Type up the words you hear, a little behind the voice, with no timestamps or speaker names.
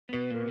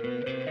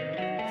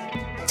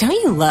Don't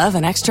you love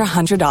an extra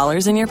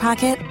 $100 in your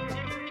pocket?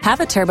 Have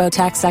a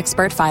TurboTax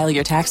expert file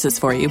your taxes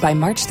for you by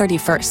March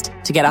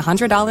 31st to get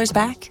 $100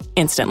 back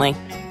instantly.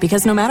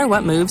 Because no matter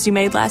what moves you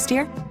made last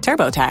year,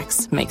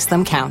 TurboTax makes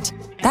them count.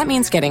 That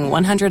means getting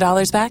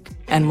 $100 back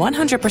and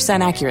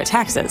 100% accurate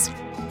taxes,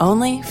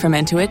 only from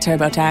Intuit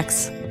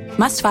TurboTax.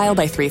 Must file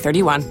by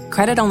 3/31.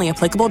 Credit only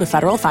applicable to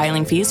federal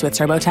filing fees with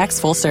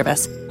TurboTax full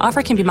service.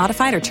 Offer can be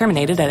modified or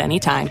terminated at any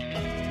time.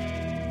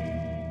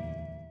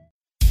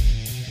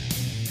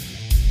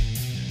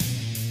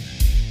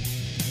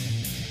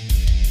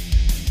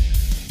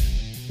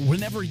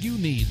 Whenever you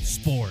need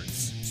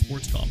sports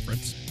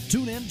conference,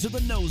 tune in to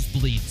the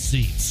Nosebleed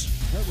Seats.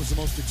 That was the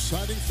most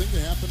exciting thing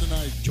to happen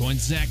tonight. Join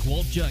Zach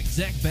Wolchuk,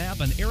 Zach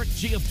Babb, and Eric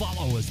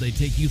Giafalo as they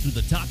take you through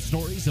the top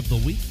stories of the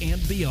week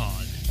and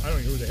beyond. I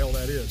don't know who the hell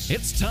that is.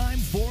 It's time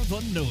for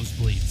the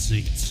Nosebleed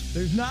Seats.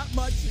 There's not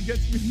much that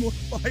gets me more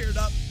fired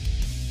up.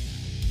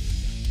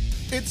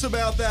 It's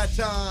about that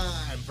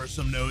time for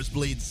some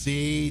Nosebleed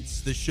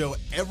Seats, the show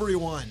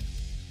everyone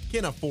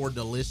can afford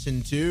to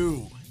listen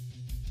to.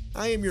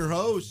 I am your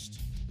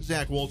host,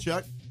 Zach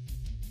Wolchuk,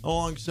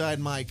 alongside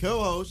my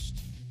co-host,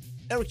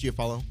 Eric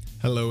Giafalo.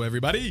 Hello,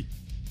 everybody.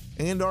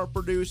 And our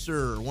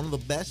producer, one of the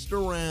best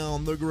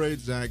around, the great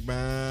Zach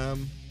Babb.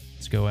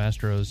 Let's go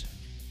Astros.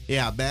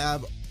 Yeah,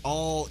 Babb,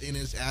 all in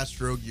his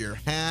Astro gear.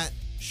 Hat,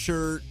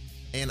 shirt,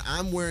 and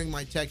I'm wearing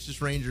my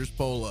Texas Rangers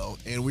polo.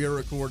 And we are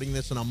recording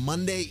this on a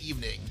Monday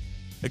evening,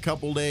 a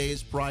couple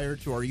days prior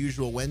to our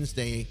usual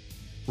Wednesday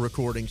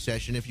recording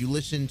session. If you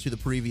listened to the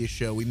previous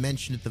show, we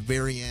mentioned at the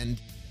very end,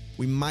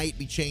 we might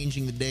be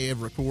changing the day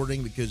of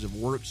recording because of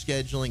work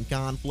scheduling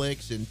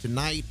conflicts, and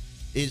tonight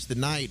is the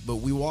night. But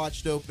we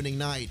watched opening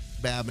night,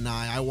 Babb and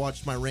I. I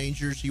watched my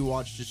Rangers. He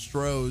watched his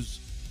Stros.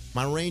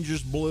 My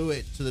Rangers blew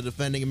it to the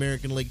defending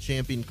American League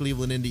champion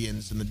Cleveland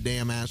Indians and the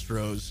damn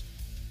Astros.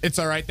 It's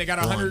all right. They got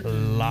 100.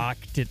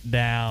 Locked it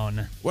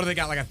down. What do they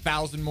got, like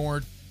 1,000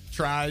 more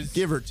tries?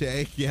 Give or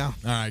take, yeah. All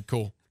right,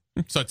 cool.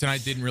 So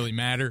tonight didn't really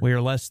matter. We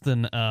are less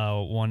than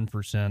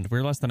 1%.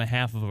 We're less than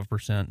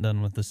 0.5%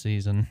 done with the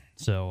season.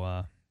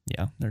 So,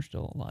 yeah, there's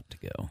still a lot to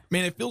go.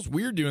 Man, it feels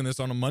weird doing this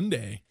on a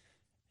Monday.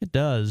 It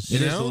does.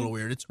 It is a little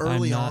weird. It's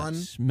early I'm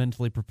not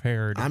mentally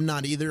prepared. I'm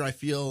not either. I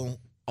feel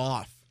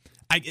off.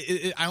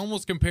 I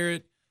almost compare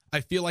it,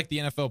 I feel like the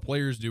NFL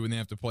players do when they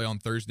have to play on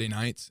Thursday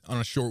nights on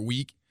a short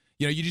week.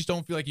 You know, you just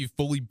don't feel like you've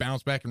fully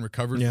bounced back and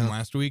recovered from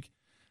last week.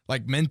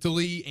 Like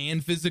mentally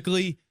and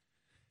physically.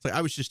 It's like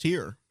I was just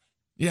here.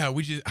 Yeah,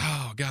 we just,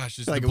 oh gosh,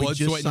 just like the blood, we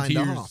just sweat, and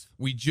signed tears. off.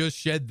 We just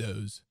shed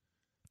those.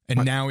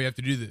 And now we have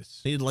to do this.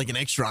 Needed like an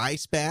extra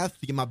ice bath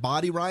to get my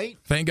body right.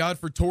 Thank God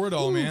for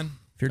Toradol, man.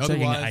 If you're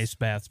taking ice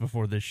baths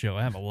before this show,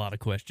 I have a lot of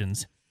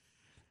questions.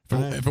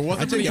 If it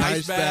wasn't for I take the an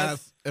ice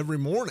bath every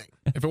morning.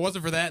 If it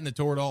wasn't for that and the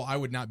Toradol, I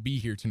would not be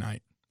here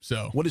tonight.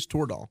 So, what is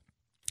Toradol?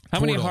 How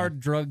many hard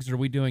drugs are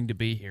we doing to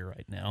be here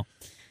right now?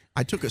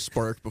 I took a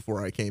Spark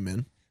before I came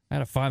in. I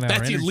had a 5-hour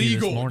that's energy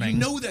illegal. This morning. You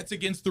know that's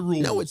against the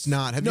rules. No, it's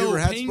not. Have you ever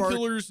had Spark?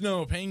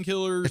 No,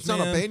 painkillers. It's not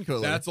a painkiller.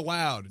 That's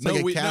allowed. It's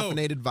like a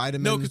caffeinated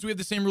vitamin. No, because we have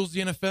the same rules as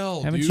the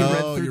NFL. Haven't dude. you read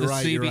through the you're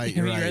right.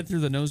 Have you read through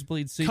the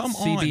Nosebleed Seats Come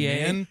on,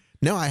 CBA? man.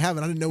 No, I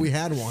haven't. I didn't know we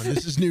had one.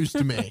 This is news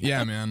to me.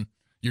 Yeah, man.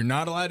 You're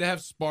not allowed to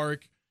have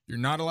Spark. You're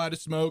not allowed to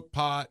smoke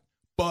pot,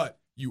 but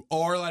you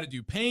are allowed to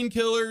do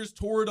painkillers,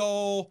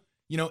 Toradol,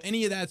 you know,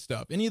 any of that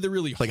stuff. Any of the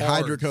really like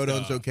hard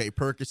hydrocodone's stuff. Okay.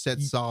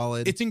 Percocet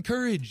solid. It's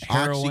encouraged.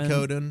 Heroin.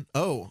 Oxycodone.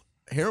 Oh,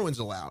 heroin's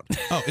allowed.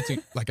 Oh, it's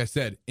like I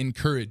said,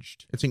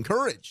 encouraged. It's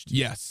encouraged.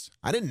 Yes.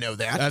 I didn't know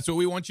that. That's what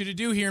we want you to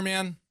do here,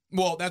 man.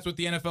 Well, that's what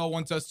the NFL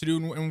wants us to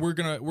do, and we're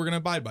gonna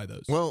abide by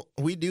those. Well,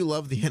 we do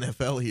love the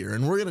NFL here,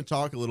 and we're going to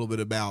talk a little bit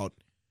about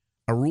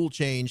a rule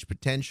change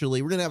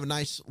potentially. We're going to have a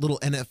nice little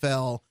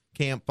NFL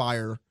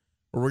campfire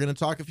where we're going to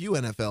talk a few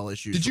NFL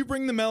issues. Did you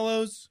bring the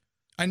Mellows?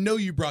 I know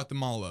you brought the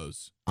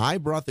Mallows. I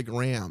brought the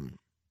graham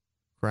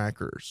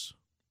crackers.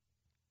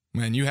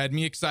 Man, you had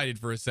me excited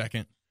for a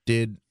second.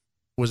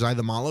 Was I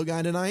the Mallow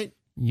guy tonight?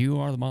 You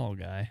are the Mallow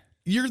guy.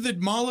 You're the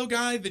Mallow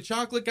guy, the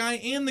chocolate guy,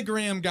 and the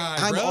graham guy,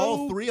 I'm bro.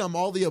 all three. I'm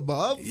all the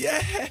above.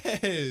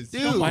 Yes.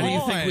 Dude, Why do you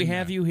think we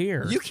have you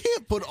here? You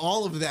can't put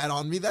all of that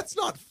on me. That's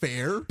not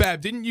fair. Babb,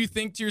 didn't you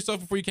think to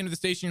yourself before you came to the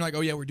station, you're like, oh,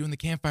 yeah, we're doing the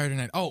campfire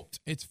tonight. Oh,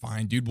 it's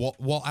fine, dude.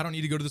 I don't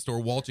need to go to the store.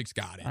 Wolchuk's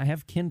got it. I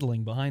have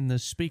kindling behind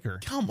this speaker.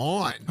 Come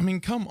on. I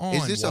mean, come on,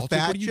 Is this Wolchuk. a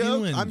fat what are you joke?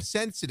 doing? I'm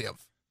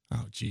sensitive.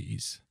 Oh,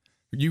 jeez.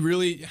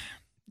 You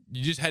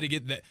just had to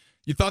get that.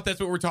 You thought that's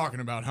what we're talking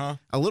about, huh?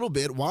 A little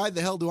bit. Why the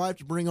hell do I have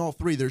to bring all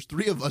three? There's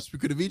three of us. We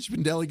could have each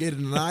been delegated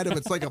an item.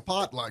 It's like a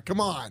potluck. Come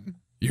on.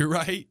 You're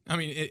right. I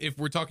mean, if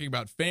we're talking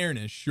about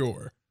fairness,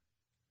 sure.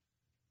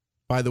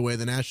 By the way,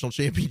 the national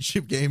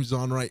championship game's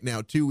on right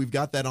now, too. We've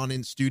got that on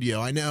in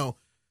studio. I know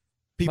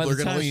people are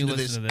going to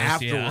listen to this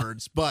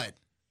afterwards, but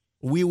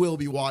we will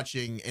be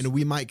watching, and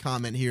we might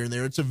comment here and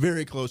there. It's a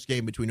very close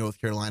game between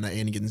North Carolina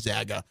and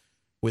Gonzaga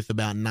with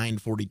about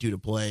 9:42 to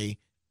play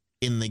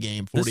in the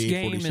game. 48-47. This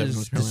game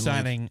is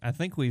deciding. I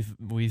think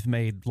we've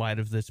made light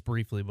of this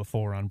briefly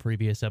before on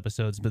previous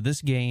episodes, but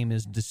this game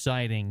is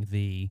deciding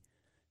the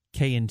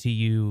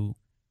KNTU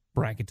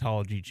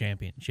bracketology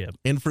championship.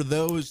 And for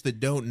those that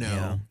don't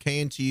know,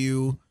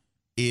 KNTU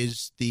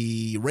is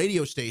the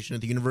radio station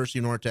at the University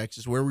of North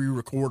Texas where we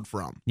record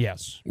from.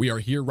 Yes. We are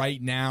here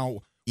right now.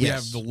 We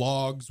Yes. have the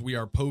logs. We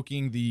are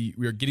we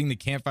are getting the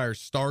campfire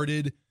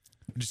started.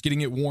 We're just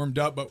getting it warmed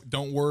up, but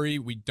don't worry,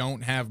 we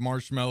don't have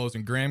marshmallows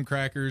and graham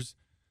crackers.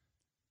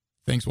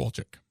 Thanks,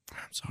 Wolchuk. I'm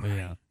sorry.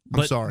 Yeah.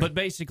 I'm sorry. But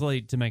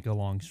basically, to make a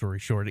long story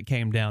short, it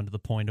came down to the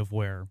point of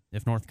where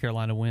if North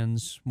Carolina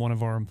wins, one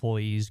of our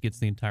employees gets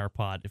the entire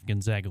pot. If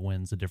Gonzaga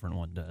wins, a different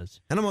one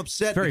does. And I'm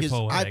upset Very because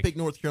poetic. I picked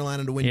North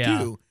Carolina to win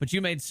too. But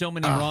you made so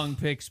many wrong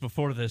picks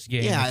before this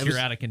game that you're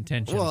out of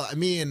contention. Well, I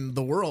mean,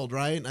 the world,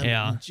 right?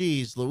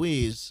 Geez,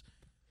 Louise.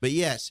 But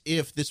yes,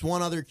 if this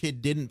one other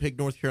kid didn't pick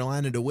North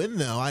Carolina to win,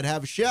 though, I'd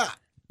have a shot.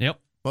 Yep.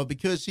 But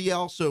because he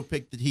also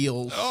picked the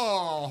Heels,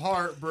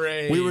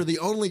 Heartbreak. we were the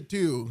only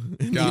two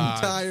in the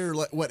entire,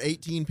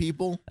 18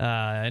 people?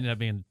 Ended up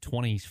being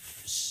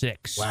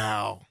 26.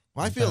 Wow.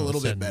 Well, I feel a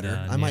little bit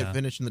better. I might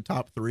finish in the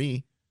top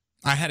 3.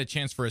 I had a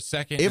chance for a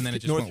second, If and then it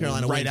just North went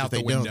Carolina right wins, out if the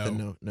they window. don't,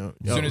 then no.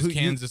 As soon as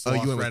Kansas lost,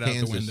 you went with right out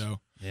Kansas. the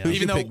window. Yeah. Who'd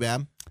you Even pick,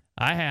 Babb?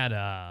 I had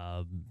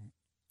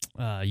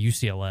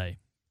UCLA.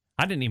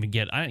 I didn't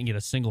get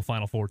a single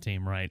Final Four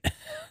team right.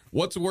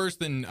 What's worse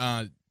than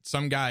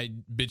some guy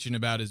bitching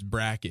about his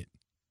bracket?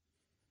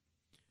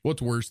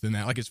 What's worse than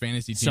that? Like his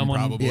fantasy team,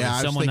 probably. Yeah, I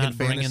was Someone thinking not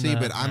bringing fantasy, the-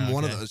 but I'm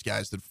one of okay. those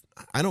guys that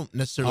I don't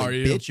necessarily Are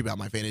you? bitch about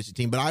my fantasy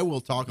team, but I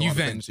will talk You about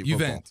vent. fantasy You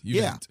football. vent.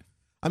 You vent.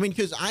 I mean,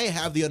 because I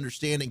have the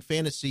understanding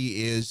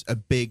fantasy is a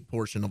big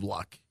portion of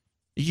luck.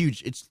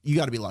 Huge. You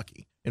got to be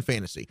lucky in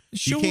fantasy.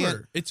 Sure, You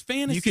can't, it's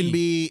fantasy. You can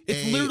be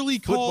It's a literally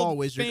football called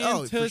wizard.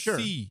 fantasy. Oh, for sure.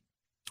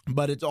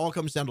 But it all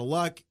comes down to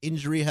luck,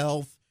 injury,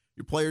 health,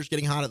 your players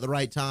getting hot at the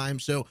right time.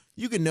 So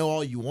you can know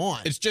all you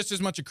want. It's just as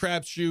much a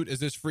crapshoot as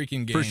this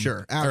freaking game. For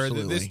sure.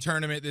 Absolutely. Or this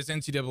tournament, this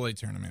NCAA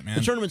tournament, man.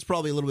 The tournament's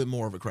probably a little bit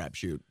more of a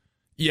crapshoot.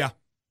 Yeah.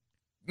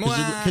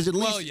 Because at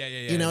least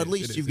at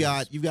least you've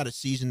got a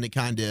season to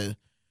kind of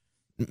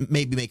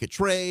maybe make a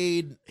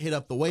trade, hit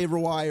up the waiver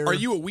wire. Are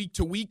you a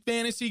week-to-week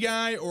fantasy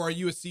guy, or are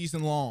you a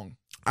season-long?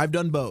 I've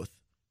done both,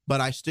 but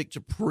I stick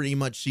to pretty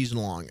much season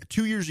long.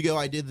 2 years ago,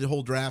 I did the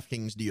whole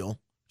DraftKings deal,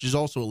 which is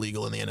also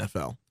illegal in the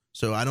NFL.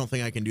 So I don't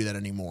think I can do that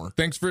anymore.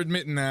 Thanks for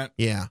admitting that.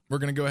 Yeah. We're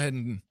going to go ahead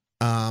and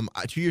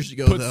 2 years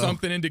ago, put though,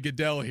 something into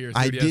Goodell here.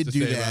 I did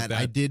do that.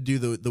 I did do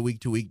the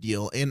week-to-week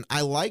deal, and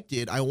I liked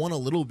it. I won a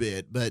little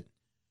bit, but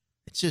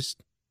it's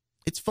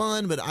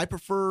fun, but I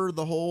prefer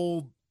the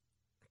whole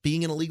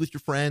being in a league with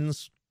your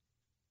friends,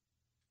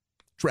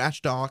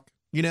 trash talk,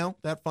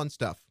 that fun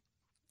stuff.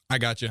 I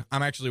got you.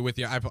 I'm actually with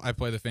you. I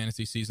play the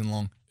fantasy season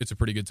long. It's a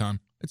pretty good time.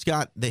 It's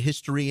got the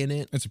history in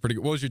it. It's a pretty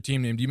good. What was your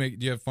team name? Do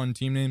you have fun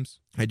team names?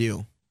 I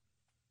do.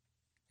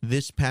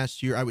 This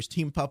past year, I was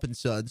Team Pup and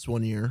Suds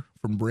one year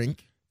from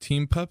Brink.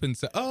 Team Pup and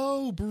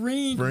oh,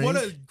 Brink. What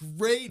a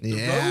great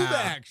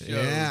throwback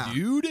show,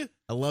 dude.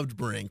 I loved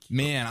Brink.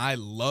 Man, I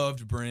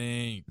loved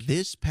Brink.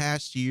 This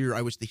past year,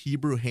 I was the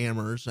Hebrew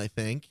Hammers, I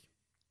think.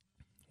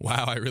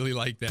 Wow, I really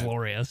like that.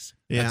 Glorious.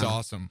 That's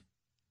awesome.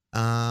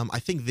 I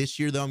think this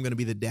year, though, I'm going to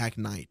be the Dak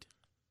Knight.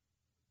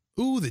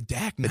 Ooh, the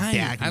Dak Knight.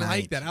 Dak I like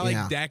Knight. that. I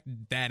like Dak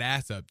that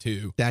ass up,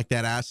 too. Dak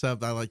that ass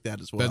up. I like that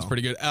as well. That's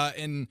pretty good.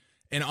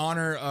 In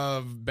honor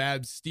of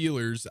Babb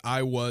Steelers,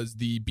 I was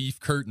the Beef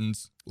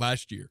Curtains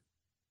last year.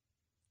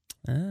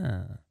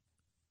 Ah.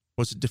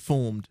 Was it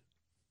deformed?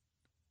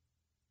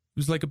 It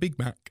was like a Big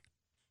Mac.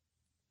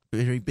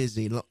 Very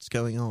busy. Lots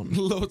going on.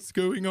 Lots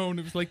going on.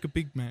 It was like a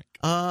Big Mac.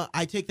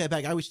 I take that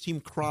back. I was Team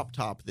Crop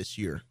Top this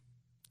year.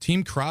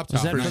 Team Crop Top.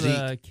 Is that for for Zeke.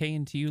 the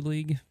KNTU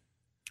League?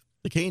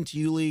 The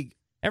KNTU League.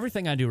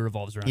 Everything I do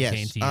revolves around Yes,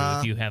 KNTU.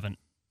 If you haven't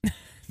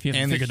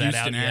and figured the that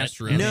out Houston yet.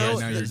 Astros. No,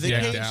 now you're the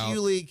decked KNTU out.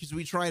 League, because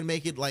we try and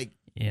make it like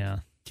Yeah.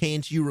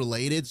 KNTU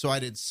related. So I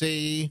did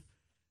say,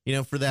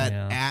 for that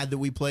Yeah. ad that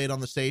we played on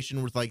the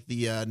station with like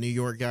the New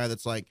York guy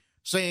that's like,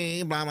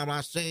 say, blah, blah,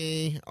 blah,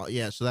 say. Oh,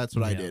 yeah, so that's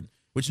what I Yeah. did.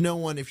 Which no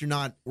one, if you're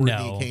not working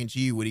No. at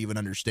KNTU, would even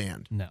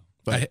understand. No.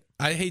 But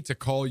I hate to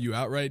call you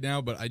out right now,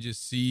 but I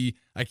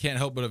can't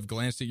help but have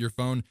glanced at your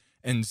phone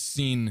and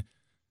seen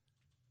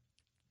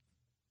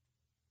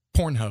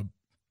Pornhub.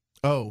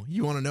 oh,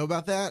 you want to know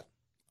about that?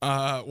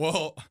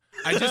 Well,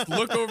 I just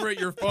look over at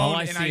your phone All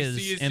I and see I is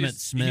see Emmett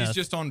he's Smith.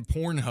 just on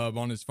Pornhub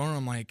on his phone.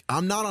 I'm like,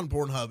 I'm not on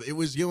Pornhub. It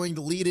was going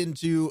to lead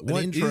into an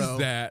what intro. is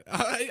that?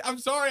 I'm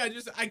sorry.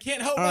 I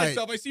can't help All right.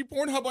 myself. I see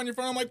Pornhub on your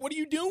phone. I'm like, what are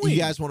you doing? You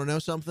guys want to know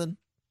something?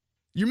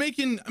 You're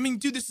making,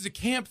 dude, this is a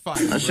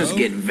campfire. Let's just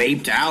get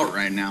vaped out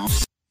right now.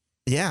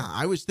 Yeah,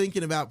 I was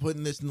thinking about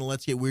putting this in the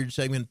Let's Get Weird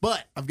segment,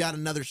 but I've got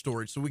another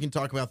story, so we can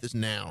talk about this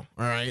now.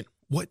 All right?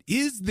 What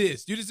is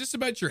this? Dude, is this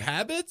about your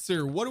habits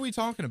or what are we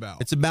talking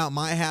about? It's about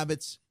my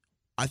habits.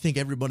 I think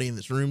everybody in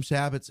this room's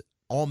habits,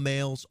 all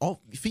males,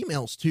 all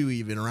females too,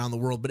 even around the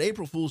world. But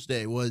April Fool's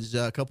Day was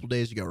a couple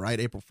days ago, right?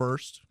 April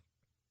 1st.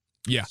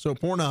 Yeah. So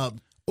Pornhub.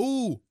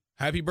 Ooh,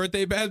 happy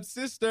birthday, Babb's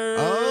sister.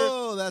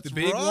 Oh, that's the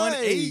big right.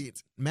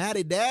 1-8.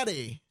 Maddie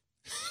Daddy.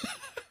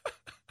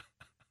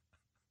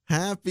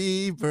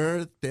 Happy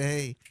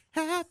birthday.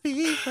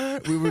 Happy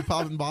birthday. We were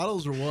popping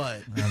bottles or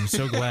what? I'm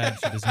so glad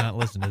she does not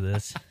listen to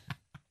this.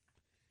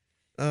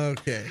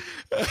 Okay.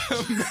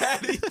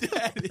 Maddie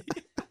Daddy.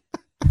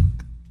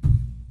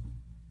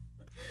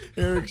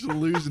 Eric's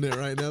losing it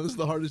right now. This is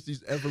the hardest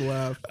he's ever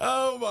laughed.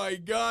 Oh my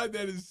God,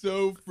 that is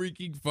so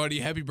freaking funny.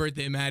 Happy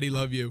birthday, Maddie.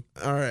 Love you.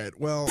 All right.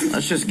 Well,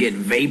 Let's just get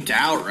vaped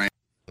out right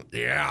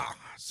Yeah.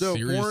 so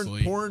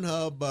Seriously.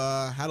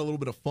 Pornhub had a little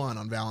bit of fun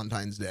on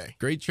Valentine's Day.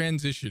 Great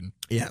transition.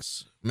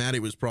 Yes. Maddie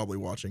was probably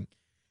watching.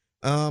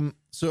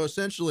 So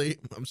essentially,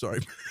 I'm sorry.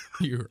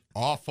 You're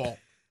awful.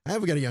 I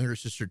have got a younger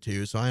sister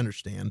too, so I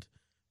understand.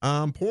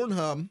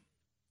 Pornhub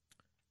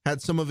had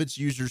some of its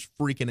users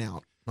freaking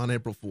out on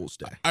April Fool's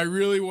Day. I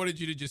really wanted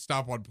you to just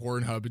stop on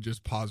Pornhub and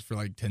just pause for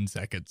like 10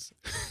 seconds.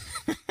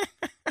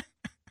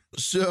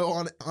 So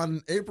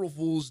on April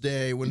Fool's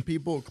Day, when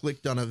people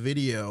clicked on a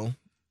video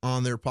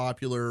on their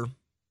popular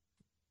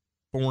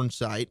porn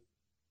site,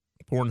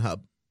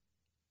 Pornhub,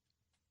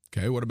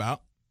 Okay, what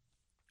about?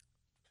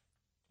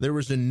 there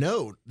was a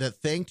note that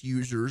thanked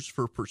users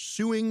for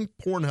pursuing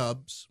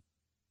Pornhub's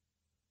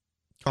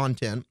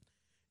content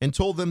and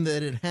told them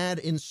that it had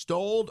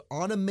installed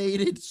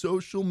automated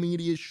social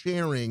media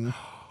sharing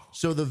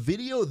so the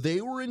video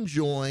they were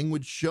enjoying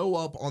would show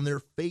up on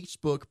their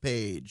Facebook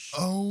page.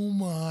 Oh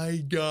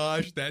my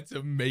gosh, that's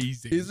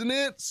amazing. Isn't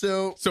it?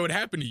 So it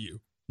happened to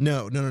you.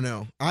 No.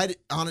 I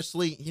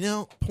honestly,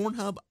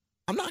 Pornhub,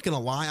 I'm not going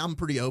to lie. I'm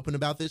pretty open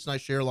about this, and I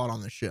share a lot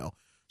on the show.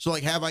 So,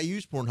 have I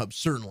used Pornhub?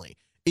 Certainly.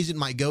 Is it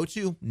my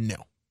go-to? No.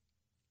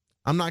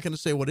 I'm not going to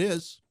say what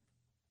is.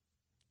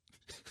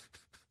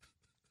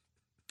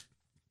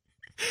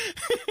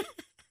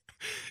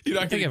 You're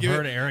not I think gonna I've give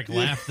heard it- Eric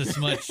laugh this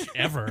much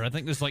ever. I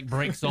think this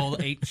breaks all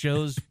 8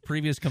 shows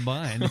previous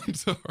combined. I'm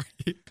sorry.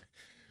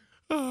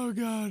 Oh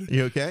God.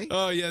 You okay?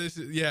 Oh yeah,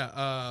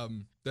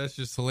 that's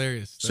just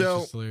hilarious. That's So-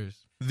 just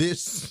hilarious.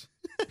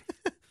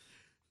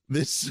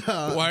 This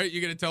Why aren't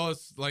you gonna tell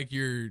us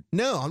your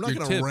no, I'm not your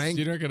going to tips? rank.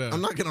 You're not gonna. I'm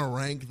not going to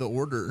rank the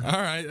order. All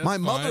right. That's My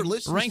mother fine.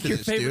 listens Rank to your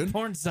this, favorite dude.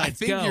 porn I sites.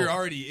 think Go. you're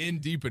already in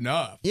deep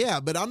enough. Yeah,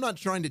 but I'm not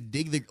trying to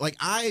dig the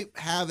I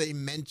have a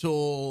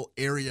mental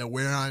area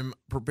where I'm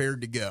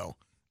prepared to go.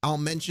 I'll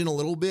mention a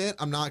little bit.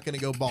 I'm not going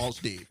to go balls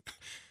deep.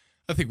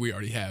 I think we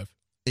already have.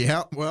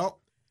 Yeah,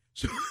 well,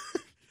 so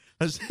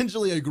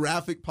essentially a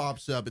graphic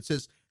pops up. It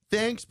says,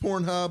 "Thanks,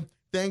 Pornhub.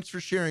 Thanks for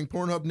sharing.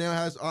 Pornhub now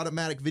has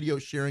automatic video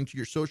sharing to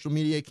your social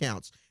media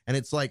accounts." And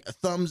it's like a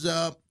thumbs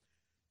up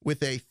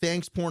with a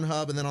thanks,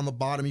 Pornhub. And then on the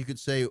bottom, you could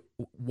say,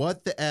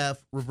 "What the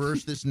F?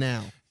 Reverse this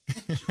now."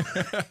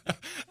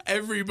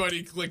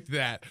 Everybody clicked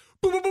that.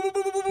 Boom, boom, boom, boom,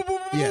 boom, boom, boom, boom.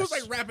 It Yes. was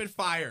like rapid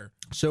fire.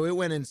 So it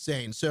went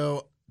insane.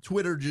 So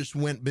Twitter just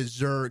went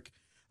berserk.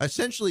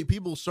 Essentially,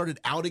 people started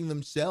outing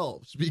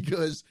themselves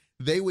because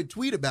they would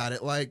tweet about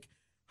it like,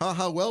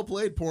 "Haha, well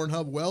played,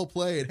 Pornhub, well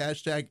played,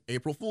 hashtag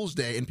April Fool's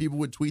Day." And people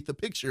would tweet the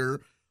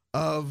picture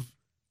of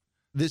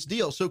this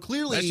deal. So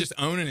clearly, That's just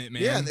owning it,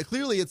 man. yeah,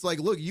 clearly it's like,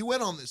 look, you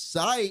went on this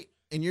site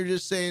and you're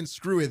just saying,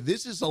 screw it.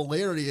 This is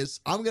hilarious.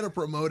 I'm going to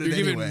promote it You're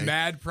anyway. giving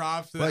mad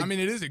props to that. Like- I mean,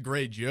 it is a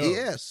great joke.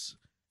 Yes.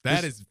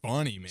 That is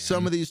funny, man.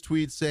 Some of these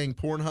tweets saying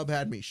Pornhub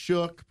had me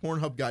shook.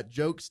 Pornhub got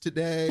jokes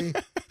today.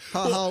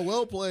 Haha,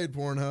 well played,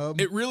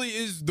 Pornhub. It really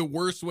is the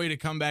worst way to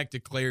come back to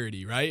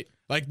clarity, right?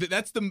 Like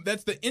that's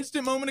the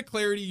instant moment of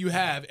clarity you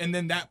have, and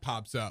then that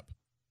pops up.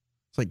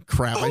 It's like,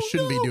 crap, I Oh,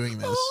 shouldn't no. be doing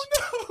this. Oh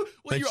no!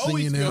 Well, you Next thing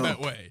always you feel know,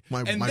 that way.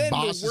 my and boss then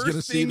is the gonna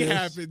worst see thing this.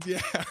 happens.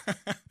 Yeah.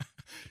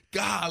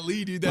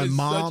 Golly, dude, that My is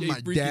mom, such a my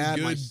freaking dad,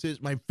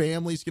 good. my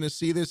family's going to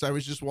see this. I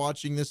was just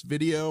watching this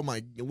video,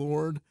 my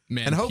Lord.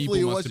 Man, and hopefully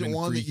it people must have wasn't been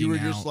one that you were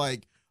freaking just out.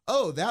 like,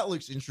 oh, that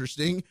looks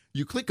interesting.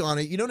 You click on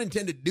it. You don't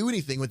intend to do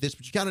anything with this,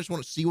 but you kind of just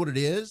want to see what it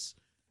is.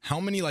 How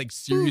many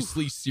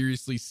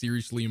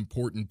seriously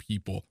important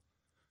people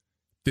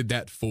did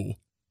that fool?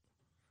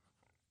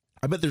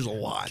 I bet there's a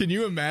lot. Can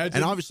you imagine?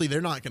 And obviously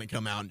they're not going to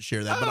come out and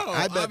share that, but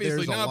I bet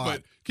obviously there's a not. lot.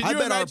 But can I you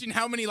bet imagine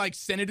how many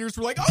senators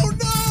were like, "Oh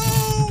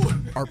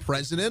no!" our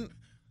president.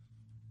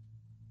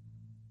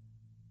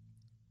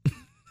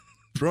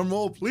 Drum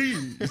roll,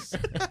 please.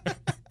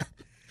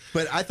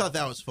 But I thought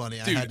that was funny.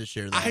 Dude, I had to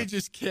share that. I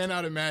just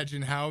cannot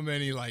imagine how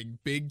many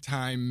big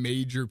time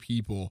major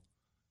people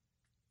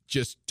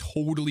just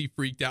totally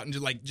freaked out and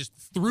just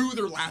threw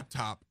their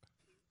laptop.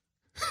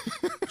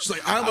 It's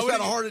like, I almost had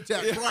a heart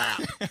attack. Yeah.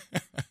 Crap.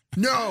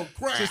 No,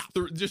 crap.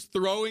 Just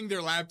throwing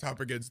their laptop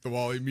against the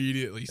wall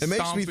immediately. It makes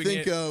me stomping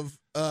think it.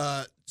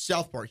 of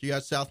South Park. You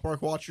guys South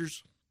Park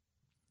watchers?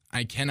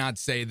 I cannot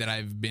say that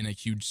I've been a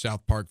huge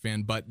South Park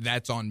fan, but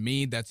that's on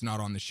me. That's not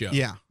on the show.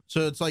 Yeah.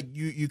 So it's like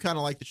you kind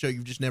of like the show.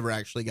 You've just never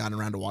actually gotten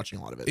around to watching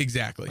a lot of it.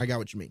 Exactly. I got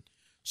what you mean.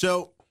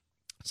 So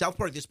South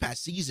Park this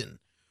past season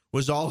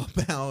was all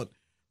about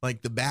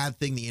the bad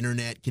thing the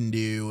internet can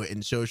do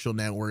and social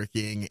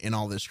networking and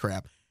all this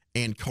crap.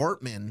 And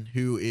Cartman,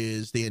 who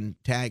is the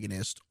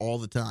antagonist all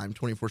the time,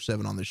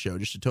 24/7 on the show,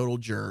 just a total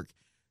jerk,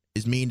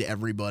 is mean to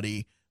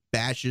everybody,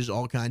 bashes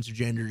all kinds of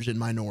genders and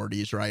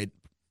minorities, right?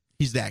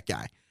 He's that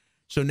guy.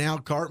 So now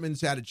Cartman's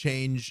had a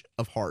change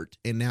of heart,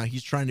 and now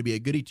he's trying to be a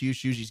goody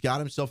two-shoes. He's got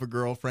himself a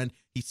girlfriend.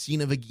 He's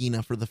seen a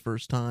vagina for the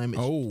first time.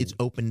 It's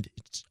opened,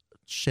 it's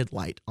shed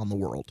light on the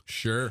world.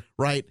 Sure.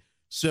 Right?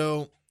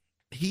 So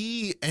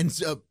he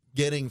ends up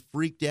getting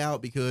freaked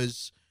out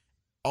because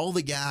all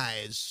the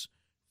guys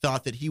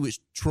thought that he was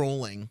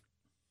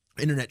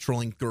internet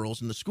trolling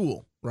girls in the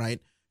school,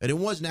 right? And it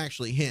wasn't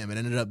actually him. It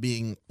ended up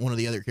being one of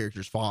the other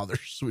characters'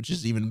 fathers, which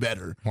is even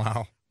better.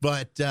 Wow.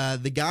 But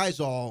the guys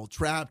all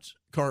trapped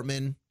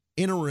Cartman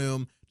in a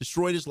room,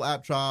 destroyed his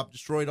laptop,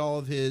 destroyed all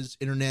of his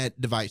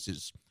internet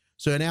devices.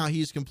 So now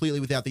he's completely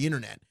without the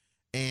internet.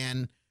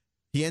 And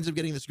he ends up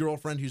getting this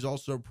girlfriend who's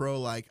also pro,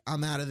 like,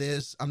 I'm out of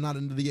this. I'm not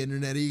into the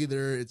internet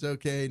either. It's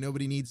okay.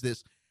 Nobody needs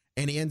this.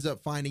 And he ends up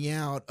finding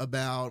out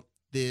about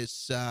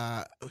this,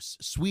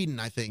 Sweden,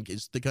 I think,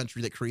 is the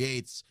country that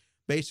creates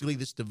basically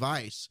this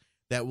device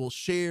that will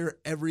share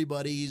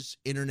everybody's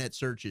internet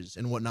searches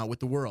and whatnot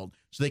with the world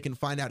so they can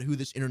find out who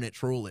this internet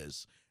troll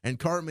is. And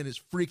Cartman is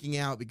freaking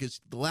out because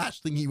the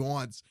last thing he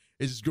wants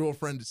is his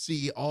girlfriend to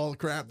see all the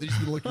crap that he's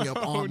been looking up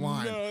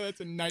online. Oh, no,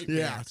 that's a nightmare.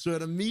 Yeah, so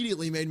it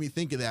immediately made me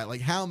think of that.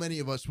 Like, how many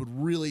of us would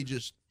really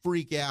just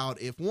freak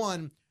out if,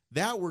 one,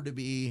 that were to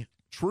be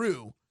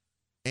true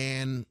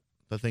and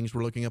the things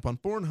we're looking up on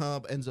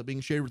Pornhub ends up being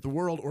shared with the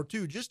world, or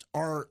two, just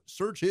our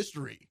search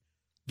history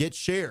gets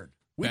shared.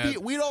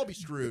 We'd all be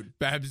screwed.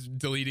 Bab's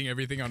deleting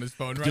everything on his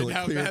phone right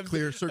now.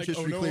 Clear, search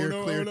history,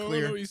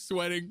 clear. He's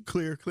sweating.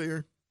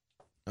 Clear.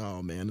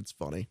 Oh, man, it's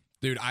funny.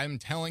 Dude, I'm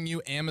telling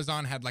you,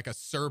 Amazon had like a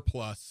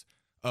surplus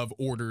of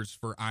orders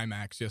for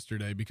iMacs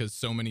yesterday because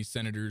so many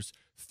senators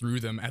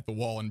threw them at the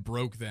wall and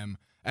broke them.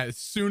 As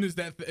soon as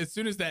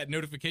that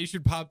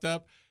notification popped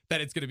up that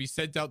it's going to be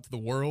sent out to the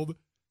world,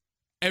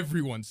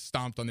 everyone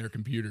stomped on their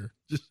computer.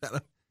 Just had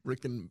a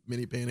freaking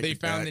mini panic They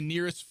attack. found the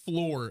nearest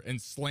floor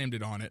and slammed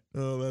it on it.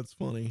 Oh, that's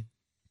funny.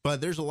 But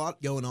there's a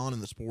lot going on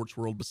in the sports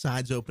world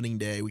besides opening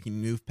day. We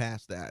can move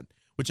past that,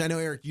 which I know,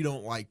 Eric, you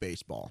don't like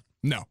baseball.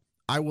 No.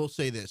 I will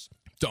say this.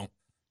 Don't.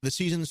 The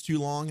season's too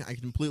long. I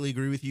completely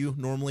agree with you.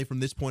 Normally, from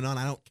this point on,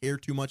 I don't care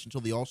too much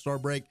until the All-Star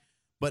break.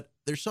 But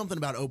there's something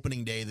about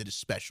opening day that is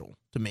special,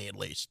 to me at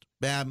least.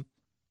 Babb,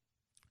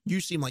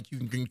 you seem like you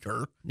can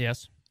concur.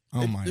 Yes.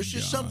 Oh, my God. There's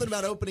just something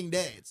about opening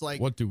day. It's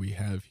like, what do we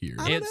have here?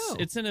 I don't know.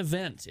 It's an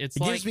event. It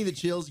gives me the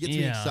chills, gets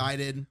me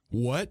excited.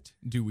 What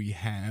do we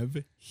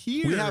have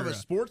here? We have a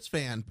sports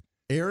fan,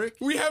 Eric.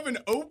 We have an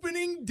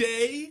opening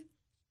day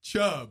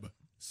chub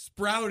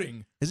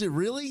sprouting. Is it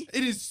really?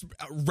 It is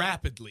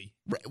rapidly.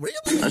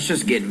 Really? Let's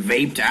just get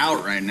vaped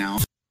out right now.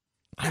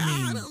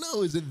 I don't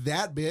know. Is it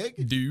that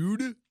big?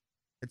 Dude.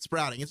 It's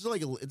sprouting. It's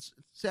like it's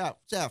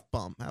half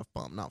pump,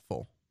 not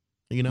full.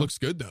 You know? Looks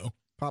good, though.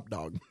 Pop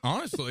dog.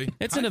 Honestly.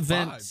 It's an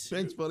event.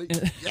 Thanks, buddy.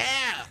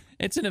 Yeah.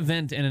 It's an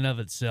event in and of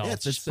itself. Yeah,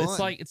 it's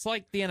fun. It's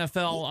like the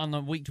NFL on a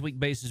week-to-week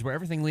basis where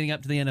everything leading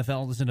up to the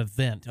NFL is an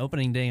event.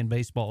 Opening day in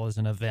baseball is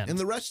an event. And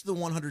the rest of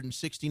the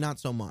 160, not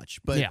so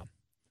much. But yeah.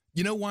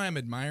 You know why I'm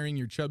admiring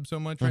your chub so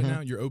much right now,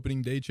 your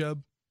opening day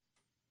chub?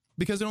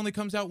 Because it only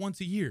comes out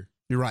once a year.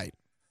 You're right.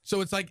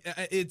 So it's like,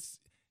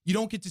 you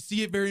don't get to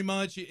see it very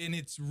much, and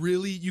it's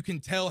really, you can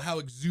tell how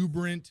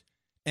exuberant,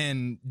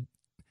 and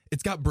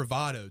it's got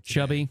bravado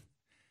today.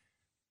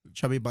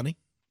 Chubby bunny.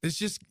 It's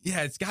just,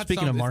 it's got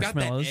Speaking of It's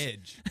marshmallows. got that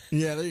edge.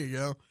 Yeah, there you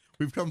go.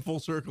 We've come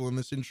full circle in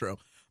this intro.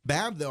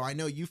 Babb, though, I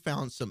know you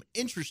found some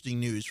interesting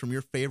news from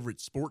your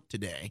favorite sport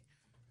today.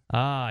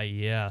 Ah,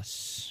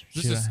 yes.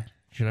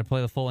 Should I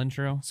play the full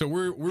intro? So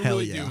we're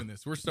really doing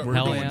this. We're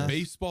going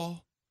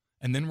baseball,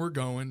 and then we're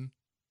going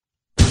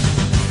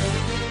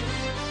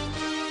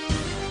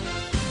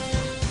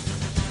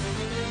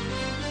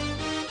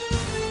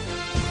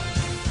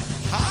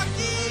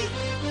hockey.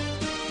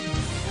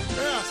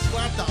 Yeah,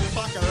 slap the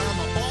fuck around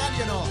the ball,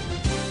 you know.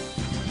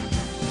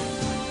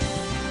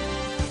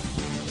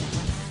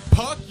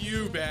 puck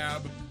you,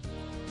 Babb.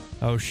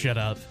 Oh, shut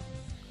up.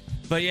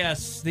 But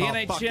yes, the Oh,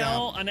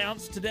 NHL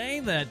announced today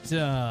that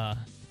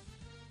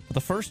for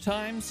the first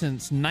time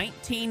since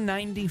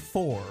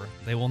 1994,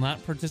 they will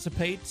not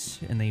participate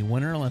in the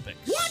Winter Olympics.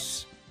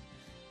 What?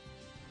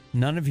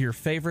 None of your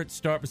favorite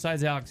star,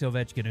 besides Alex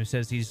Ovechkin, who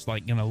says he's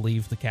like going to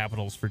leave the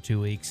Capitals for 2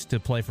 weeks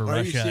to play for Are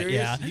Russia. you serious?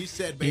 Yeah, He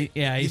said, he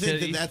you said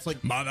think that's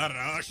like Mother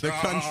Russia. the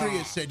country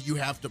has said you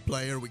have to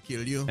play or we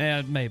kill you?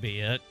 maybe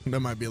it.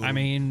 That might be a little I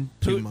mean,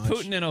 too much.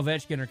 Putin and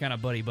Ovechkin are kind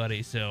of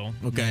buddy, so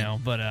Okay. you know,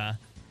 but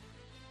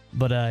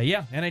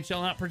yeah,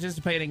 NHL not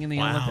participating in the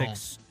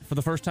Olympics for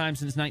the first time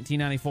since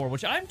 1994,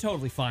 which I'm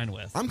totally fine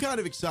with. I'm kind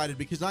of excited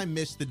because I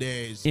miss the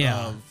days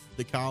Yeah. of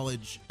the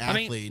college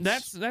athletes. I mean,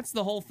 that's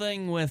the whole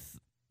thing with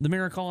the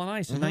Miracle on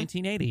Ice in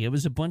 1980. It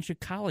was a bunch of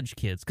college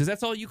kids because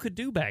that's all you could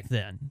do back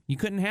then. You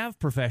couldn't have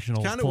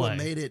professionals kind of play. what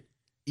made it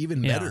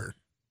even better,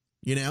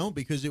 you know,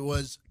 because it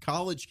was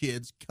college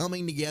kids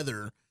coming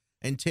together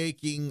and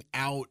taking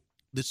out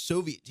the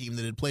Soviet team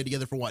that had played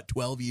together for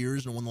 12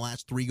 years and won the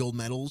last 3 gold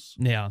medals.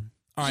 Yeah.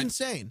 It's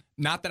insane.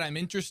 Not that I'm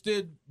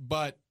interested,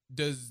 but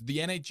does the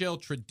NHL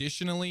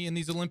traditionally in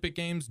these Olympic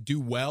Games do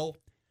well?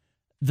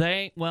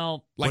 Like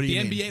What do the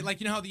you NBA, mean? like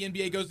you know how the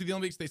NBA goes to the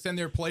Olympics, they send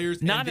their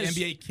players, Not and as-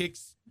 the NBA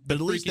kicks. But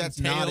the at least freaking that's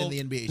not tail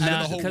in the NBA. out of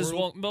Not the whole because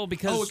world.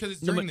 because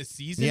it's during the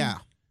season.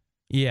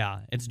 Yeah,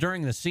 it's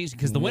during the season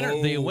because the winter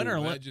That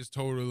Olympics. just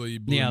totally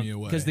blew me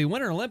away. Because the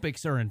Winter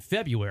Olympics are in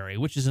February,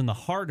 which is in the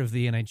heart of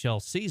the NHL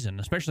season,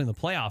 especially in the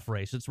playoff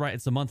race. It's right;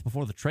 it's the month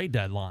before the trade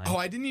deadline.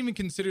 I didn't even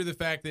consider the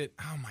fact that.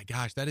 Oh my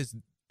gosh, that is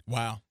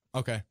wow.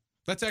 Okay,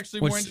 that's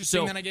actually more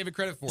interesting than I gave it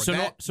credit for.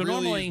 That really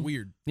normally is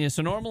weird. Yeah,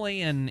 so normally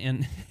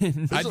and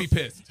I'd be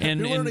pissed. You're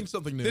learning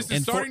something new. This is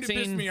in starting to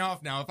 14 piss me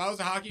off now. If I was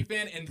a hockey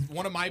fan and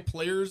one of my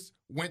players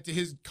went to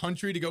his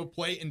country to go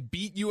play and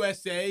beat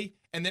USA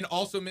and then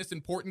also miss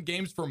important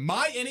games for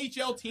my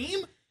NHL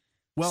team,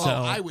 Well,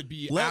 I would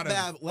be let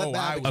out of. Babb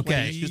I would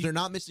Okay. be- because they're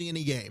not missing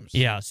any games.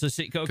 Yeah, so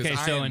see, okay,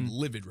 I so am in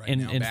livid right in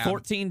now, in Babb.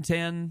 14,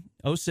 10,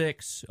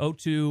 06,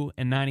 02,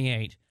 and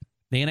 98,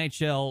 the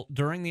NHL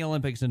during the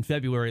Olympics in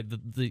February, the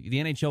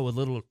NHL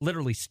would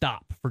literally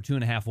stop for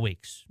 2.5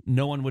 weeks.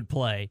 No one would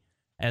play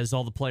as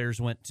all the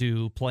players went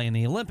to play in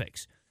the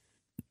Olympics.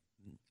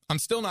 I'm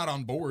still not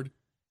on board.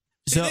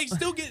 So They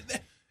still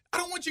get. I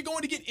don't want you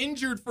going to get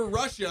injured for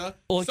Russia.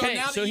 Well, so okay,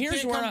 now that so you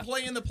here's can't where come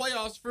play in the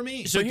playoffs for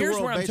me. So like the here's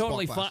World where I'm Baseball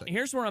totally fine. Classic.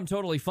 Here's where I'm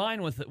totally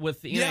fine with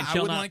the Yeah, NHL I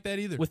wouldn't not like that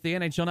either. with the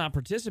NHL not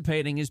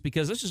participating is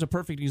because this is a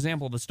perfect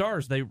example of the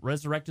Stars. They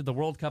resurrected the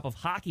World Cup of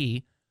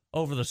Hockey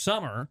over the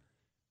summer,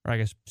 or I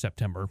guess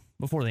September,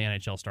 before the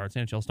NHL starts. The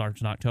NHL starts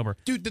in October.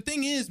 Dude, the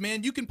thing is,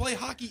 man, you can play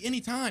hockey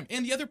anytime.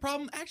 And the other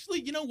problem,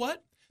 actually, you know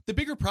what? The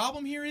bigger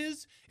problem here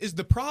is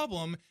the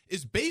problem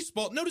is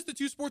baseball. Notice the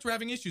two sports we're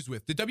having issues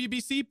with. The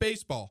WBC,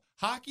 baseball.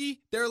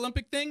 Hockey, their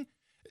Olympic thing.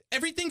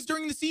 Everything's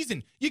during the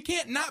season. You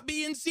can't not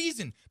be in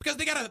season because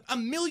they got a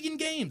million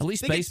games. At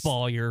least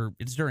baseball,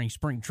 it's during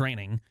spring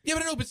training. Yeah,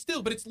 but I know,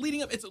 but it's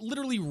leading up. It's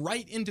literally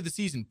right into the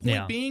season.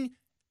 Point being,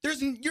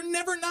 you're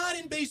never not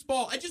in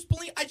baseball. I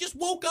just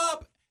woke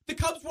up. The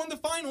Cubs won the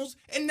finals,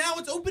 and now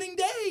it's opening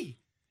day.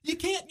 You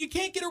can't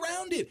get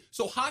around it.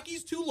 So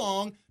hockey's too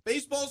long.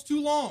 Baseball's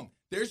too long.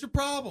 There's your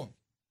problem.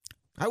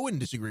 I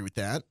wouldn't disagree with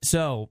that.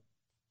 So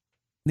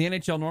the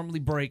NHL normally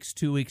breaks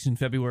 2 weeks in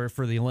February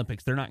for the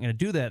Olympics. They're not going to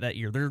do that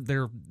year.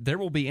 There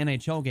will be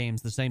NHL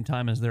games the same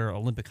time as there are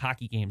Olympic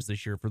hockey games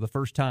this year for the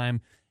first time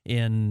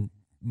in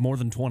more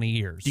than 20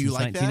 years. Do you since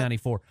like that?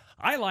 1994.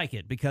 I like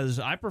it because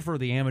I prefer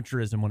the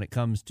amateurism when it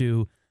comes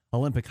to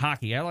Olympic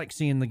hockey. I like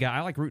seeing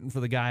I like rooting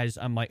for the guys.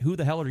 I'm like, who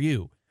the hell are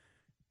you?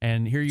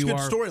 And here you good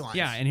are. storylines.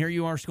 Yeah, and here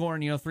you are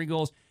scoring, 3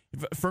 goals.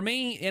 For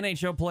me,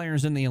 NHL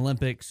players in the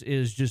Olympics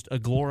is just a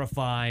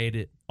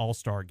glorified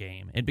all-star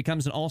game. It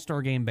becomes an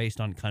all-star game based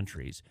on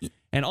countries.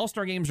 And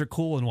all-star games are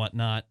cool and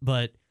whatnot,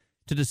 but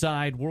to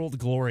decide world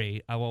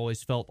glory, I've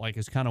always felt like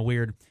is kind of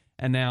weird.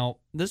 And now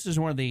this is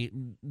where the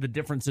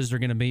differences are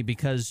going to be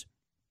because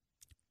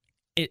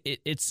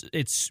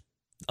it's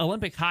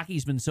Olympic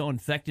hockey's been so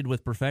infected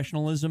with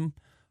professionalism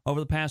over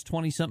the past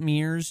 20-something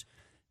years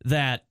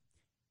that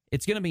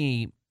it's going to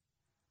be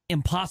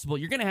impossible.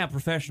 You're going to have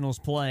professionals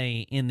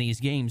play in these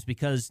games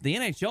because the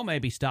NHL may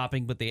be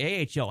stopping, but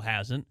the AHL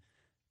hasn't.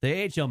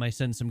 The AHL may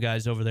send some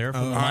guys over there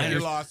from the minors. You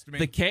lost me.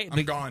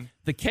 I'm gone.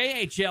 The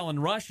KHL in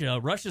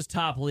Russia's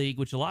top league,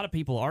 which a lot of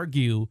people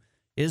argue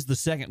is the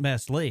second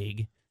best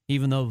league,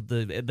 even though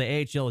the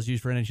AHL is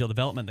used for NHL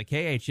development. The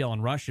KHL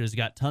in Russia has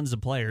got tons of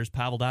players.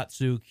 Pavel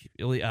Datsyuk,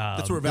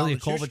 That's where Ilya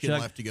Valnichushkin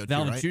left to go to,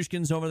 right?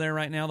 Valnichushkin's over there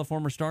right now, the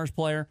former Stars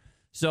player.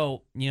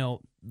 So,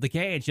 the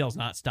KHL's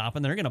not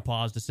stopping. They're going to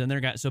pause to send their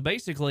guys. So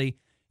basically,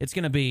 it's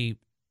going to be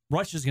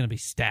Russia's going to be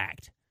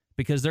stacked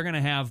because they're going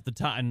to have the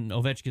time. And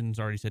Ovechkin's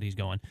already said he's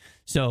going.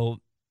 So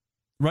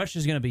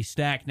Russia's going to be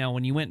stacked. Now,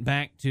 when you went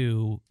back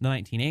to the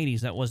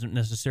 1980s, that wasn't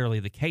necessarily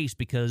the case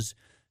because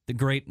the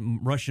great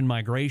Russian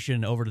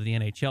migration over to the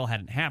NHL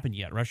hadn't happened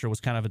yet. Russia was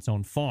kind of its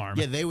own farm.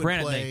 Yeah, they would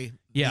play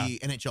the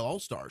NHL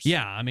All-Stars.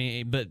 Yeah, I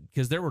mean, but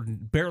because there were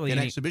barely in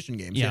any exhibition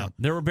games. Yeah,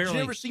 there were barely. Did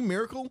you ever see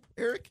Miracle,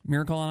 Eric?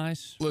 Miracle on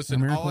Ice?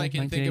 Listen, Miracle, all I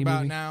can think 1980 about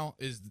movie? now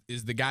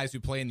is the guys who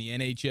play in the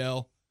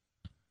NHL,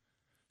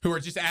 who are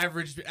just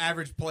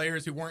average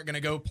players who weren't going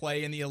to go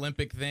play in the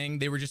Olympic thing.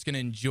 They were just going to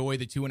enjoy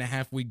the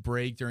 2.5 week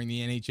break during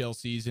the NHL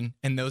season.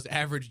 And those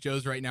average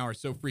Joes right now are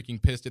so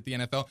freaking pissed at the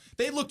NFL.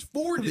 They looked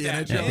forward to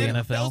that. NHL. Man. Yeah, the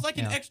NFL, That was like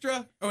an yeah.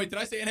 extra. Oh wait, did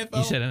I say NFL?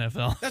 You said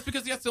NFL. That's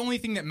because that's the only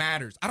thing that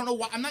matters. I don't know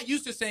why. I'm not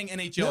used to saying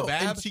NHL. No,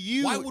 Babb. and to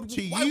you, why would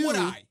to why you, would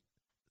I?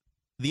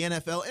 The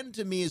NFL, and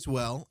to me as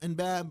well. And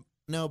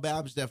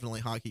Babb's definitely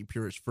hockey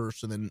purist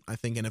first, and then I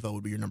think NFL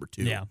would be your number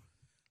 2. Yeah.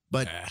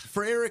 But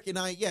for Eric and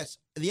I, yes,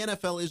 the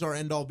NFL is our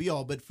end-all,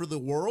 be-all. But for the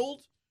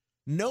world,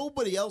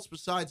 nobody else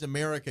besides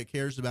America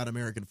cares about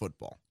American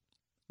football.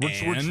 We're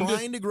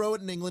trying to grow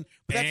it in England,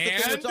 but that's the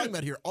thing we're talking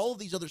about here. All of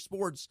these other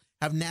sports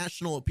have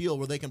national appeal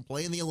where they can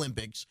play in the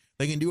Olympics.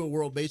 They can do a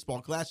World Baseball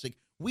Classic.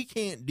 We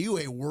can't do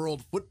a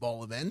World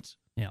Football event.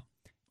 Yeah.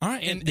 All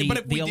right, And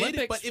but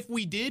if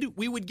we did,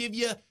 we would give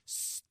you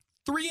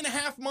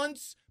 3.5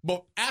 months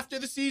after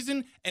the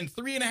season and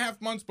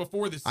 3.5 months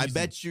before the season. I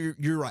bet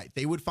you're right.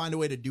 They would find a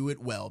way to do it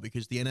well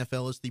because the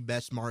NFL is the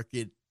best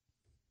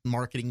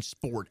marketing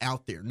sport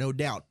out there, no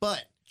doubt.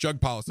 But Drug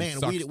policy Man,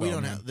 sucks, we though,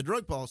 don't man. have the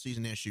drug policy is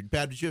an issue.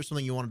 Babb, did you have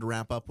something you wanted to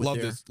wrap up with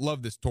there?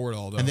 Love this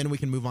Toradol, though. And then we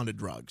can move on to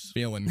drugs.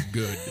 Feeling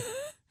good.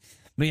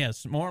 But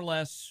yes, more or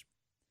less,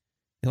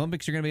 the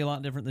Olympics are going to be a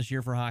lot different this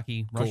year for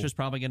hockey. Cool. Russia's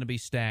probably going to be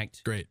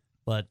stacked. Great.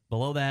 But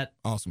below that,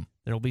 Awesome.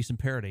 there will be some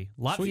parity.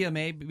 Latvia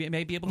may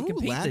be able to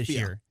compete this Latvia.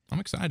 year. I'm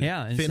excited.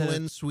 Yeah,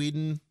 Finland,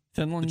 Sweden,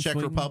 Finland, the Czech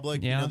Sweden,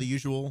 Republic, yeah, the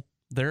usual.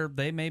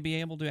 they may be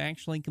able to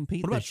actually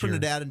compete. What about this year.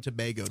 Trinidad and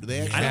Tobago? Do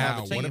they actually I don't have a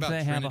think team? What about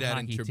they have a Trinidad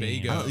and hockey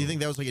Tobago? team. Do you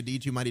think that was like a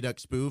D2 Mighty Duck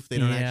spoof? They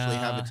don't actually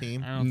have a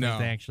team? I don't No. think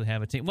they actually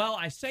have a team. Well,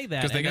 I say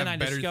that, 'Cause they and then got I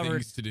better discovered,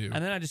 things to do.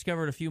 and then I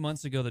discovered a few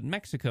months ago that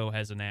Mexico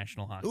has a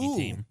national hockey Ooh.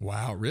 team.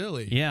 Wow,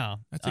 really? Yeah,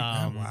 That's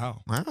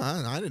wow.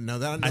 I didn't know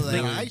that. I didn't know I they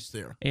think- had ice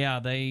there.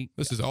 Yeah, they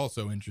This is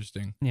also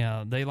interesting.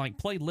 they like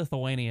played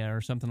Lithuania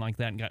or something like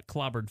that and got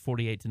clobbered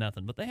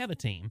 48-0. But they have a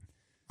team.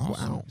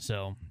 Awesome. Wow.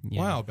 So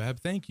yeah. Wow, Bab,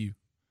 thank you.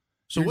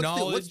 So Your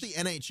what's the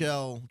knowledge-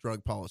 NHL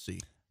drug policy?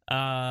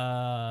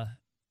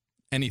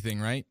 Anything,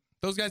 right?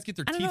 Those guys get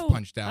their I don't teeth know.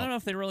 punched I out. don't know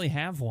if they really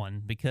have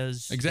one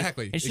because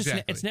Exactly, It's just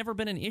exactly. it's never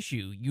been an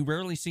issue. You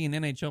rarely see an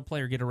NHL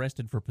player get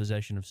arrested for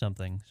possession of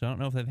something. So I don't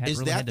know if they've Is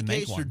really that had to the make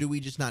case, one. or do we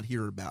just not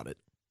hear about it?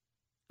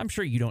 I'm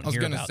sure you don't I was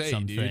hear gonna about say,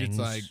 some dude, it's things,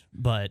 like-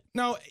 but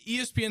No,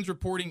 ESPN's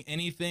reporting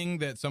anything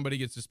that somebody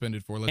gets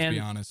suspended for, let's be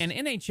honest. And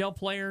NHL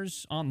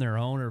players on their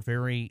own are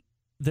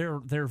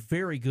they're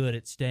very good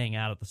at staying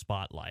out of the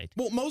spotlight.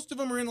 Well, most of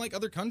them are in like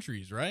other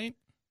countries, right?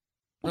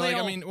 Well, Or, they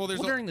like, all- I mean, well, there's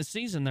during the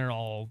season they're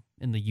all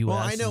in the U.S. Well,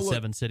 I know, and look,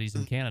 7 cities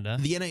in Canada.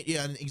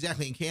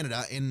 Exactly, in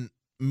Canada. And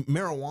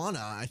marijuana,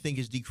 I think,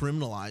 is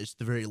decriminalized at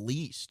the very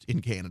least in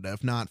Canada,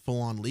 if not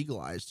full-on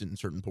legalized in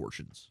certain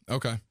portions.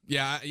 Okay.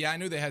 Yeah, I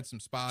knew they had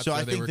some spots So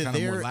where I they think were that kind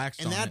of more they're, lax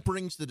and on that it.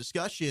 brings the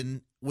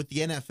discussion with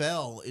the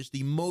NFL is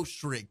the most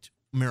strict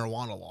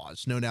marijuana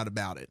laws, no doubt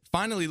about it.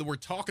 Finally, we're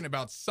talking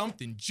about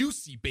something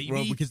juicy, baby.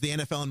 Well, because the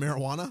NFL and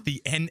marijuana, the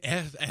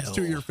NFL. it's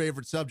two of your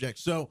favorite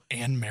subjects. So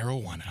and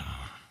marijuana.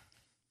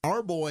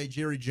 our boy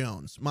Jerry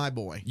Jones, my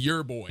boy,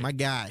 Your boy. my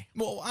guy.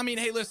 Well, I mean,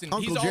 hey, listen,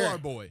 Uncle he's Jerry. all our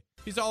boy.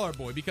 He's all our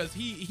boy because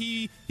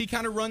he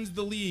kind of runs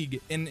the league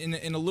in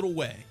a little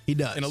way. He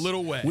does. In a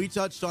little way. We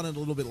touched on it a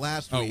little bit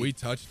last Oh, week. we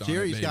touched on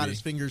Jerry's it, got baby.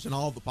 his fingers in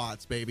all the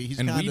pots, baby. He's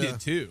And kinda, we did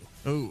too.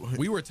 Oh,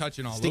 We were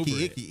touching all sticky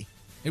over icky. it.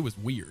 It was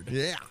weird.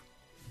 Yeah.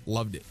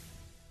 Loved it.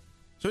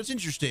 So it's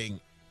interesting.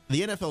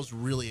 The NFL's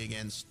really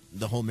against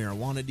the whole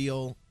marijuana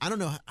deal. I don't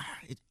know.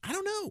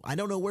 I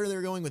don't know where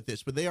they're going with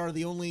this, but they are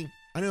the only.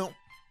 I know.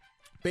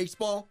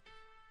 Baseball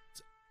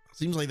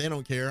seems like they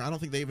don't care. I don't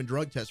think they even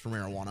drug test for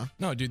marijuana.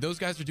 No, dude, those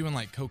guys are doing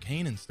like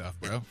cocaine and stuff,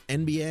 bro.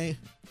 NBA,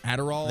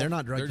 Adderall. they're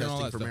not drug doing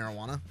all testing that for stuff.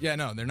 marijuana. Yeah,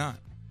 no, they're not.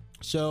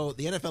 So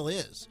the NFL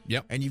is.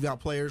 Yep. And you've got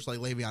players like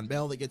Le'Veon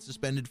Bell that get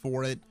suspended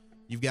for it.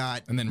 You've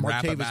got And then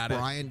rap Martavis about it.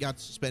 Bryant got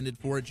suspended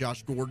for it.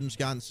 Josh Gordon's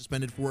gotten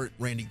suspended for it.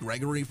 Randy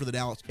Gregory for the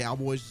Dallas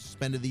Cowboys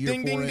suspended the year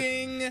Ding, for ding, it.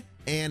 ding.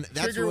 And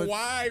that's Trigger what,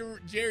 why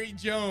Jerry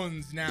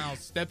Jones now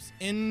steps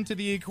into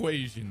the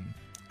equation.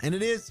 and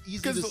it is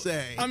easy to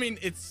say. I mean,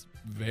 it's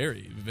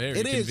very, very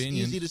It is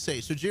convenient. easy to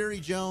say. So Jerry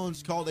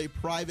Jones called a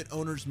private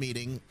owners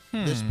meeting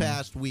this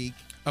past week.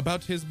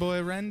 About his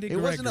boy Randy It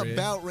Gregory. wasn't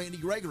about Randy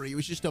Gregory. It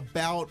was just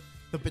about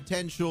the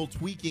potential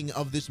tweaking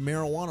of this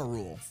marijuana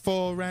rule.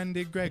 For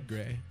Randy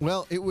Gregory.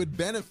 Well, it would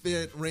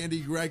benefit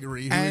Randy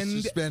Gregory, who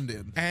is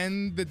suspended.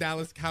 And the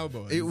Dallas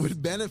Cowboys. It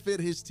would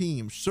benefit his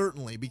team,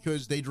 certainly,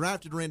 because they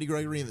drafted Randy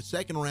Gregory in the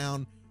second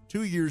round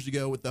 2 years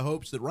ago with the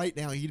hopes that right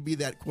now he'd be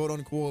that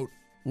quote-unquote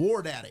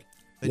war daddy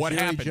that What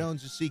Jerry happened?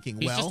 Jones is seeking.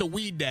 He's well, just a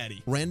weed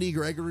daddy. Randy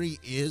Gregory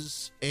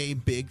is a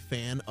big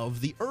fan of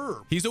the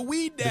herb. He's a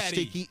weed The daddy.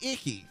 sticky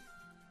icky.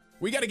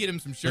 We got to get him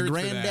some The shirts for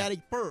that.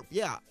 granddaddy perp.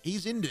 Yeah,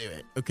 he's into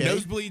it. Okay.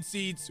 Nosebleed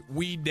Seats,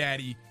 weed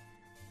daddy,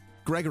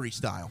 Gregory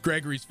style.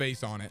 Gregory's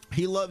face on it.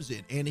 He loves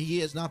it, and he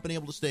has not been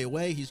able to stay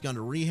away. He's gone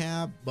to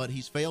rehab, but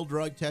he's failed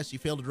drug tests. He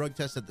failed a drug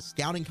test at the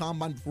scouting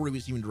combine before he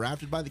was even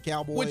drafted by the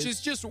Cowboys. Which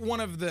is just one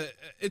of the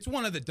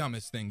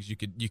dumbest things you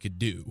could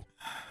do.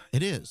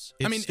 It is.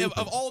 I It's mean, stupid.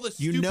 of all the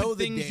you stupid know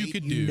the things you date,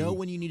 could you do. know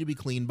when you need to be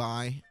clean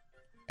by.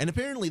 And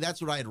apparently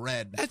that's what I had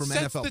read That from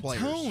sets NFL the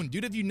players. tone,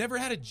 dude. Have you never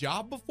had a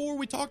job before?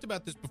 We talked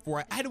about this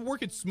before. I had to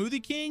work at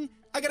Smoothie King.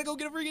 I gotta go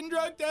get a freaking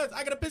drug test.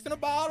 I gotta piss in a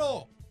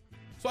bottle,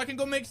 so I can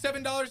go make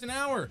 $7 an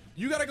hour.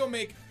 You gotta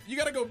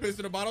go piss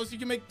in a bottle so you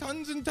can make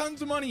tons and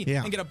tons of money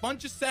Yeah. and get a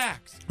bunch of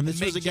sacks. And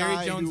this make was a Jerry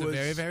guy Jones who a was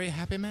very, very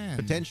happy man.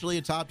 Potentially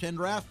a top 10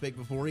 draft pick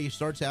before he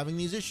starts having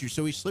these issues.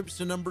 So he slips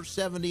to number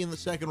 70 in the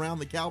second round.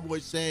 The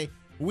Cowboys say,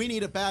 we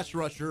need a pass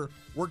rusher.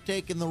 We're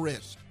taking the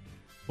risk.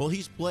 Well,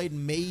 he's played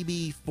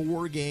maybe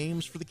 4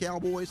 games for the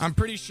Cowboys. I'm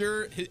pretty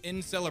sure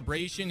in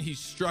celebration he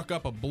struck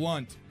up a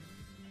blunt.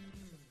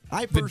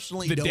 I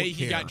personally the don't day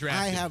he care. got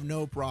drafted. I have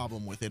no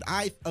problem with it.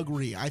 I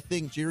agree. I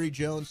think Jerry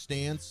Jones'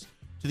 stance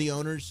to the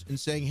owners and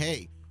saying,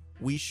 hey,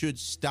 we should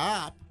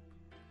stop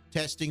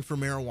testing for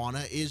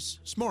marijuana is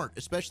smart,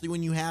 especially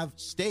when you have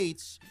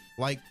states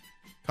like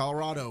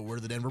Colorado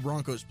where the Denver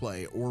Broncos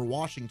play, or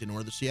Washington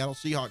where the Seattle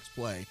Seahawks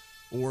play,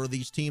 or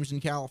these teams in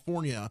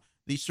California,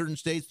 these certain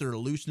states that are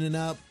loosening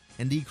up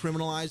and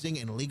decriminalizing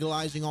and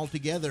legalizing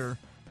altogether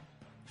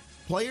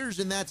players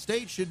in that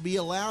state should be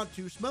allowed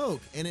to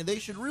smoke, and they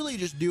should really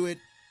just do it,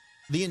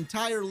 the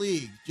entire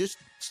league. Just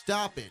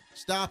stop it.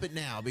 Stop it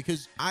now,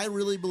 because I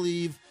really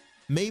believe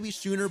maybe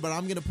sooner, but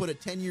I'm going to put a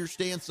 10-year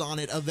stance on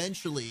it.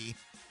 Eventually,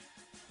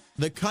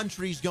 the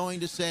country's going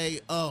to say,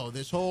 oh,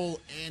 this whole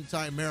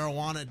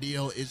anti-marijuana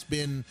deal has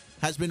been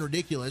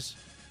ridiculous.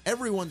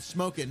 Everyone's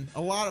smoking.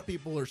 A lot of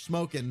people are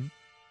smoking.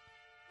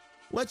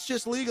 Let's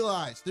just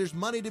legalize. There's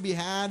money to be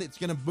had. It's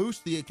going to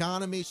boost the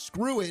economy.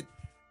 Screw it.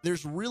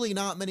 There's really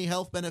not many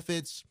health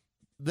benefits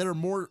that are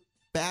more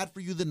bad for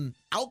you than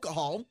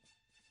alcohol,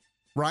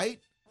 right?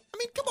 I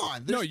mean, come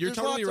on. You're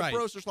totally right. There's lots of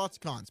pros, there's lots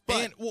of cons.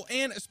 But,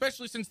 and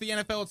especially since the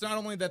NFL, it's not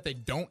only that they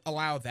don't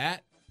allow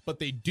that, but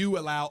they do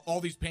allow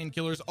all these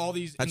painkillers, all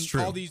these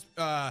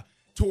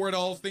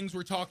Toradol, things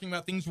we're talking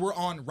about, things we're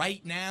on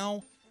right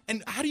now.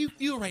 And how do you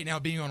feel right now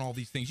being on all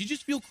these things? You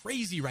just feel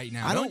crazy right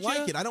now. I don't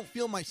like it. I don't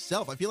feel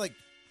myself. I feel like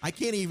I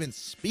can't even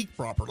speak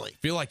properly.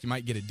 Feel like you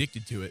might get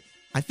addicted to it.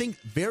 I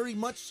think very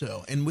much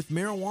so. And with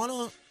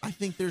marijuana, I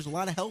think there's a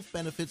lot of health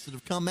benefits that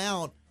have come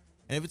out.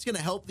 And if it's going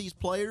to help these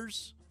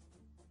players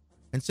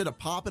instead of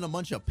popping a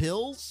bunch of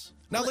pills.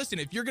 Now, listen,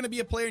 if you're going to be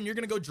a player and you're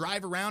going to go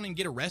drive around and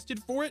get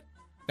arrested for it,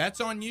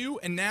 that's on you.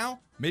 And now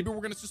maybe we're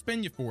going to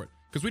suspend you for it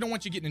because we don't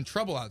want you getting in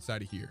trouble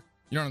outside of here.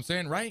 You know what I'm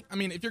saying, right? I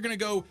mean, if you're going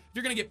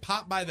to get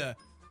popped by the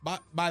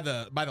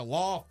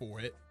law for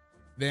it,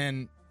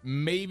 then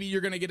maybe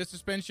you're going to get a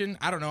suspension.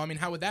 I don't know. I mean,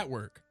 how would that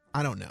work?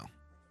 I don't know.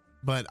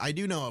 But I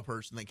do know a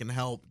person that can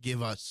help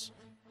give us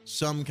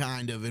some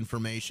kind of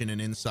information and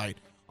insight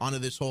onto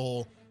this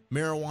whole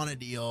marijuana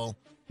deal,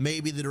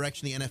 maybe the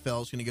direction the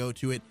NFL is going to go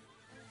to it.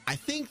 I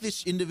think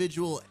this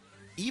individual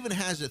even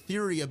has a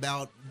theory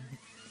about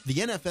the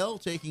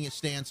NFL taking a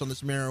stance on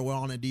this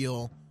marijuana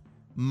deal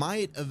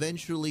might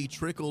eventually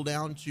trickle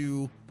down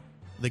to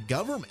the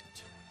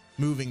government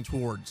moving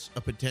towards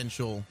a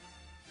potential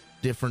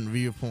different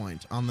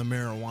viewpoint on the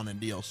marijuana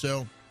deal.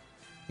 So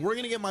we're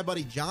going to get my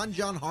buddy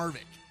Jon-Jon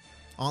Harvik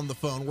on the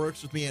phone.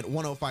 Works with me at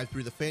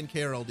 105.3 The Fan,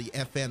 KRLD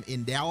FM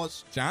in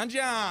Dallas.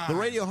 Jon-Jon, the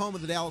radio home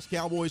of the Dallas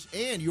Cowboys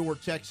and your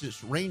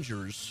Texas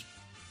Rangers.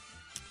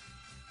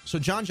 So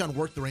Jon-Jon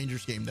worked the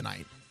Rangers game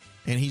tonight,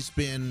 and he's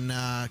been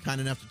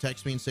kind enough to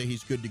text me and say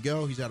he's good to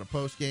go. He's out of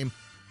post game.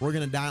 We're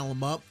going to dial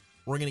him up.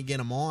 We're going to get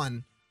him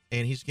on,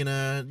 and he's going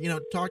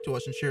to talk to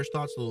us and share his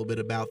thoughts a little bit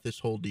about this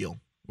whole deal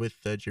with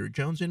Jerry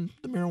Jones and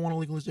the marijuana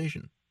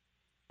legalization.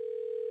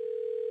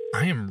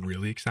 I am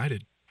really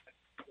excited.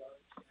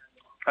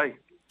 Hey.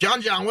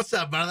 Jon-Jon, what's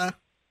up, brother?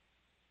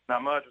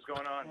 Not much. What's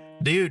going on?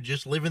 Dude,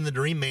 just living the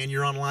dream, man.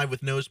 You're on live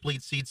with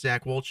Nosebleed Seats,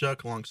 Zach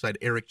Wolchuk, alongside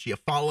Eric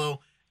Giafalo,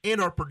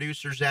 and our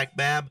producer, Zach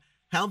Babb.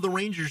 How'd the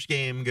Rangers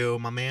game go,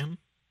 my man?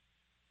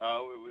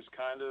 Oh, it was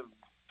kind of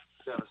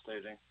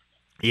devastating.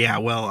 Yeah,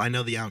 well, I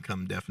know the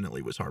outcome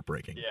definitely was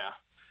heartbreaking. Yeah.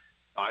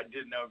 I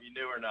didn't know if you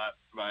knew or not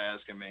by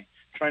asking me.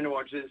 Trying to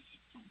watch this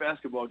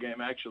basketball game,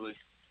 actually.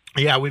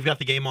 Yeah, we've got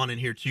the game on in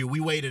here, too. We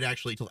waited,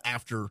 actually, till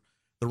after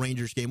the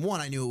Rangers game.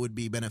 One, I knew it would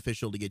be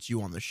beneficial to get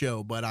you on the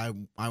show, but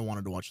I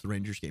wanted to watch the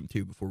Rangers game,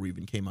 too, before we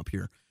even came up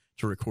here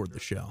to record the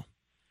show.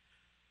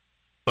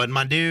 But,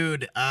 my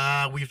dude,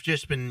 we've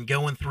just been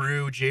going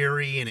through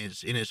Jerry and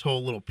his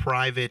whole little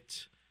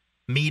private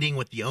meeting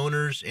with the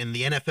owners and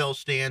the NFL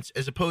stance,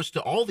 as opposed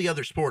to all the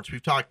other sports.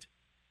 We've talked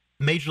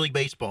Major League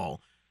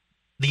Baseball,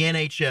 the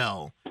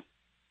NHL,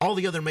 all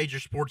the other major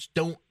sports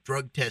don't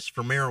drug test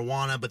for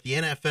marijuana, but the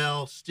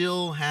NFL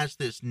still has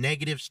this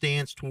negative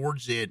stance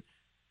towards it.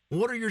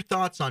 What are your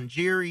thoughts on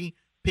Jerry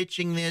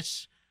pitching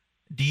this?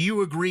 Do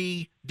you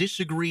agree,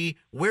 disagree?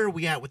 Where are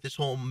we at with this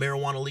whole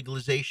marijuana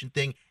legalization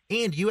thing?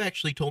 And you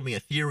actually told me a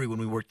theory when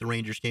we worked the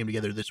Rangers game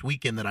together this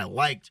weekend that I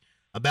liked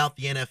about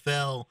the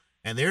NFL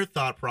and their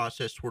thought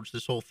process towards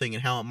this whole thing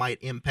and how it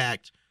might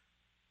impact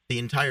the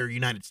entire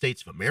United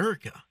States of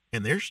America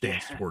and their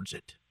stance towards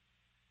it.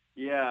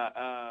 Yeah.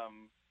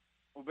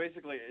 Well,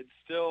 basically, it's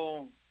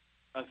still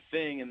a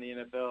thing in the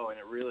NFL, and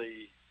it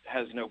really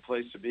has no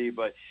place to be,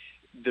 but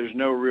there's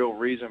no real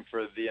reason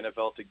for the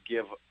NFL to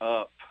give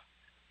up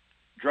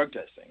drug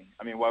testing.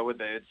 I mean, why would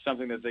they? It's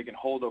something that they can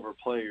hold over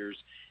players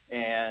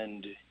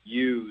and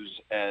use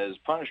as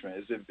punishment,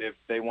 as if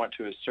they want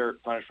to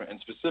assert punishment, and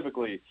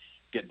specifically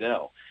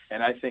Goodell.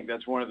 And I think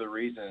that's one of the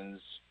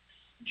reasons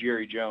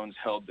Jerry Jones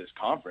held this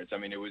conference. I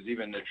mean, it was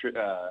even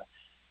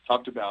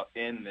talked about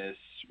in this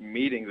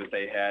meeting that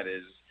they had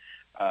is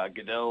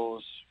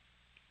Goodell's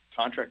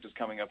contract is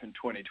coming up in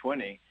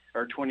 2020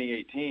 or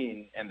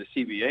 2018, and the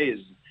CBA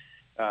is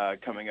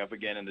coming up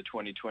again in the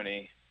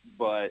 2020,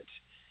 but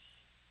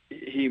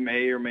he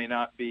may or may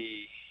not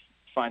be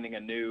trying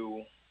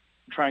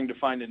to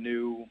find a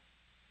new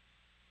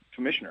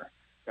commissioner.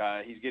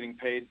 He's getting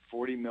paid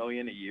 $40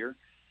 million a year,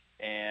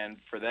 and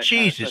for that,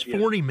 Jesus, kind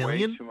of $40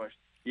 million? Too much.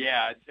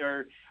 Yeah,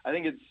 or I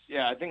think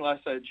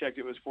last I checked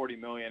it was $40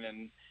 million,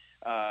 and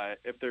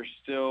if they're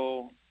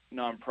still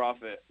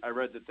nonprofit, I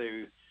read that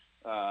they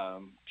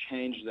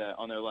changed that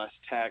on their last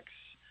tax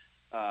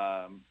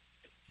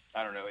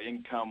I don't know,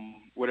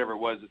 income, whatever it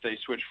was, that they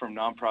switched from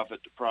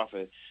nonprofit to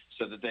profit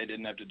so that they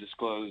didn't have to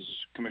disclose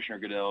Commissioner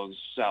Goodell's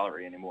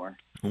salary anymore.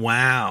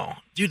 Wow.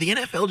 Dude, the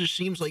NFL just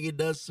seems like it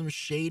does some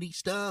shady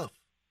stuff.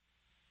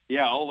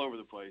 Yeah, all over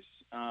the place.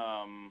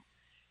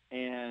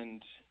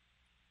 And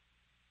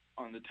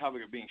on the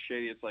topic of being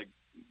shady, it's like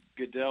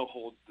Goodell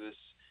holds this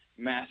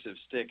massive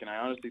stick, and I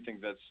honestly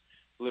think that's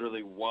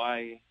literally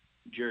why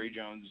Jerry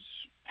Jones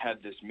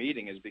had this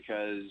meeting, is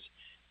because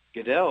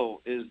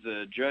Goodell is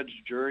the judge,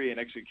 jury, and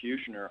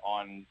executioner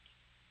on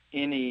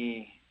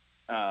any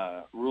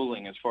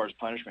ruling as far as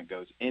punishment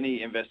goes,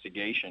 any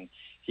investigation.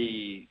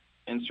 He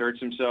inserts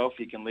himself.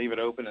 He can leave it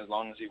open as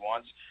long as he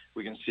wants.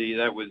 We can see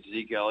that with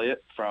Zeke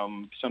Elliott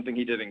from something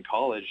he did in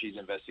college. He's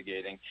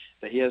investigating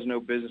that he has no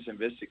business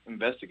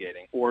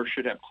investigating, or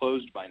should have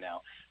closed by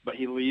now. But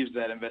he leaves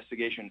that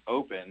investigation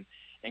open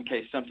in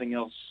case something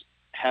else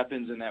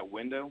happens in that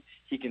window.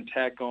 He can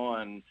tack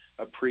on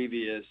a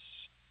previous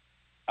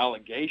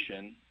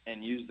allegation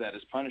and use that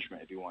as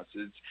punishment if he wants.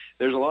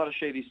 There's a lot of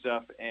shady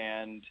stuff,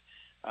 and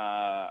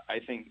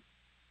I think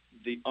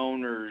the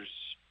owners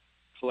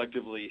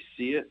collectively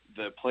see it.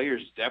 The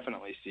players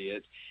definitely see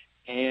it.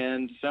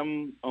 And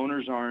some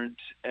owners aren't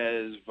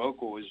as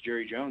vocal as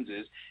Jerry Jones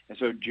is. And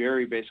so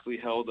Jerry basically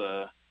held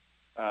a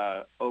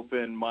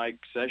open mic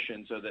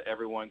session so that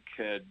everyone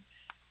could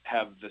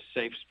have the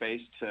safe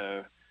space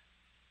to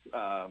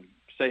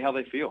say how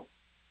they feel.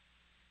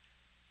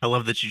 I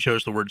love that you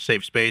chose the word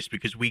safe space,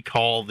 because we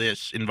call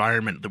this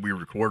environment that we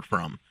record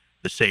from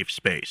the safe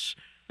space.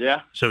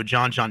 Yeah. So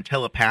Jon,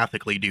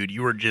 telepathically, dude,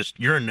 you're a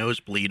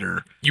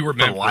nosebleeder. You were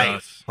meant for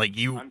us. Like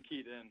I'm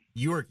keyed in.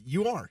 You're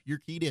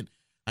keyed in.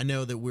 I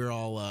know that we're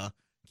all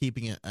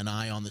keeping an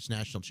eye on this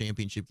national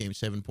championship game.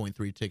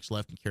 7.3 ticks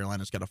left, and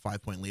Carolina's got a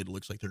 5-point lead. It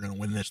looks like they're going to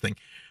win this thing.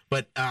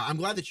 But I'm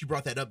glad that you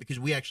brought that up, because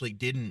we actually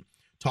didn't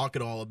talk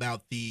at all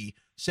about the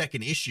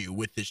second issue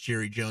with this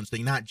Jerry Jones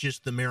thing, not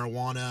just the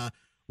marijuana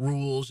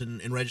rules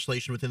and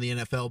legislation within the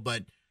NFL,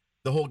 but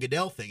the whole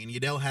Goodell thing, and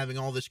Goodell having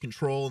all this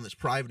control and this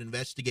private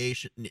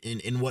investigation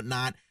and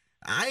whatnot.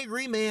 I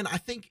agree, man. I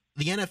think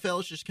the NFL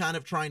is just kind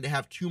of trying to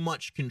have too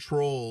much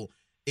control.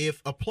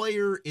 If a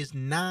player is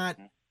not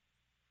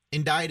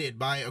indicted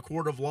by a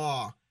court of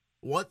law,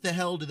 what the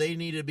hell do they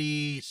need to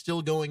be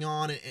still going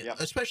on? Yep.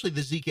 Especially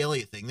the Zeke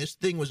Elliott thing. This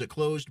thing was a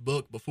closed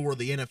book before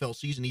the NFL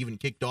season even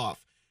kicked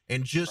off.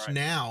 And just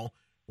now,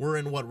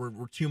 we're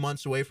 2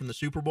 months away from the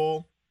Super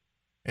Bowl,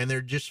 and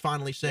they're just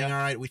finally saying, all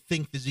right, we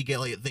think the Zeke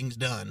Elliott thing's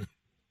done.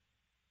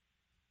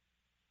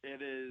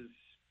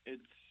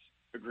 It's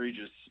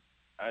egregious.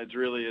 It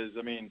really is.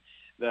 I mean,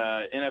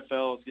 the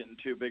NFL is getting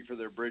too big for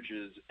their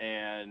britches,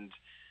 and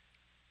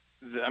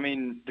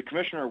the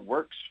commissioner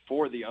works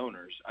for the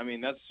owners. I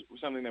mean, that's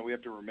something that we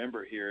have to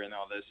remember here in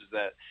all this, is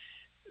that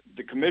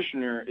the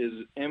commissioner is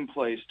in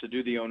place to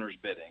do the owner's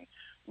bidding.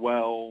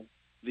 Well,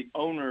 the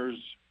owners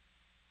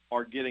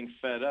are getting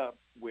fed up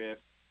with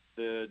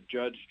the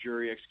judge,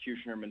 jury,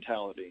 executioner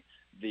mentality,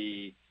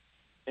 the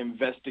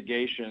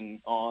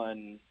investigation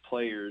on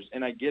players.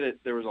 And I get it.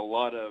 There's a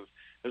lot of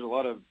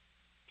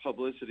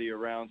publicity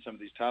around some of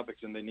these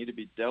topics, and they need to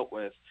be dealt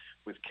with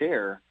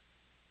care.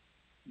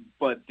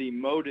 But the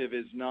motive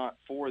is not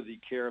for the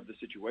care of the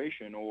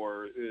situation,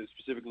 or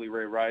specifically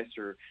Ray Rice,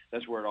 or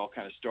that's where it all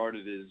kind of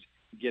started, is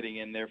getting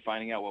in there,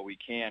 finding out what we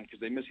can, because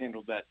they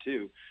mishandled that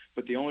too.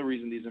 But the only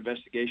reason these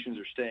investigations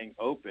are staying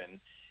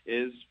open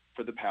is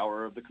for the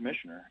power of the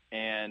commissioner.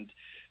 And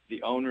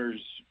the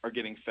owners are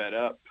getting fed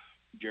up,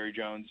 Jerry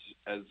Jones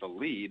as the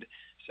lead,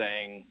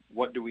 saying,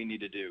 what do we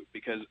need to do?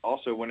 Because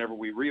also, whenever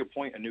we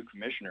reappoint a new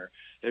commissioner,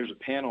 there's a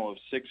panel of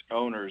 6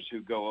 owners who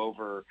go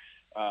over,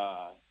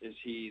 are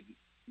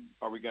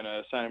we going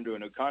to assign him to a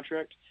new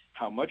contract?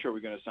 How much are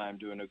we going to assign him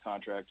to a new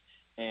contract?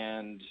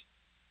 And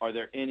are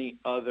there any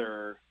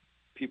other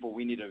people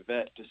we need to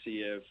vet to see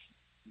if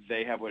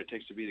they have what it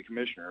takes to be the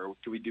commissioner, or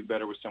do we do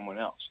better with someone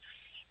else?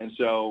 And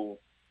so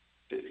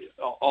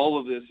all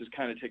of this is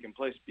kind of taking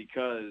place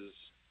because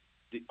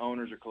the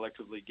owners are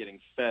collectively getting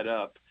fed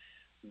up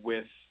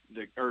with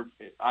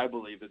I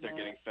believe that they're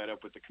getting fed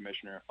up with the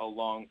commissioner,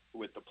 along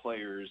with the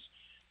players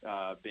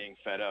being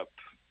fed up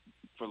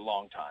for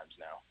long times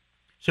now.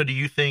 So do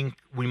you think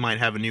we might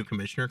have a new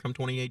commissioner come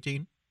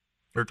 2018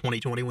 or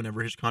 2020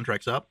 whenever his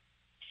contract's up?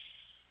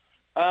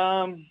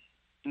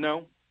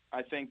 No.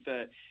 I think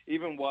that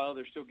even while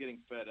they're still getting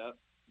fed up,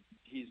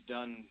 he's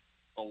done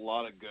a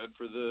lot of good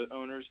for the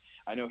owners.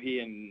 I know he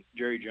and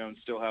Jerry Jones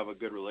still have a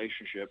good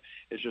relationship.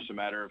 It's just a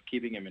matter of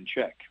keeping him in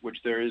check, which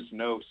there is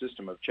no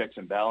system of checks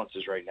and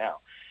balances right now.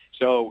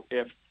 So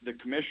if the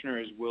commissioner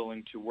is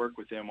willing to work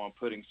with him on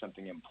putting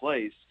something in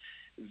place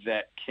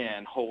that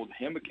can hold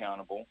him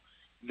accountable,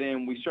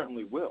 then we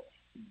certainly will.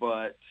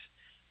 But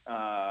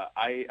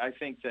I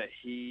think that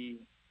he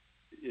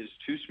is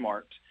too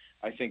smart.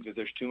 I think that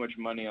there's too much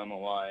money on the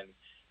line.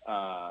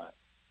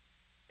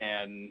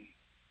 And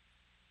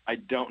I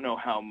don't know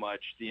how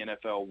much the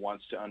NFL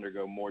wants to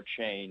undergo more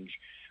change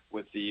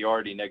with the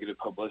already negative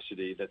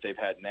publicity that they've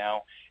had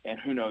now, and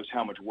who knows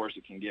how much worse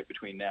it can get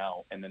between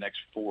now and the next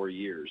 4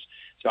 years.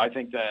 So I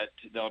think that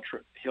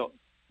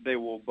they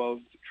will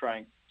both try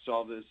and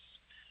solve this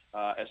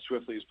as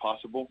swiftly as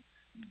possible,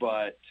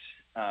 but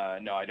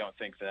no, I don't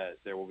think that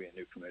there will be a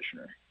new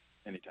commissioner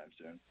anytime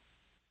soon.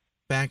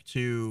 Back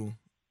to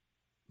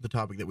the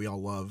topic that we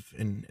all love,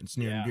 and it's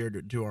near and dear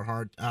to our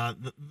heart,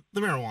 the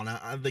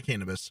marijuana, the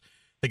cannabis,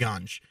 the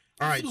ganj.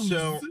 All right,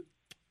 so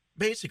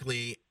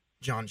basically,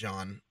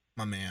 Jon,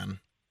 my man,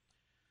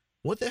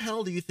 what the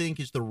hell do you think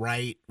is the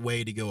right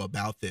way to go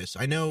about this?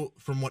 I know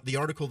from what the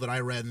article that I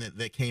read and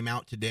that came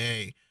out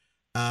today,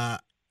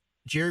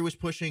 Jerry was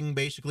pushing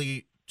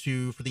basically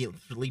for the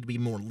league to be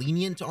more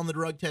lenient on the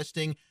drug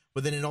testing,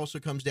 but then it also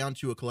comes down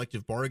to a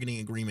collective bargaining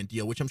agreement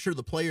deal, which I'm sure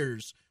the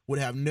players would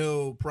have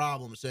no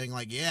problem saying,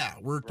 like, yeah,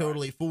 we're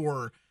totally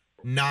for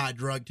not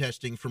drug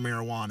testing for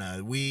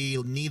marijuana.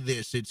 We need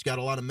this. It's got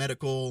a lot of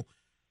medical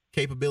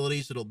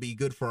capabilities. It'll be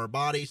good for our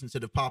bodies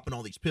instead of popping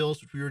all these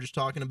pills, which we were just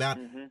talking about.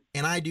 Mm-hmm.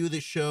 And I do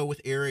this show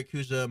with Eric,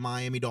 who's a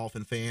Miami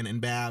Dolphin fan, and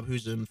Babb,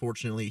 who's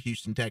unfortunately a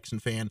Houston Texan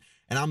fan,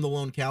 and I'm the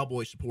lone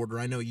Cowboy supporter.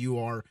 I know you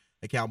are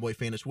a Cowboy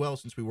fan as well,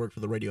 since we work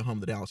for the radio home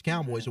of the Dallas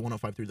Cowboys at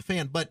 105.3 The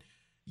Fan. But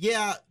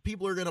yeah,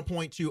 people are going to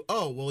point to,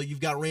 oh, well, you've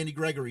got Randy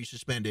Gregory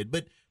suspended.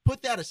 But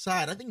put that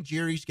aside, I think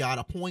Jerry's got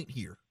a point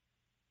here.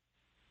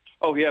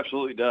 Oh, he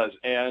absolutely does.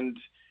 And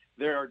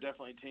there are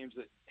definitely teams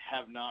that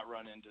have not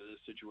run into this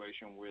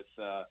situation with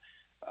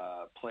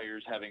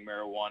players having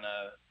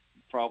marijuana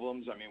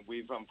problems. I mean,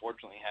 we've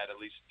unfortunately had at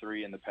least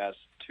 3 in the past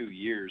 2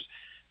 years.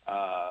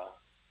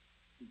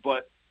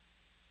 But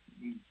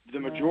the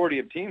majority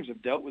of teams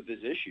have dealt with this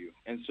issue.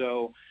 And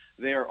so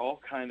they are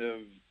all kind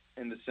of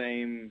in the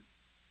same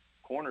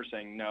corner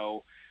saying,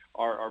 no,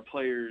 our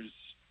players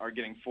are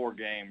getting 4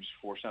 games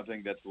for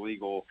something that's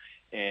legal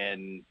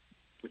in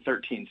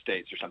 13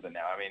 states or something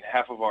now. I mean,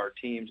 half of our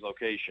teams'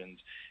 locations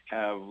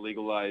have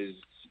legalized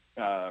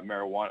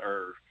marijuana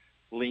or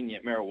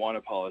lenient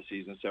marijuana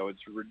policies, and so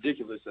it's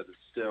ridiculous that it's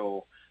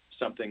still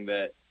something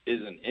that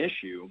is an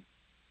issue.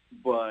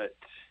 But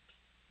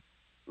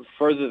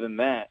further than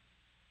that,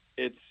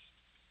 it's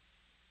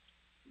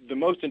the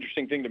most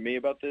interesting thing to me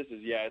about this is,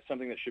 it's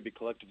something that should be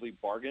collectively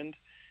bargained,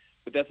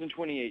 but that's in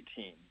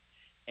 2018.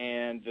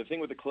 And the thing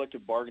with the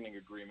collective bargaining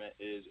agreement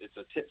is it's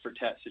a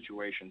tit-for-tat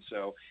situation.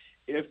 So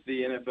if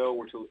the NFL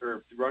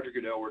or Roger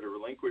Goodell were to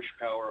relinquish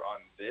power on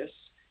this,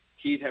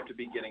 he'd have to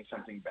be getting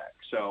something back.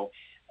 So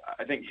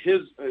I think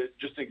his,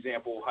 just an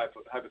example,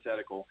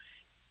 hypothetical,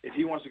 if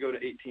he wants to go to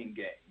 18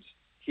 games,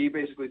 he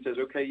basically says,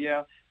 okay,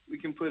 we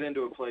can put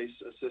into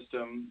a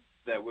system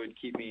that would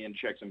keep me in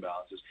checks and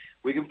balances.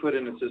 We can put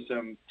in a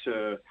system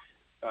to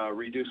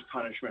reduce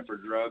punishment for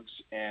drugs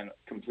and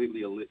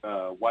completely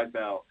wipe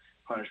out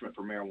punishment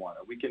for marijuana.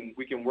 We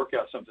can work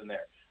out something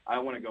there. I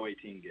want to go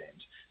 18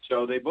 games.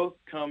 So they both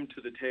come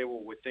to the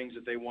table with things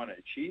that they want to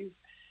achieve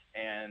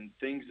and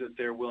things that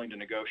they're willing to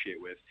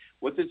negotiate with.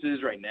 What this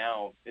is right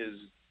now is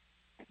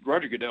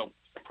Roger Goodell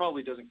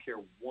probably doesn't care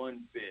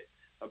one bit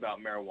about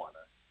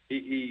marijuana.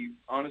 He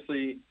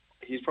honestly,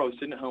 he's probably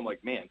sitting at home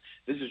like, man,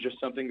 this is just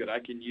something that I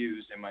can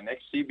use in my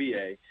next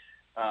CBA.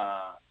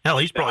 Hell,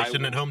 he's probably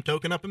sitting at home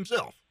toking up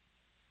himself.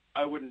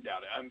 I wouldn't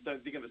doubt it. I'm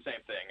thinking the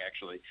same thing,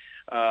 actually.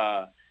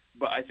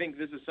 But I think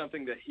this is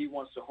something that he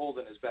wants to hold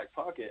in his back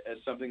pocket as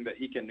something that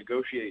he can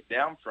negotiate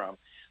down from,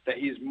 that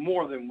he's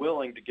more than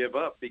willing to give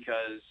up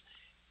because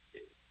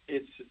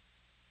it's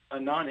a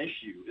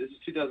non-issue. This is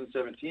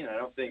 2017. I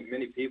don't think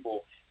many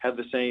people have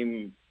the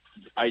same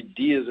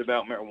ideas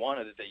about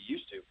marijuana that they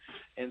used to.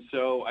 And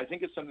so I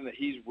think it's something that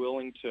he's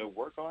willing to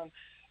work on.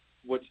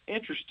 What's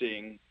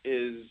interesting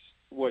is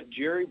what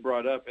Jerry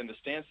brought up and the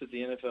stance that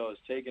the NFL has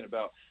taken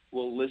about,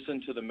 we'll listen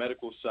to the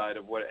medical side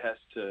of what it has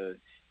to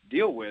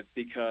deal with,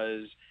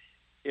 because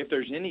if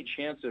there's any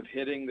chance of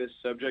hitting this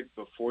subject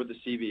before the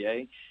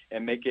CBA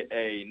and make it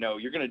no,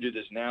 you're going to do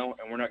this now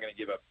and we're not going to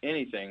give up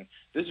anything,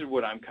 this is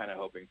what I'm kind of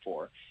hoping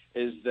for,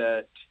 is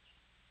that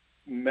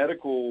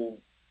medical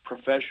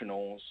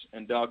professionals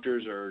and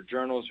doctors or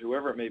journals,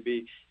 whoever it may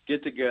be,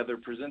 get together,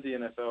 present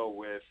the NFL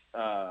with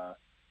a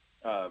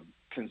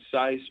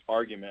concise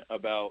argument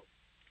about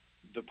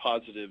the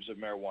positives of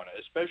marijuana,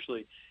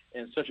 especially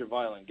in such a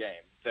violent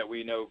game that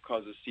we know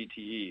causes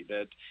CTE,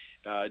 that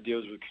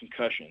deals with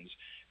concussions.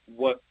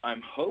 What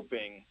I'm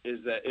hoping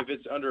is that if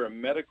it's under a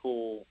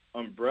medical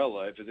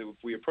umbrella, if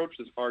we approach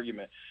this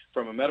argument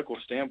from a medical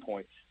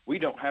standpoint, we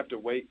don't have to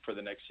wait for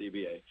the next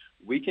CBA.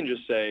 We can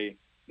just say,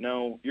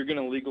 no, you're going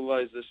to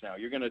legalize this now.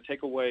 You're going to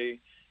take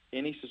away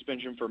any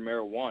suspension for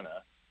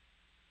marijuana,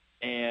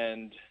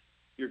 and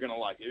you're going to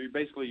like it.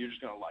 Basically, you're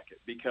just going to like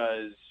it,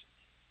 because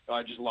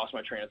I just lost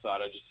my train of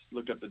thought. I just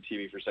looked up the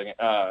TV for a second.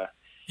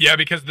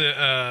 Because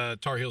the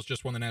Tar Heels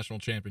just won the national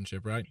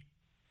championship, right?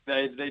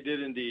 They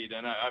did indeed,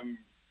 and I'm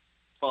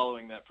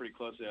following that pretty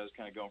closely. I was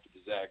kind of going for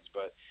the Zags,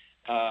 but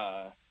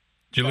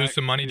did you lose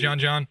some money,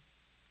 Jon-Jon?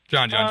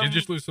 Jon-Jon, did you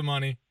just lose some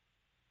money?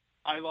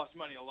 I lost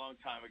money a long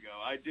time ago.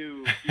 I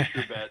do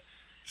future bets.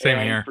 Same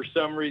and here. For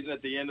some reason,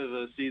 at the end of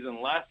the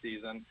season last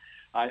season,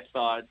 I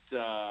thought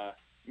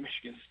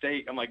Michigan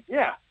State. I'm like,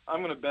 yeah,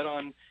 I'm going to bet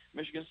on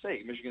Michigan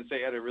State. Michigan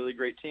State had a really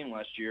great team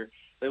last year.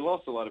 They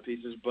lost a lot of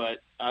pieces,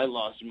 but I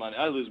lost money.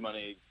 I lose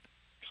money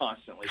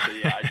constantly. So,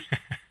 yeah,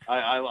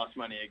 I lost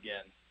money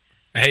again.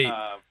 Hey,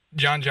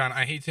 Jon,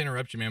 I hate to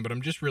interrupt you, man, but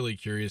I'm just really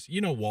curious.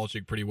 You know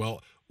Wolchuk pretty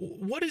well.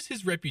 What is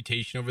his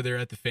reputation over there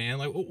at the Fan?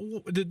 Like,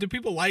 do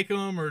people like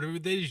him, or do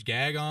they just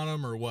gag on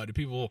him, or what? Do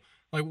people,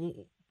 like,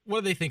 what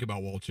do they think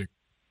about Wolchuk?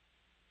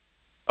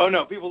 Oh,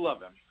 no, people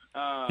love him.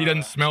 He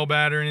doesn't smell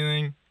bad or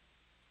anything?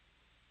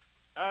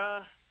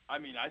 I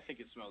mean, I think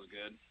it smells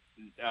good.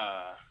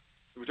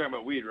 We're talking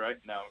about weed, right?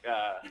 No.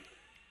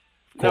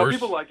 Of course. No,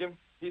 people like him.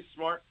 He's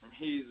smart.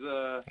 He's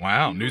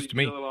wow, he's news to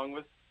me. Along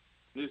with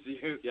news to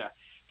you, yeah.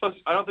 Plus,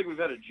 I don't think we've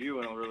had a Jew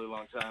in a really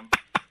long time.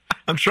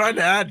 I'm trying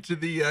to add to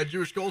the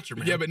Jewish culture,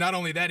 man. Yeah, but not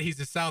only that, he's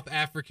a South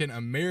African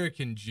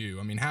American Jew.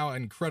 I mean, how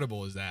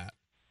incredible is that?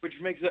 Which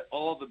makes it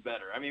all the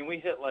better. I mean, we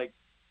hit like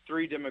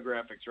 3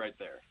 demographics right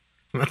there.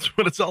 That's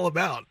what it's all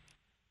about.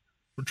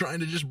 We're trying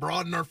to just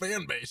broaden our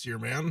fan base here,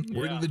 man.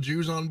 We're getting the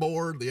Jews on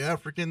board, the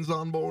Africans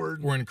on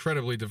board. We're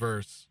incredibly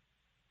diverse.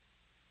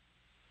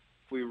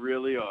 We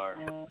really are.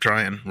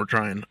 We're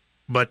trying.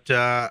 But,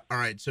 all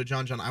right, so,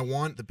 Jon, I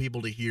want the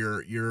people to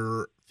hear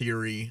your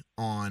theory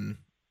on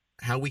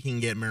how we can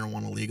get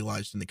marijuana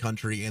legalized in the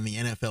country and the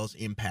NFL's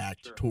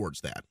impact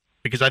towards that.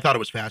 Because I thought it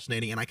was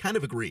fascinating, and I kind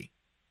of agree.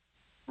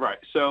 Right.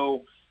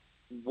 So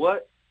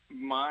what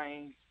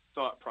my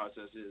thought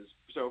process is,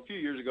 so a few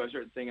years ago I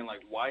started thinking,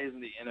 like, why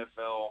isn't the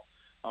NFL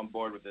on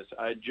board with this?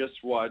 I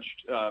just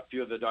watched a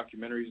few of the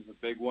documentaries, the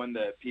big one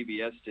that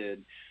PBS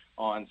did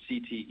on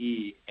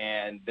CTE,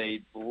 and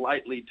they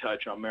lightly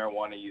touch on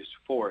marijuana use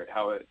for it,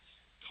 how it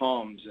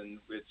calms, and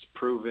it's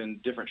proven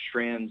different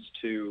strands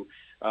to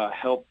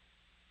help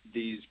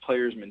these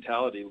players'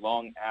 mentality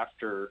long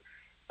after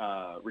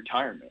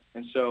retirement.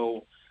 And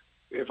so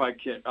if I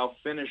can, I'll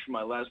finish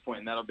my last point,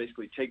 and that'll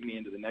basically take me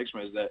into the next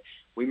one, is that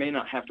we may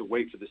not have to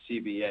wait for the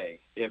CBA.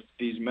 If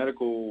these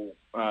medical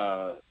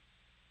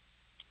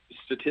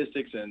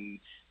statistics and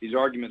these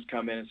arguments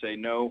come in and say,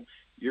 no,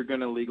 you're going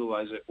to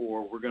legalize it,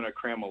 or we're going to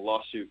cram a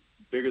lawsuit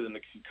bigger than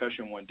the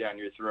concussion one down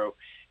your throat,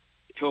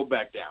 he'll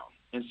back down.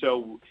 And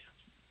so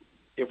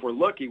if we're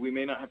lucky, we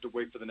may not have to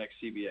wait for the next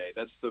CBA.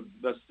 That's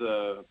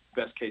the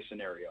best case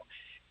scenario.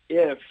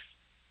 If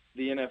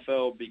the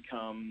NFL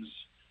becomes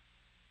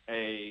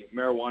a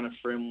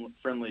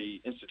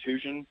marijuana-friendly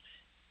institution,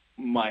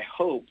 my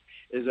hope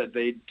is that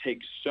they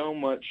take so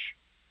much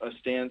a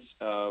stance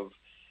of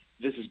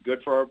this is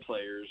good for our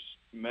players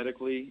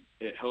medically,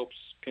 it helps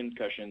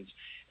concussions,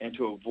 and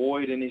to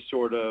avoid any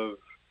sort of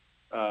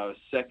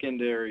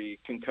secondary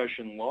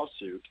concussion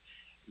lawsuit,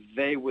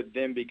 they would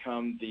then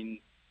become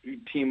the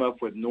team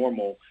up with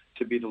NORML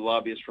to be the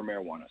lobbyists for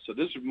marijuana. So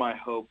this is my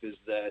hope, is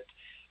that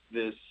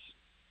this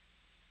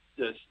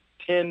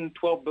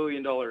 $12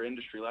 billion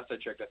industry, last I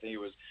checked, I think it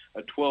was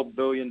a $12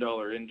 billion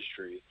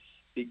industry,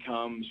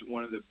 becomes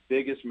one of the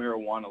biggest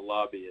marijuana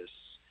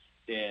lobbyists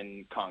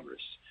in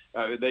Congress.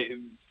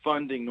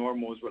 Funding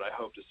NORML is what I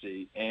hope to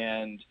see.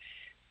 And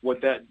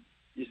what that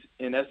is,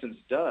 in essence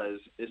does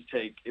is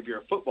take, if you're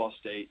a football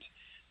state,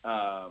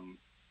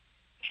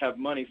 have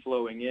money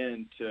flowing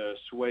in to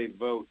sway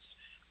votes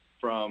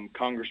from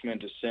congressmen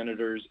to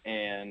senators,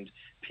 and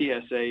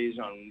PSAs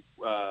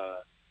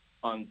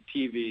on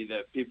TV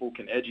that people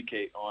can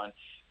educate on.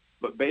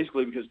 But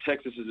basically, because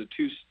Texas is a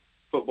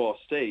 2-football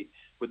state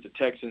with the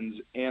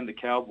Texans and the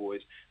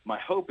Cowboys, my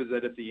hope is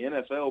that if the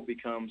NFL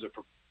becomes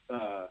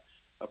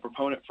a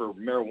proponent for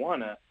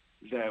marijuana,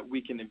 that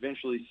we can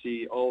eventually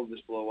see all of this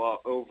blow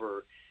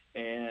over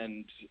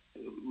and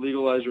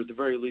legalize, or at the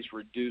very least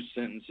reduce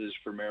sentences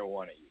for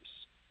marijuana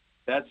use.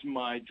 That's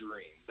my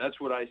dream. That's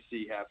what I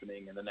see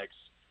happening in the next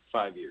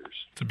 5 years.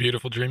 It's a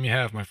beautiful dream you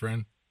have, my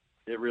friend.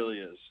 It really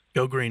is.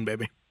 Go green,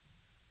 baby.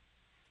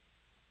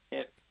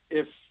 And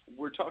if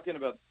we're talking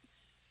about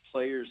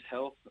players'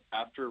 health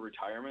after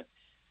retirement,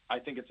 I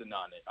think it's a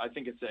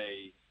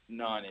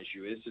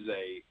non-issue.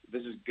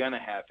 This is gonna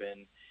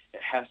happen.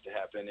 It has to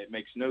happen. It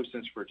makes no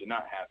sense for it to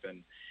not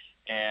happen,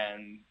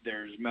 and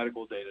there's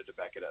medical data to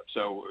back it up.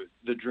 So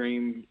the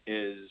dream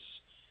is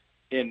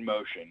in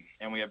motion,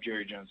 and we have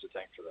Jerry Jones to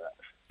thank for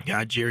that.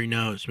 God, Jerry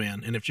knows,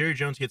 man. And if Jerry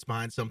Jones gets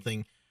behind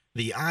something,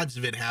 the odds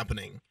of it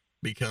happening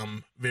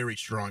become very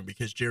strong,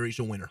 because Jerry's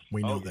a winner.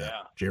 We know that.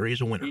 Yeah. Jerry is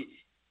a winner.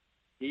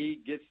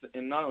 He gets,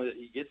 and not only that,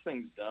 he gets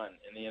things done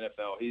in the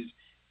NFL. He's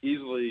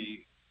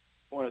easily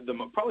one of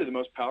probably the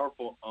most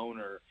powerful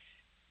owner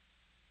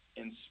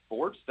in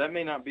sports. That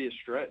may not be a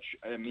stretch.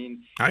 I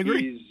mean, I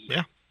agree.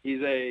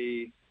 He's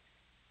a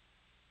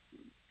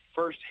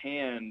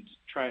firsthand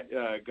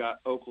got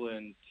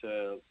Oakland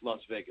to Las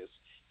Vegas.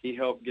 He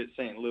helped get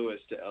St. Louis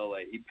to LA.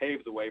 He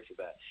paved the way for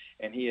that,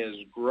 and he has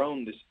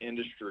grown this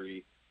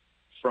industry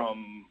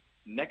from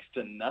next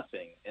to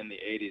nothing in the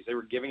 80s. They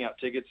were giving out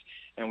tickets,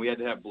 and we had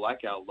to have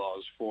blackout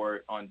laws for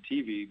it on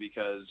TV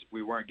because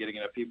we weren't getting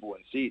enough people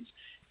in seats.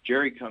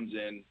 Jerry comes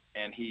in,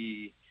 and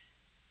he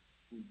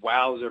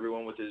wows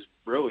everyone with his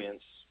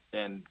brilliance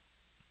and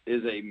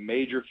is a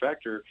major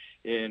factor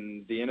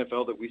in the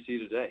NFL that we see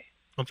today.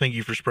 Well, thank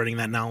you for spreading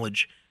that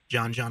knowledge,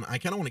 Jon-Jon. I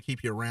kind of want to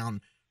keep you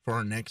around for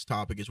our next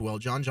topic as well.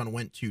 Jon-Jon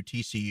went to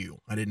TCU.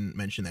 I didn't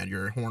mention that.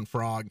 You're a Horned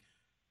Frog.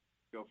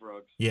 Go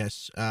Frogs.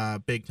 Yes,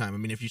 big time. I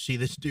mean, if you see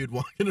this dude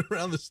walking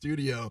around the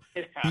studio,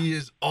 he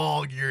is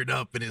all geared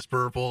up in his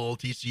purple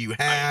TCU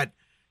hat.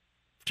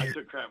 I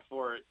took crap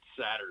for it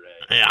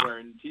Saturday. Yeah.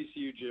 Wearing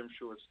TCU gym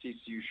shorts,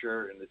 TCU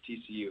shirt, and the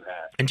TCU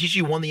hat. And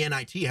TCU won the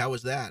NIT. How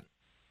was that?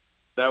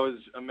 That was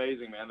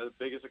amazing, man. The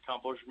biggest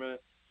accomplishment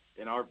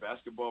in our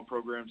basketball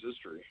program's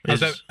history.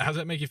 How's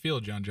that make you feel,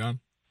 Jon-Jon?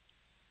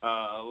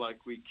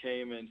 Like we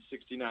came in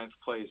 69th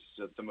place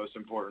at the most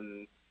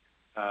important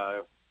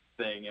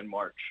thing in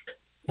March.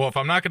 Well, if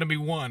I'm not going to be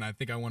 1, I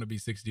think I want to be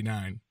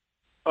 69.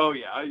 Oh,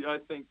 yeah. I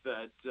think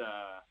that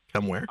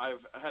Come where?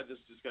 I've had this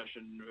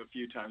discussion a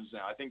few times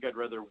now. I think I'd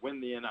rather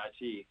win the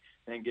NIT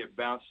than get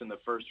bounced in the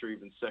first or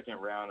even second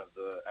round of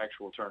the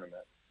actual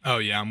tournament. Oh,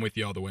 yeah. I'm with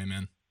you all the way,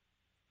 man.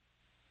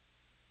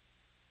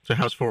 So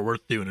how's Fort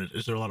Worth doing?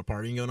 Is there a lot of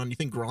partying going on? You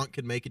think Gronk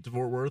could make it to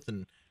Fort Worth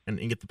and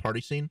get the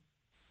party scene?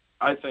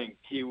 I think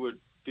he would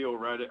feel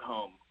right at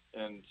home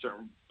in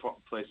certain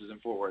places in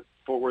Fort Worth.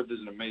 Fort Worth is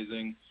an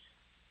amazing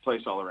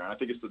place all around. I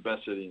think it's the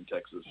best city in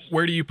Texas.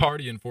 Where do you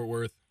party in Fort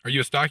Worth? Are you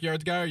a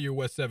Stockyards guy or are you a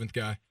West 7th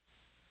guy?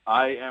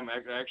 I am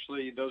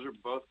actually. Those are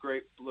both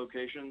great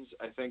locations.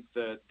 I think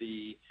that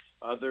the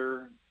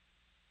other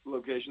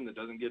location that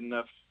doesn't get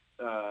enough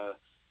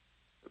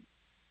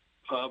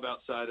pub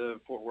outside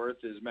of Fort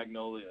Worth is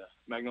Magnolia.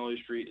 Magnolia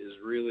Street is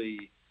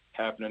really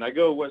happening. I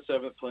go West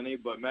 7th plenty,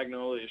 but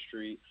Magnolia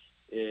Street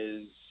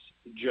is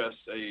just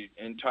an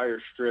entire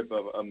strip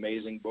of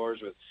amazing bars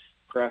with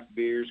craft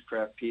beers,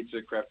 craft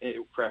pizza,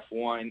 craft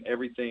wine,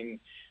 everything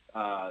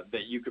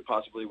that you could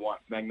possibly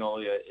want.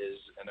 Magnolia is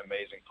an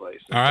amazing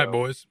place. All right,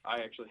 boys. I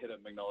actually hit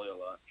up Magnolia a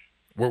lot.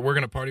 We're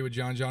going to party with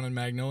Jon-Jon in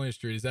Magnolia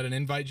Street. Is that an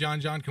invite,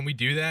 Jon-Jon? Can we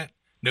do that?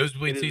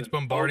 Nosebleed Seats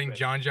bombarding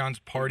Jon-Jon's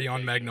party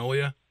on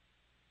Magnolia?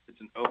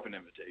 It's an open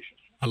invitation.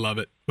 I love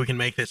it. We can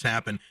make this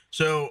happen.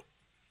 So,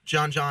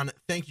 Jon-Jon,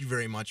 thank you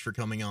very much for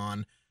coming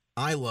on.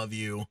 I love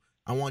you.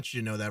 I want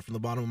you to know that from the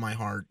bottom of my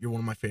heart. You're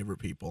one of my favorite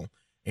people.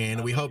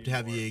 And we hope to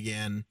have you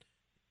again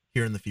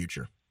here in the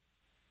future.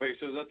 Wait,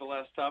 so is that the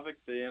last topic,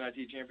 the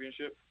NIT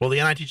championship? Well,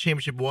 the NIT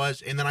championship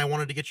was, and then I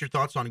wanted to get your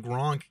thoughts on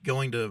Gronk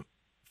going to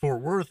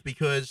Fort Worth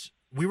because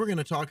we were going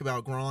to talk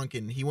about Gronk,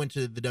 and he went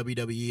to the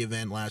WWE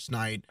event last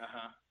night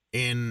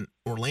in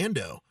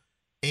Orlando.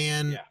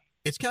 And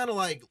it's kind of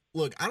like,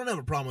 look, I don't have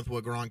a problem with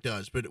what Gronk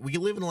does, but we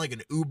live in like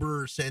an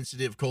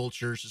uber-sensitive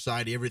culture,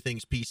 society,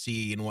 everything's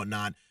PC and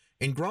whatnot.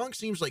 And Gronk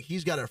seems like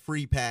he's got a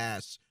free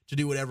pass to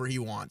do whatever he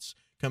wants,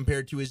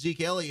 compared to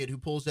Zeke Elliott, who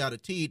pulls out a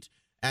teat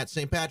at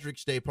St.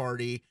 Patrick's Day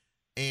party,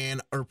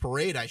 or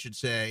parade, I should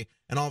say,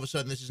 and all of a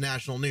sudden this is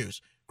national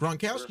news.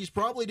 Gronkowski's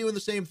probably doing the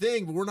same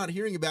thing, but we're not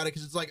hearing about it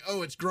because it's like,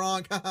 oh, it's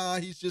Gronk,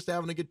 he's just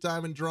having a good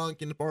time and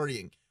drunk and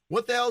partying.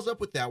 What the hell's up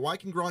with that? Why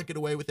can Gronk get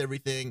away with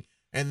everything,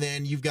 and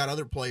then you've got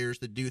other players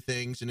that do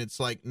things, and it's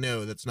like,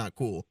 no, that's not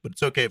cool, but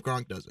it's okay if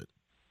Gronk does it?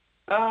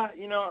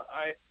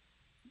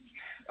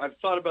 I've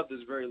thought about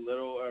this very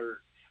little,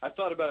 or I've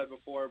thought about it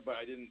before, but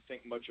I didn't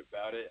think much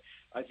about it.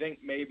 I think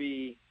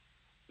maybe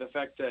the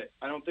fact that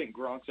I don't think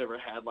Gronk's ever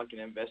had like an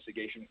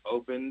investigation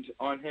opened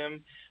on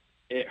him.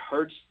 It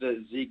hurts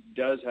that Zeke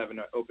does have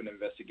an open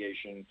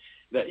investigation,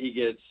 that he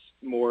gets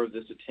more of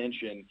this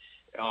attention.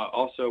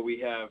 Also, we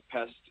have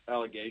past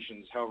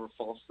allegations, however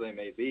false they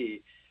may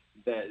be,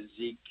 that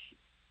Zeke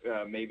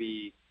may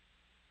be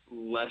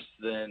less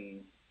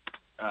than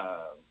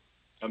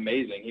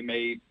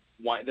amazing.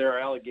 There are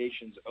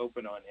allegations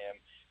open on him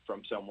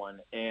from someone,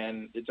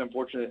 and it's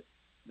unfortunate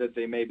that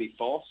they may be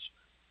false,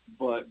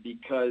 but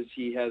because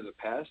he has a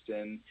past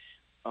and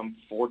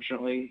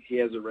unfortunately he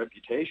has a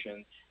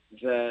reputation,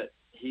 that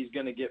he's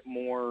going to get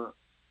more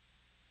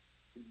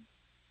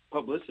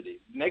publicity,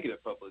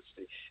 negative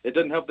publicity. It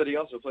doesn't help that he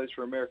also plays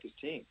for America's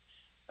team.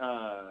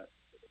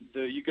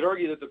 You could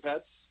argue that the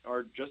Pats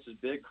are just as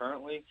big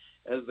currently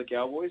as the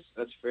Cowboys.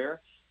 That's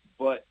fair,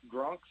 but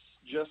Gronk's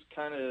just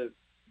kind of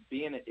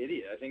being an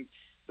idiot. I think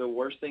the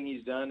worst thing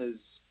he's done is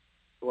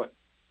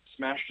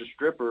smashed a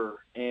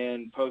stripper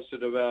and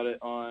posted about it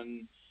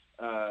on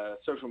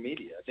social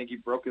media. I think he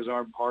broke his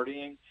arm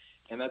partying,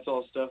 and that's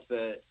all stuff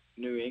that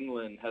New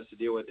England has to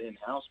deal with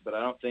in-house, but I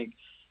don't think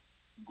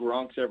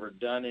Gronk's ever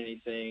done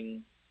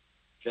anything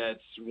that's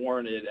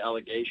warranted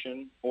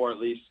allegation, or at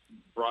least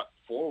brought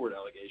forward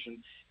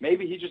allegation.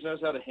 Maybe he just knows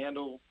how to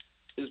handle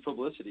his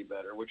publicity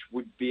better, which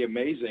would be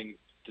amazing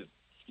to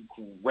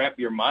wrap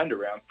your mind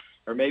around.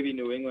 Or maybe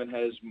New England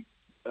has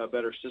a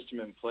better system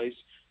in place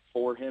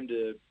for him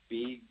to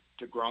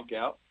Gronk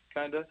out,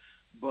 kind of.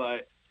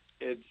 But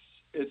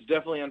it's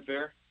definitely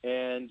unfair,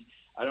 and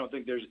I don't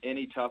think there's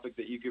any topic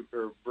that you could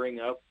bring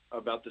up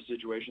about the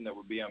situation that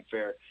would be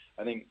unfair.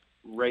 I think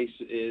race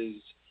is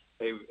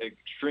an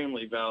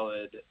extremely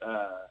valid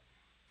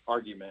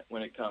argument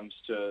when it comes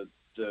to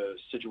the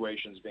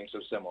situations being so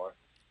similar.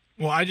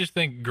 Well, I just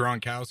think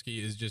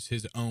Gronkowski is just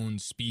his own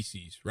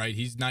species, right?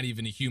 He's not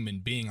even a human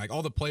being. Like,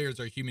 all the players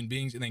are human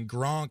beings, and then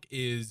Gronk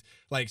is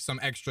like some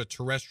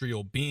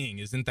extraterrestrial being.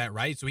 Isn't that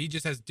right? So he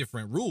just has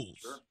different rules.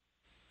 Sure.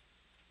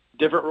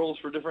 Different rules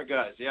for different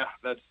guys. Yeah,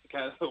 that's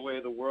kind of the way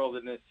of the world,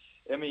 isn't it?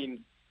 I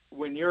mean,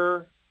 when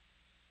you're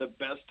the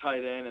best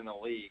tight end in the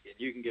league and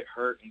you can get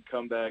hurt and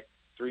come back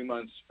 3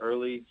 months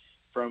early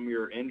from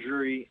your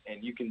injury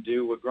and you can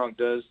do what Gronk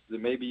does,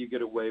 then maybe you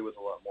get away with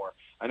a lot more.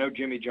 I know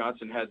Jimmy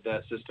Johnson had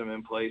that system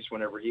in place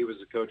whenever he was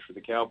a coach for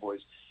the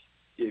Cowboys.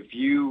 If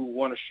you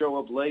want to show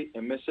up late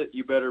and miss it,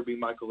 you better be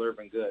Michael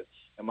Irvin good.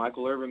 And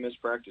Michael Irvin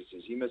missed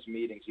practices. He missed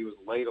meetings. He was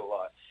late a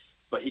lot.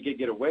 But he could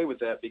get away with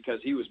that because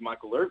he was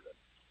Michael Irvin.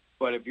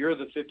 But if you're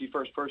the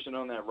 51st person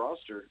on that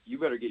roster, you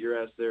better get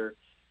your ass there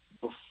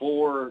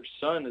before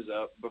sun is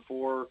up,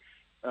 before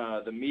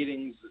the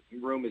meetings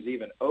room is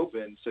even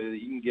open, so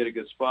that you can get a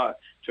good spot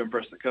to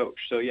impress the coach.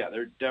 So, yeah,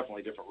 there are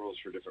definitely different rules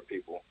for different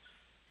people.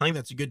 I think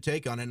that's a good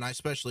take on it, and I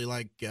especially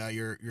like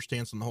your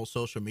stance on the whole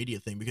social media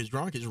thing, because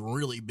Gronk has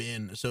really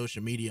been a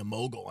social media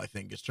mogul, I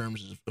think, in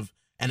terms of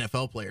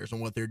NFL players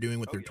and what they're doing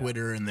with their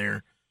Twitter and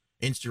their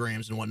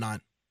Instagrams and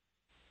whatnot.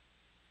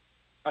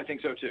 I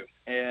think so, too.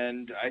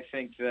 And I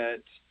think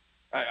that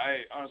I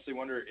honestly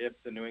wonder if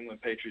the New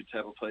England Patriots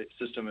have a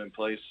system in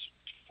place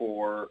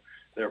for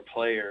their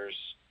players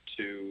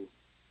to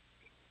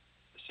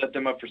set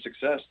them up for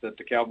success that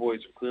the Cowboys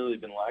have clearly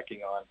been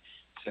lacking on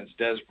since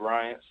Dez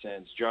Bryant,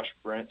 since Josh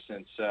Brent,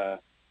 since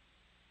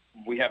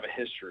we have a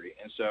history.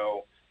 And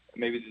so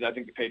maybe I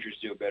think the Patriots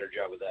do a better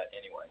job of that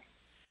anyway.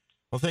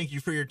 Well, thank you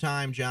for your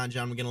time,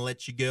 Jon-Jon. We're going to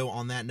let you go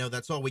on that note.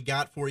 That's all we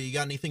got for you. You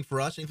got anything for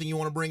us? Anything you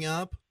want to bring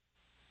up?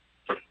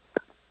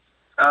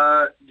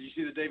 Did you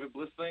see the David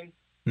Bliss thing?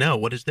 No.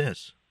 What is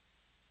this?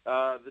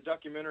 The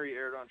documentary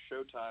aired on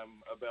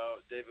Showtime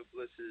about David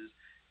Bliss's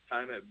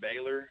time at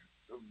Baylor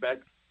back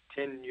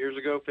 10 years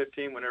ago,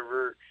 15,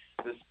 whenever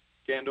this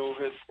scandal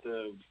hit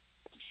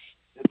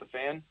the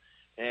fan.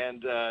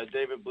 And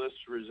David Bliss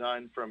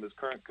resigned from his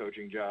current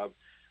coaching job,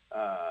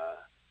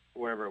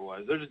 wherever it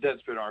was. There's a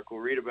Deadspin article.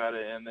 Read about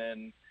it, and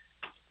then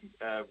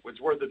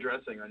it's worth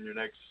addressing on your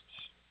next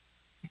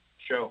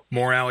show.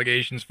 More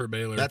allegations for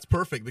Baylor. That's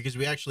perfect, because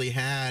we actually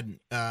had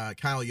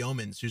Kyle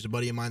Yeomans, who's a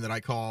buddy of mine that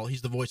I call.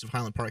 He's the voice of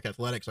Highland Park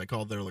Athletics. I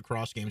called their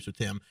lacrosse games with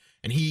him,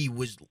 and he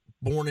was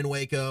born in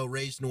Waco,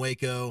 raised in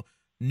Waco,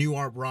 knew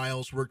Art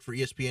Briles, worked for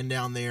ESPN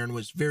down there, and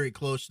was very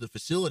close to the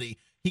facility.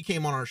 He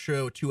came on our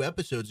show 2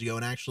 episodes ago,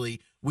 and actually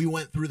we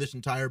went through this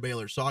entire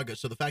Baylor saga.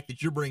 So the fact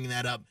that you're bringing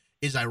that up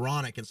is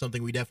ironic and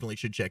something we definitely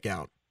should check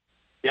out.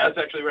 Yeah, that's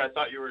actually where I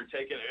thought you were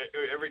taking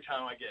it. Every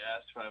time I get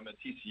asked if I'm a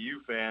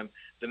TCU fan,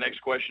 the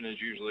next question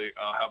is usually,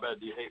 how bad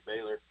do you hate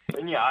Baylor?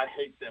 And, yeah, I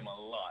hate them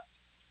a lot.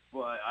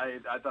 But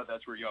I thought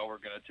that's where y'all were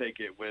going to take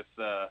it with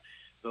the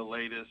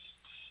latest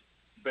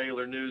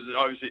Baylor news.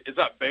 Obviously, it's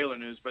not Baylor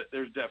news, but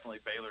there's definitely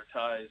Baylor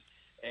ties.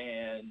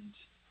 And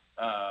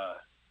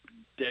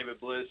David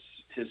Bliss,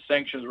 his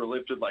sanctions were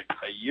lifted like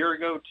a year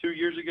ago, 2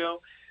 years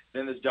ago.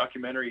 Then this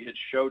documentary hit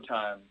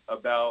Showtime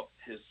about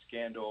his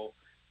scandal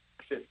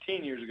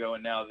 15 years ago,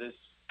 and now this,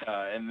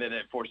 and then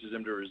it forces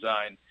him to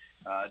resign.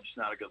 Just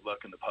not a good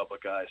look in the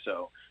public eye.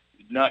 So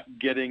not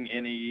getting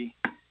any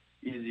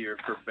easier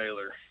for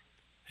Baylor.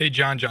 Hey,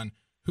 Jon-Jon,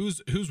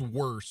 who's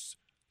worse,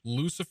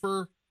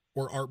 Lucifer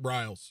or Art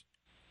Briles?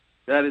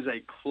 That is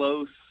a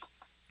close.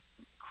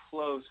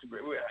 Who's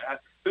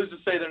to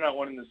say they're not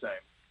one and the same?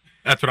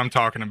 That's what I'm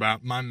talking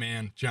about. My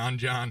man,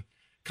 Jon-Jon.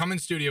 Come in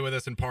studio with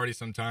us and party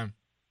sometime.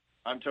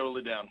 I'm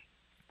totally down.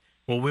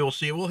 Well, we'll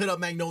see. We'll hit up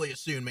Magnolia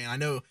soon, man. I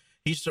know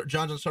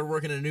Jon-Jon started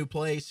working in a new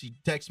place. He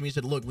texted me, he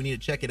said, look, we need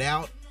to check it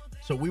out.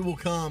 So we will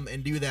come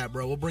and do that,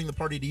 bro. We'll bring the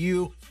party to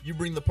you. You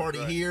bring the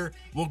party here.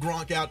 We'll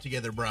Gronk out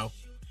together, bro.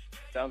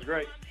 Sounds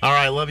great. All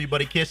right. Love you,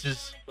 buddy.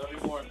 Kisses. Love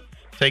you more.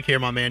 Take care,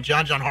 my man.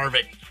 Jon-Jon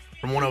Harvik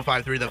from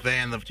 105.3 The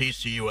Fan, the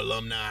TCU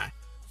alumni,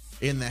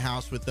 in the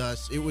house with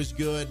us. It was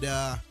good.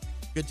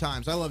 Good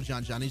times. I love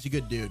Jon-Jon. He's a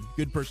good dude.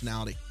 Good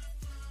personality.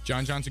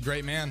 Jon-Jon's a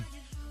great man.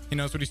 He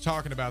knows what he's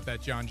talking about,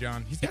 that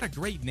Jon-Jon. He's got a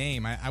great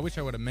name. I wish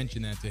I would have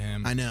mentioned that to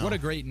him. I know. What a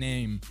great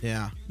name.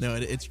 Yeah. No,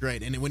 it's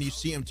great. And when you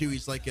see him, too,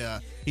 he's like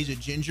he's a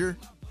ginger.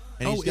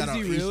 And he's got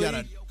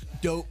a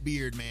dope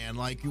beard, man.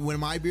 Like, when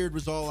my beard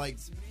was all, like,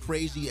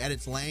 crazy at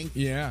its length,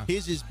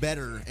 his is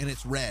better, and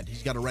it's red.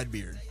 He's got a red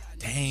beard.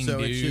 Dang, so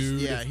dude.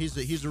 It's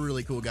just, he's a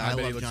really cool guy. I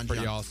love Jon-Jon.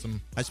 Pretty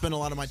awesome. I spent a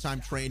lot of my time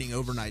training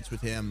overnights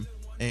with him,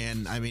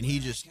 and, I mean,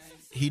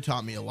 he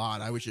taught me a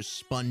lot. I was just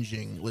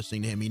sponging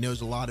listening to him. He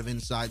knows a lot of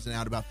insides and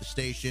out about the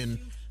station,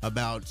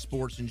 about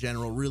sports in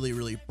general. Really,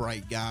 really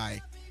bright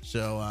guy.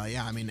 So,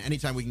 yeah, I mean,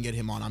 anytime we can get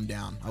him on, I'm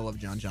down. I love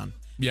Jon-Jon.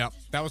 Yeah,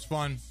 that was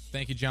fun.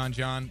 Thank you,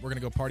 Jon-Jon. We're going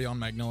to go party on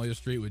Magnolia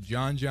Street with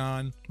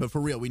Jon-Jon. But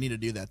for real, we need to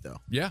do that, though.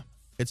 Yeah.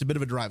 It's a bit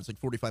of a drive. It's like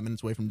 45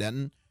 minutes away from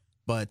Denton.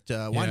 But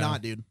why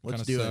not, dude?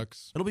 Let's do it.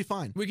 It'll be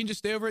fine. We can just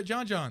stay over at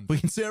Jon-Jon's. We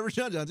can stay over at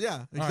Jon-Jon's,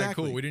 yeah. Exactly. All right,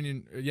 cool. We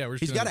didn't even,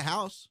 He's got a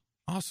house.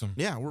 Awesome.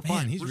 Yeah, we're Man,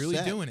 fine. he's we're really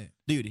set. doing it.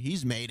 Dude,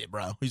 he's made it,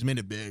 bro. He's made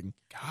it big.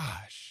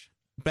 Gosh.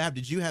 Babb,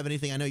 did you have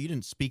anything? I know you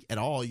didn't speak at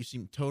all. You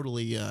seem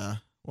totally,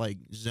 like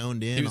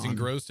zoned in. He was on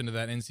engrossed into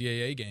that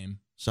NCAA game.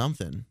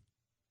 Something.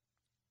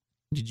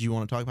 Did you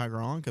want to talk about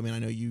Gronk? I mean, I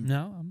know you.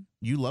 No,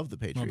 you love the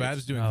Patriots. Well,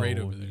 Babb's doing great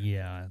over there.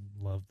 Yeah, I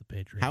love the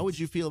Patriots. How would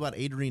you feel about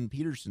Adrian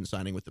Peterson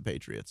signing with the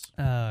Patriots?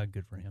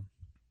 Good for him.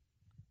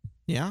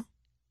 Yeah,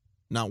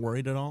 not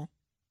worried at all.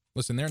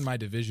 Listen, they're in my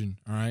division,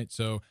 all right?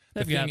 So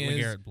They've the got thing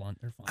is, LeGarrette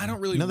Blount. They're fine. I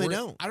don't really No, worry. they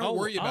don't. I don't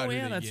worry about who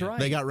yeah, they that's get. right.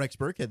 They got Rex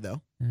Burkhead,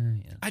 though.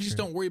 Yeah, I just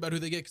don't worry about who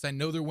they get because I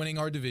know they're winning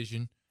our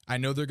division. I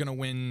know they're going to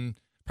win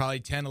probably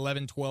 10,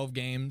 11, 12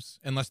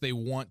 games unless they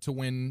want to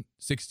win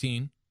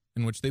 16,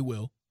 in which they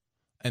will.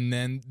 And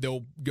then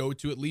they'll go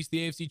to at least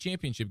the AFC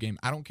Championship game.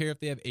 I don't care if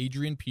they have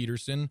Adrian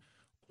Peterson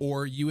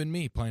or you and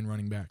me playing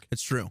running back.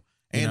 It's true.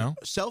 And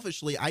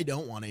selfishly, I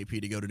don't want AP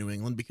to go to New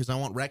England because I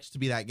want Rex to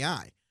be that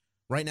guy.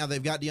 Right now,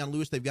 they've got Deion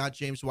Lewis, they've got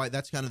James White.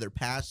 That's kind of their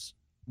pass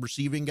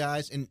receiving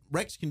guys. And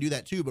Rex can do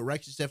that too, but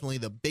Rex is definitely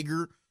the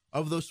bigger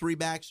of those three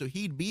backs. So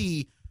he'd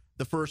be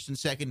the first and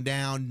second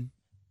down,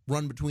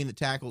 run between the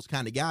tackles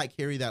kind of guy,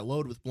 carry that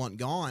load with Blount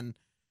gone.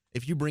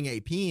 If you bring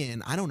AP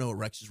in, I don't know what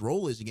Rex's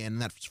role is again, and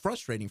that's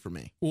frustrating for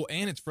me. Well,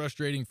 and it's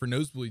frustrating for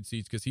Nosebleed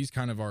Seats because he's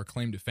kind of our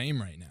claim to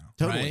fame right now.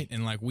 Totally. Right?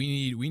 And like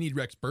we need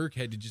Rex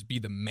Burkhead to just be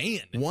the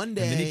man. One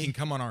day. And then he can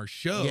come on our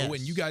show, Yes.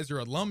 and you guys are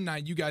alumni.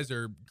 You guys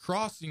are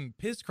crossing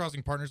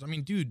partners. I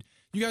mean, dude,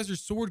 you guys are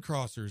sword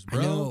crossers,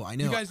 bro. I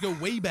know. You guys go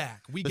way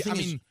back.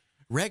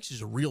 Rex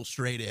is a real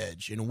straight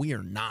edge, and we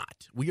are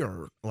not. We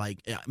are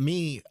like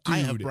me. I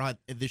have brought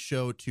this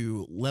show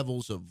to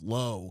levels of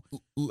low.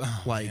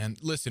 Like, man,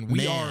 listen,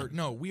 we are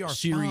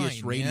serious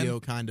fine, radio man.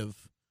 kind of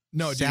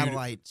dude,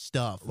 satellite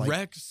stuff. Like,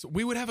 Rex,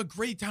 we would have a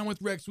great time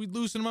with Rex. We'd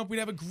loosen him up. We'd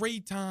have a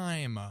great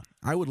time.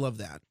 I would love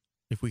that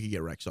if we could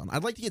get Rex on.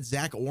 I'd like to get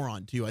Zach Orr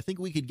on too. I think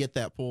we could get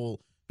that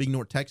full big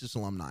North Texas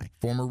alumni,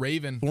 former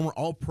Raven, former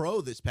All-Pro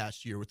this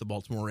past year with the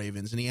Baltimore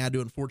Ravens, and he had to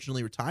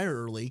unfortunately retire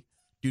early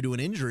due to an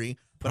injury.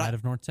 Pride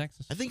of North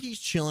Texas. I think he's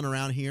chilling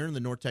around here in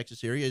the North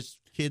Texas area. His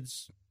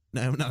kids,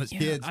 no, not his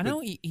kids. I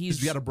know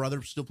he's got a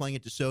brother still playing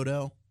at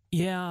DeSoto.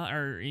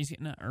 Yeah, he's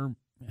got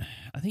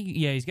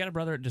a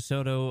brother at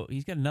DeSoto.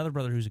 He's got another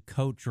brother who's a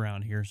coach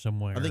around here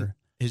somewhere. I think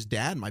his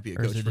dad might be a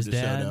coach for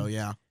DeSoto.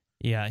 Yeah,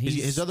 yeah.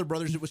 His other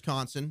brother's at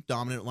Wisconsin,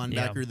 dominant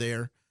linebacker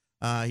there.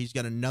 He's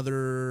got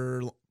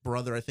another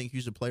brother, I think,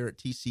 who's a player at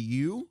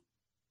TCU.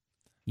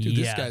 Dude,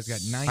 this guy's got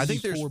 94 I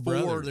think there's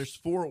brothers. There's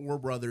 4 Orr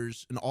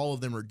brothers, and all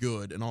of them are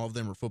good, and all of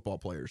them are football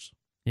players.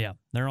 Yeah,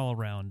 they're all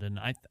around, and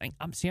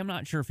I'm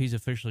not sure if he's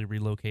officially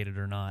relocated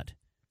or not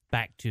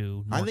back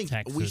to North Texas.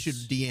 I think we should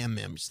DM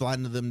him, slide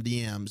into them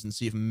DMs, and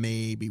see if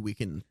maybe we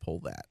can pull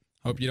that.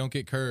 Hope you don't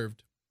get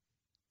curved.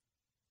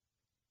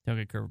 Don't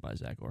get curved by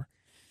Zach Orr.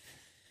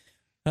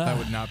 That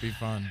would not be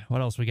fun.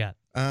 What else we got?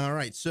 All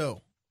right,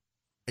 so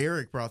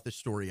Eric brought this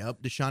story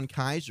up. DeShone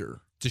Kizer.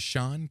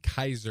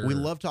 We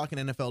love talking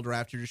NFL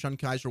draft here. DeShone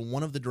Kizer,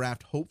 one of the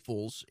draft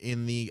hopefuls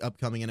in the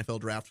upcoming NFL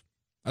draft.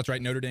 That's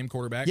right, Notre Dame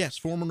quarterback. Yes,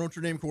 former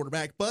Notre Dame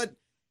quarterback. But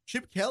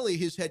Chip Kelly,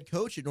 his head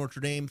coach at Notre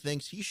Dame,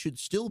 thinks he should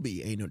still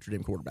be a Notre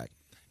Dame quarterback.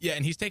 Yeah,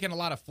 and he's taking a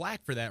lot of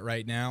flack for that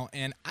right now.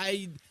 And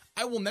I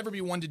will never be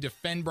one to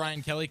defend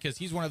Brian Kelly because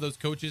he's one of those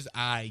coaches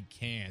I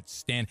can't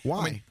stand. Why?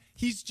 I mean,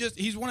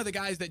 he's one of the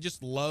guys that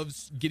just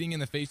loves getting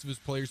in the face of his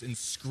players and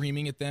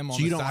screaming at them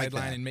on the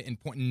sideline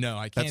and pointing. No,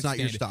 I can't. That's not stand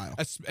your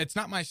it. style. It's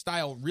not my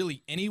style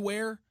really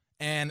anywhere.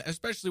 And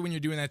especially when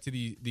you're doing that to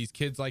these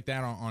kids like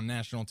that on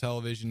national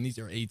television. These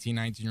are 18,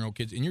 19-year-old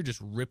kids, and you're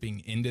just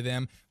ripping into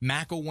them.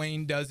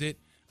 McElwain does it.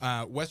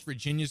 West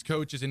Virginia's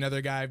coach is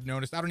another guy I've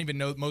noticed. I don't even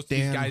know most of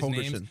these guys'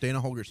 names.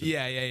 Dana Holgerson.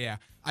 Yeah.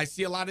 I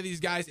see a lot of these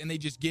guys, and they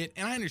just get,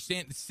 and I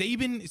understand,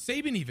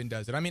 Saban even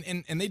does it. I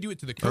mean, and they do it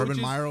to the coaches.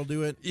 Urban Meyer will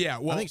do it. Yeah,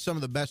 well, I think some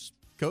of the best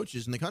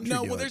coaches in the country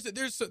do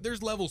it.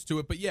 There's levels to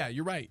it, but yeah,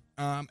 you're right.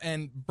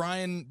 And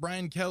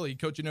Brian Kelly,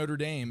 coach of Notre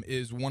Dame,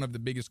 is one of the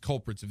biggest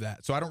culprits of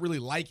that. So I don't really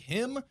like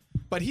him,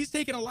 but he's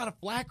taking a lot of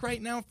flack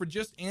right now for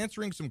just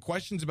answering some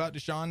questions about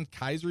DeShone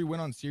Kizer. He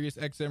went on Sirius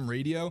XM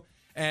radio.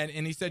 And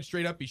he said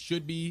straight up he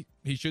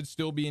should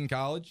still be in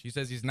college. He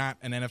says he's not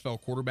an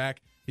NFL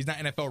quarterback. He's not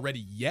NFL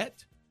ready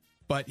yet,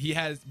 but he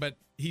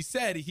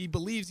said he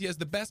believes he has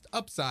the best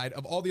upside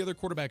of all the other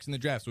quarterbacks in the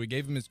draft. So he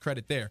gave him his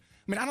credit there.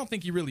 I mean, I don't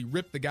think he really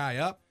ripped the guy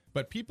up,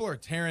 but people are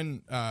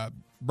tearing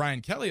Brian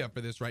Kelly up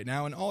for this right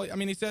now. And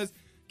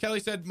Kelly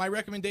said my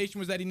recommendation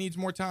was that he needs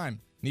more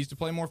time. He needs to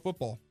play more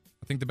football.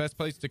 I think the best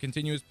place to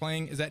continue his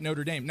playing is at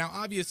Notre Dame. Now,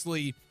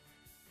 obviously,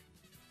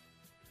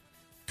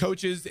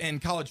 coaches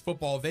and college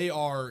football, they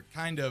are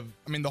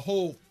the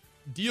whole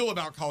deal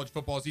about college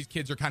football is these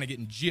kids are kind of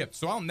getting gypped.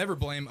 So I'll never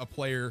blame a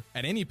player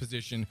at any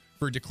position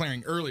for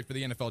declaring early for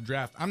the NFL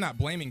draft. I'm not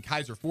blaming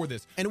Kizer for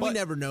this. And we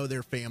never know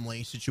their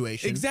family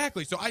situation.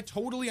 Exactly. So I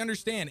totally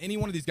understand any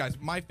one of these guys.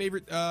 My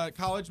favorite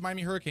college,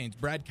 Miami Hurricanes,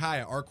 Brad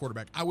Kaya, our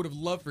quarterback. I would have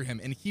loved for him,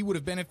 and he would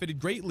have benefited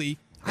greatly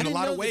in a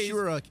lot of ways. You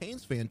were a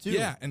Canes fan, too.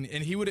 Yeah, and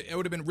it would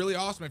have been really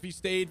awesome if he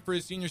stayed for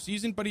his senior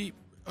season, but he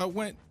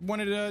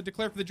wanted to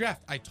declare for the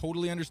draft. I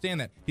totally understand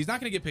that. He's not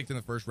going to get picked in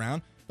the first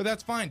round, but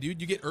that's fine,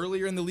 dude. You get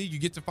earlier in the league, you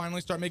get to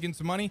finally start making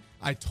some money.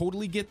 I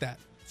totally get that.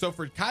 So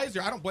for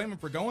Kizer, I don't blame him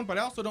for going, but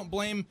I also don't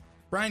blame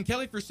Brian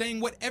Kelly for saying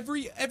what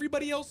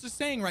everybody else is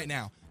saying right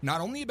now. Not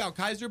only about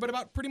Kizer, but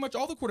about pretty much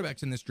all the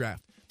quarterbacks in this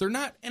draft. They're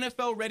not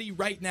NFL ready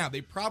right now.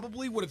 They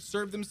probably would have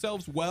served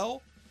themselves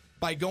well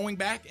by going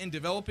back and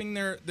developing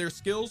their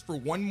skills for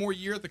one more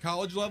year at the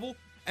college level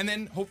and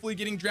then hopefully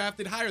getting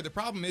drafted higher. The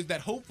problem is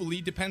that hopefully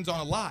depends on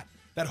a lot.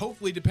 That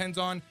hopefully depends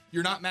on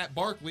you're not Matt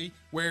Barkley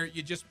where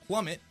you just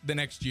plummet the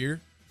next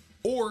year,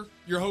 or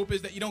your hope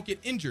is that you don't get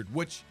injured,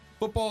 which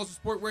football is a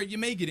sport where you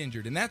may get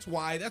injured. And that's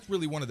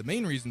really one of the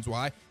main reasons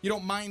why you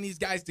don't mind these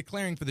guys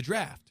declaring for the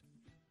draft,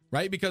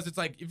 right? Because it's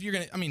like, if you're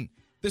going to,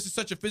 this is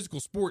such a physical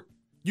sport.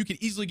 You could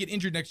easily get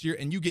injured next year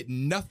and you get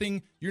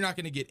nothing. You're not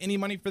going to get any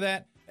money for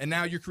that. And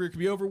now your career could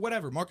be over,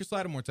 whatever. Marcus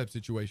Lattimore type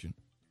situation.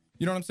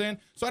 You know what I'm saying?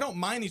 So I don't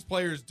mind these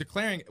players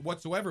declaring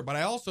whatsoever, but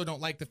I also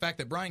don't like the fact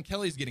that Brian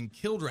Kelly's getting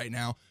killed right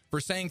now for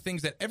saying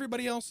things that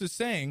everybody else is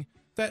saying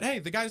that, hey,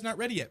 the guy's not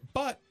ready yet.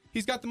 But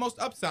he's got the most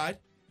upside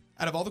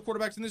out of all the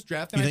quarterbacks in this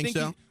draft. And you I think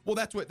so?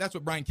 That's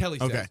what Brian Kelly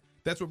says. Okay.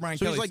 That's what Brian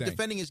Kelly's saying. So he's like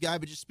defending his guy,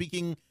 but just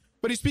speaking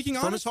But he's speaking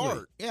from honestly. his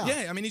heart.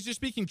 Yeah, he's just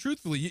speaking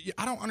truthfully.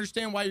 I don't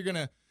understand why you're going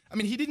to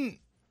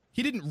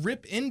he didn't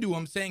rip into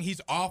him saying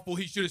he's awful,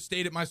 he should have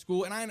stayed at my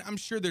school. And I'm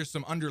sure there's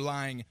some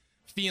underlying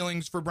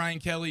feelings for Brian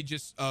Kelly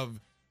just of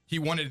he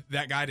wanted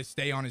that guy to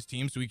stay on his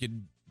team so he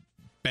could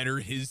better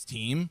his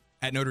team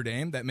at Notre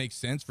Dame. That makes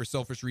sense. For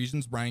selfish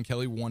reasons, Brian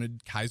Kelly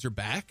wanted Kizer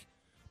back.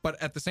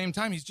 But at the same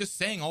time, he's just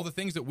saying all the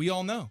things that we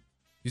all know.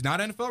 He's not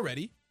NFL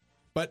ready,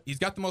 but he's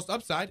got the most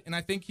upside, and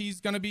I think he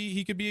could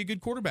be a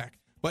good quarterback.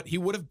 But he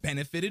would have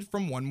benefited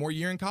from one more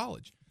year in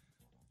college.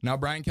 Now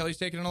Brian Kelly's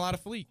taking a lot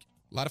of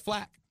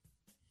flack.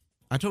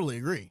 I totally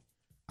agree.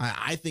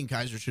 I think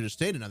Kizer should have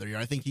stayed another year.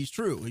 I think he's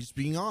true. He's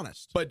being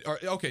honest. But,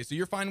 okay, so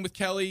you're fine with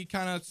Kelly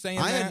kind of saying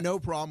that? I had no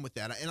problem with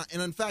that.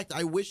 And in fact,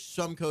 I wish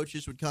some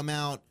coaches would come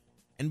out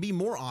and be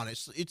more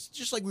honest. It's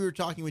just like we were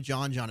talking with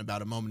Jon-Jon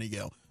about a moment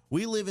ago.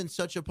 We live in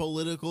such a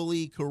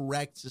politically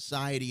correct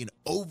society, an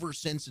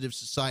oversensitive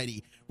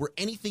society, where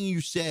anything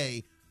you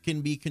say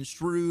can be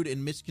construed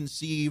and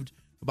misconceived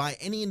by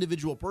any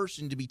individual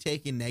person to be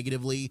taken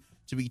negatively,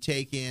 to be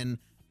taken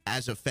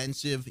as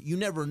offensive. You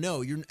never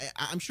know.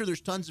 I'm sure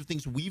there's tons of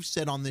things we've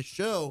said on this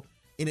show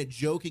in a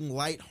joking,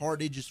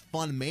 lighthearted, just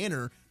fun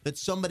manner that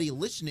somebody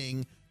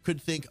listening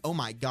could think, oh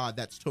my God,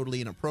 that's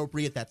totally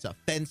inappropriate. That's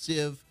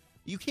offensive.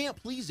 You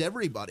can't please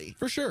everybody.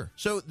 For sure.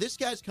 So this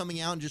guy's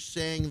coming out and just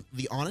saying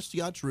the honest to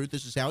God truth.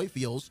 This is how he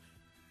feels.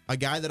 A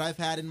guy that I've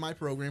had in my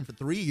program for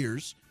 3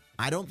 years.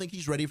 I don't think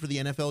he's ready for the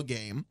NFL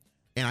game,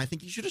 and I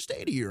think he should have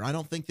stayed a year. I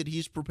don't think that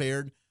he's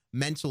prepared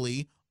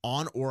mentally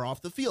on or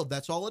off the field.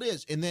 That's all it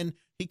is. And then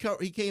he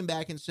came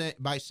back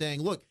by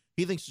saying, look,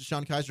 he thinks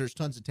Deshaun Kizer has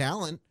tons of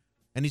talent,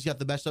 and he's got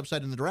the best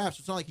upside in the draft.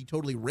 So it's not like he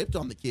totally ripped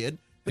on the kid,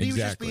 but he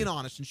was just being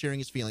honest and sharing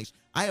his feelings.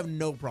 I have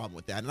no problem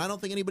with that, and I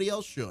don't think anybody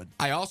else should.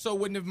 I also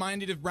wouldn't have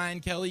minded if Brian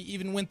Kelly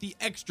even went the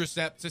extra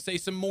step to say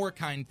some more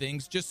kind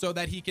things just so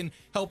that he can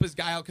help his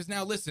guy out. Because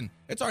now, listen,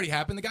 it's already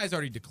happened. The guy's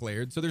already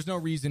declared, so there's no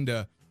reason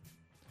to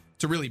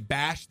really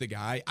bash the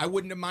guy. I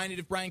wouldn't have minded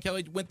if Brian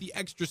Kelly went the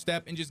extra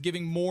step and just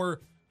giving more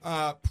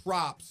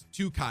props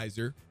to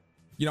Kizer.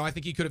 I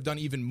think he could have done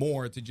even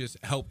more to just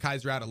help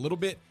Kizer out a little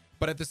bit.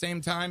 But at the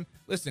same time,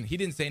 listen, he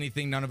didn't say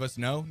anything none of us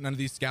know. None of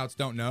these scouts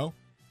don't know.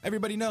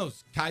 Everybody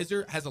knows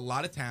Kizer has a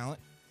lot of talent.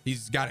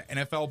 He's got an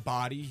NFL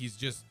body.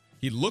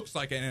 He looks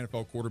like an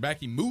NFL quarterback.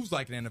 He moves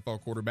like an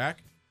NFL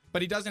quarterback,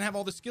 but he doesn't have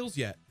all the skills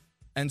yet.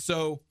 And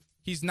so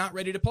he's not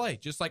ready to play,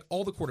 just like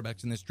all the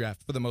quarterbacks in this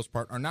draft, for the most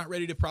part, are not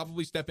ready to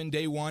probably step in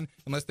day one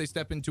unless they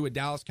step into a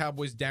Dallas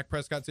Cowboys Dak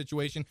Prescott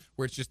situation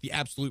where it's just the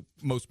absolute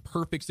most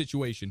perfect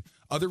situation.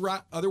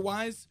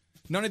 Otherwise,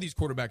 none of these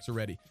quarterbacks are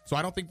ready. So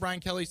I don't think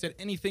Brian Kelly said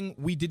anything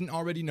we didn't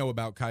already know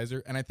about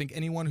Kizer, and I think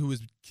anyone who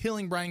is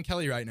killing Brian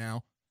Kelly right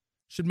now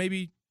should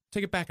maybe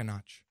take it back a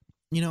notch.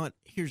 You know what?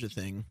 Here's the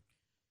thing.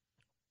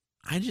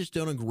 I just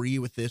don't agree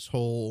with this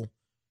whole,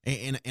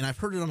 and I've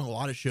heard it on a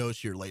lot of shows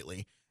here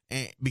lately,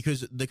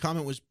 because the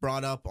comment was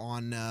brought up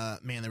on,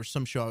 there was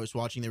some show I was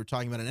watching. They were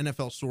talking about an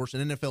NFL source,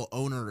 an NFL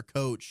owner or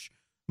coach,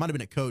 might have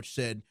been a coach,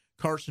 said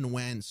Carson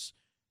Wentz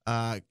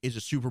is a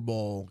Super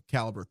Bowl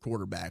caliber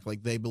quarterback.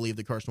 Like, they believe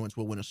that Carson Wentz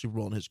will win a Super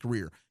Bowl in his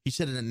career. He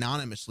said it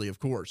anonymously, of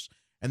course.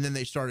 And then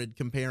they started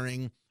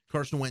comparing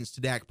Carson Wentz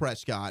to Dak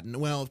Prescott. And,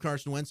 well, if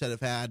Carson Wentz had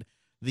had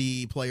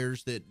the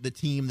players that the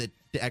team that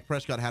Dak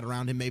Prescott had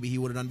around him, maybe he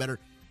would have done better.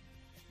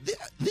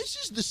 This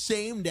is the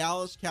same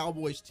Dallas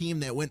Cowboys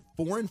team that went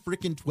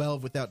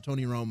 4-12 without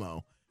Tony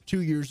Romo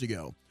 2 years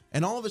ago.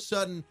 And all of a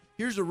sudden,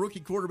 here's a rookie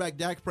quarterback,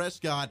 Dak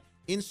Prescott,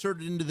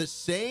 inserted into the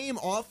same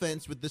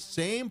offense with the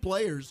same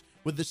players,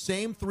 with the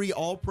same 3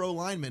 all-pro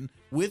linemen,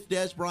 with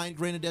Dez Bryant.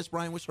 Granted, Dez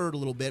Bryant was hurt a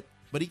little bit,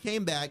 but he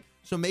came back.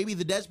 So maybe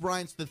the Dez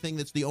Bryant's the thing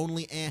that's the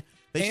only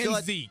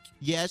Zeke.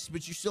 Yes,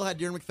 but you still had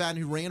Darren McFadden,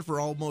 who ran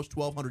for almost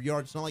 1,200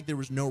 yards. It's not like there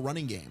was no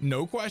running game.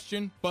 No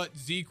question, but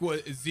Zeke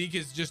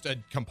is just a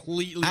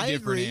completely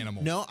different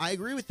animal. No, I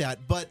agree with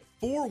that. But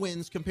 4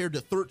 wins compared to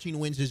 13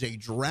 wins is a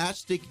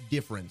drastic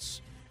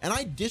difference. And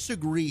I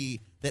disagree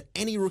that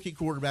any rookie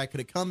quarterback could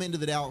have come into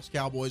the Dallas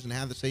Cowboys and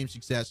had the same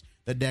success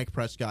that Dak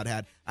Prescott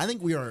had. I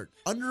think we are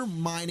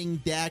undermining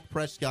Dak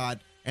Prescott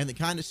and the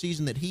kind of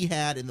season that he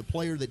had and the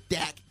player that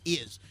Dak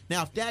is.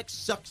 Now, if Dak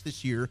sucks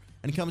this year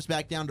and comes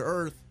back down to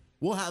earth,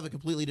 we'll have a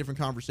completely different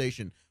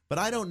conversation. But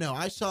I don't know.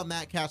 I saw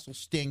Matt Castle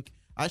stink.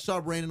 I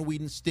saw Brandon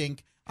Weeden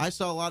stink. I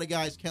saw a lot of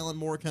guys, Kellen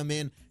Moore, come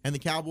in, and the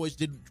Cowboys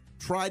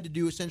tried to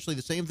do essentially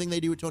the same thing they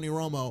do with Tony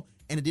Romo,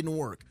 and it didn't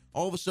work.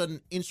 All of a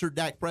sudden, insert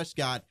Dak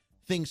Prescott,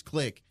 things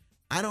click.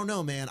 I don't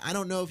know, man. I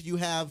don't know if you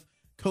have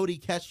Cody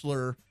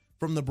Kessler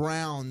from the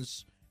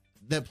Browns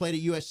that played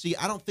at USC.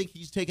 I don't think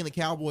he's taken the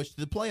Cowboys to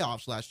the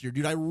playoffs last year,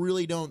 dude. I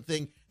really don't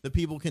think that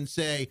people can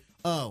say,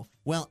 oh,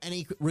 well,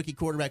 any rookie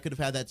quarterback could have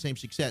had that same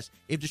success.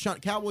 If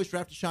Cowboys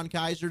drafted Deshaun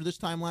Kaiser this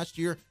time last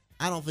year,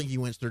 I don't think he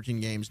wins 13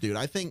 games, dude.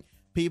 I think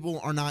people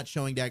are not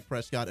showing Dak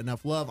Prescott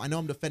enough love. I know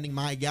I'm defending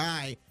my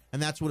guy,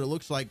 and that's what it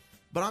looks like.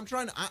 But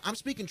I'm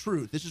speaking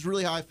truth. This is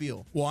really how I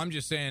feel. Well, I'm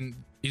just saying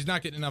he's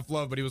not getting enough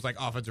love, but he was like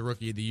Offensive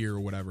Rookie of the Year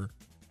or whatever.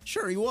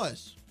 Sure, he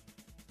was.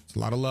 It's a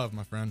lot of love,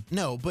 my friend.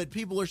 No, but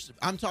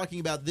I'm talking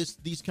about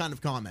these kind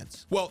of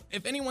comments. Well,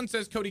 if anyone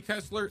says Cody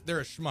Kessler, they're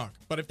a schmuck.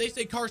 But if they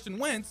say Carson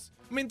Wentz,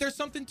 I mean, there's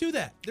something to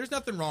that. There's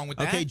nothing wrong with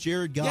that. Okay,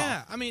 Jared Goff.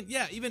 Yeah, I mean,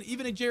 yeah,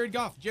 even a Jared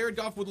Goff. Jared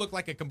Goff would look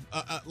like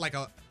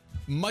a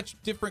much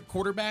different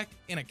quarterback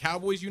in a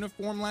Cowboys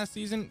uniform last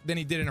season than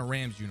he did in a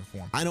Rams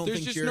uniform. I don't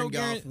think Jared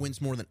Goff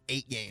wins more than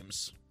 8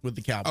 games with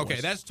the Cowboys.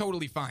 Okay, that's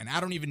totally fine. I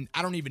don't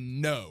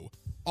even know.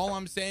 All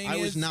I'm saying is I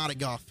was not a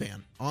Goff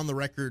fan. On the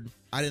record,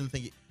 I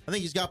think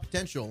he's got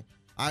potential.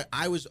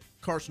 I was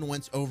Carson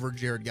Wentz over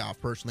Jared Goff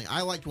personally.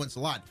 I liked Wentz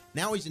a lot.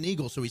 Now he's an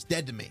Eagle, so he's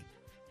dead to me.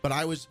 But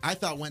I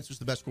thought Wentz was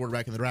the best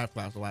quarterback in the draft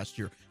class last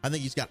year. I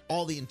think he's got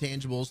all the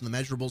intangibles and the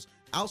measurables.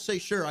 I'll say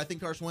sure, I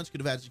think Carson Wentz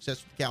could have had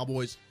success with the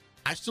Cowboys.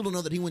 I still don't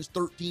know that he wins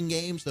 13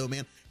 games, though,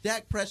 man.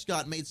 Dak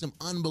Prescott made some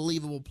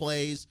unbelievable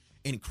plays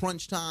in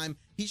crunch time.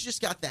 He's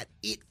just got that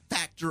it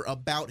factor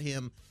about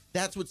him.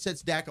 That's what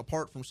sets Dak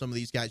apart from some of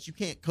these guys. You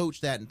can't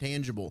coach that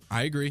intangible.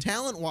 I agree.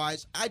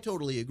 Talent-wise, I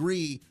totally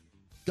agree.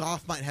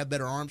 Goff might have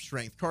better arm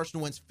strength. Carson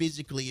Wentz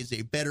physically is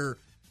a better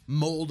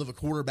mold of a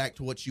quarterback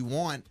to what you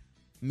want.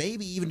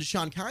 Maybe even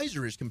Deshaun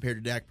Kaiser is compared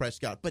to Dak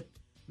Prescott. But,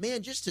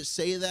 man, just to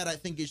say that, I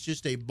think it's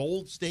just a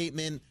bold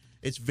statement.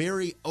 It's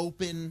very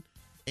open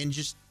and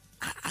just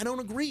I don't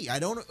agree. I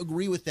don't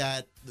agree with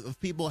that, of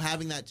people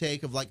having that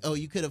take of like, oh,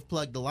 you could have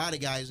plugged a lot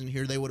of guys in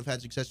here. They would have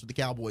had success with the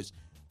Cowboys.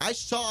 I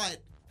saw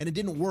it, and it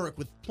didn't work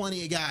with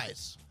plenty of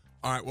guys.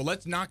 All right, well,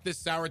 let's knock this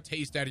sour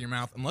taste out of your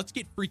mouth, and let's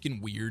get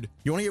freaking weird.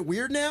 You want to get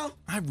weird now?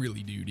 I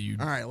really do,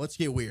 dude. All right, let's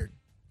get weird.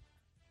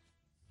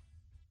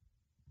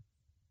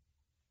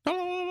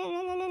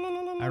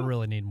 I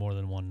really need more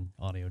than one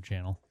audio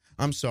channel.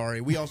 I'm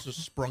sorry. We also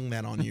sprung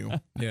that on you.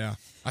 Yeah.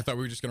 I thought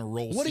we were just going to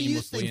roll what seamlessly do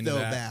you think, into though,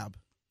 that. Babb?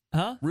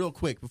 Huh? Real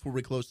quick before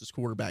we close this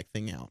quarterback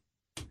thing out.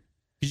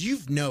 Because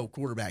you've no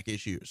quarterback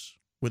issues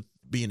with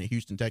being a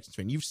Houston Texans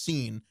fan. You've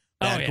seen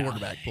bad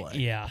quarterback play.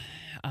 Yeah.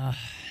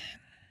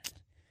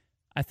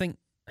 I think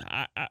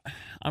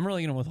I'm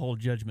really going to withhold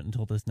judgment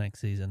until this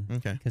next season.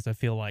 Okay. Because I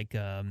feel like,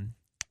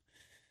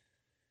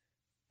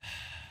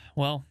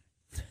 well,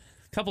 a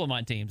couple of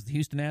my teams, the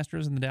Houston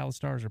Astros and the Dallas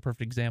Stars, are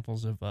perfect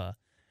examples of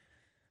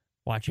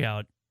watch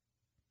out,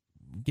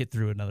 get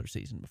through another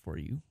season before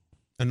you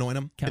anoint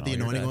them. Get the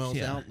anointing oils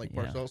yeah, out, like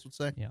Parcells would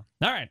say. Yeah.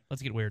 All right,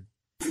 let's get weird.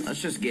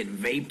 Let's just get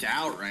vaped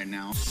out right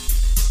now.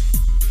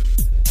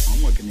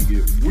 I'm looking to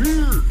get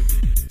weird.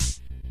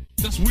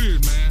 That's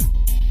weird, man. You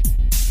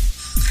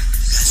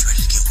guys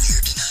ready to get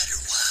weird tonight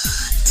or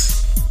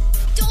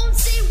what? Don't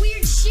say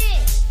weird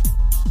shit.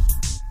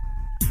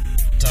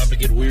 Time to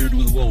get weird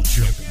with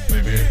Wolchuk,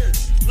 baby.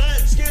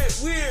 Let's get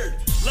weird.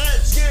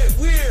 Let's get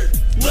weird.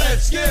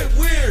 Let's get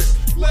weird.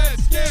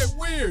 Let's get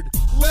weird.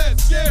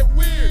 Let's get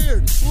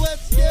weird.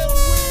 Let's get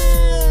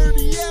weird.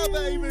 Yeah,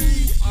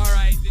 baby. All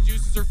right, the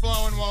juices are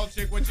flowing,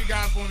 Wolchuk. What you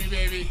got for me,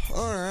 baby?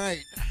 All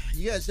right.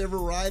 You guys ever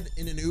ride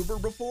in an Uber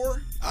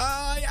before?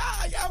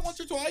 Yeah,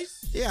 once or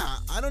twice. Yeah,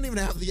 I don't even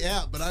have the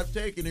app, but I've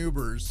taken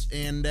Ubers.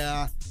 And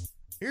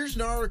here's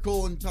an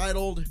article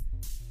entitled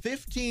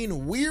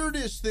 15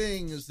 Weirdest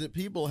Things That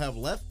People Have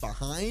Left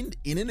Behind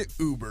in an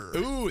Uber.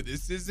 Ooh,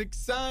 this is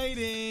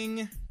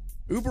exciting.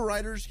 Uber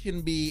riders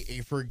can be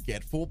a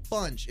forgetful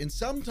bunch, and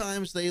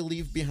sometimes they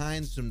leave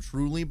behind some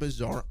truly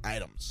bizarre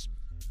items.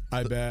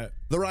 I bet.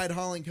 The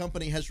ride-hauling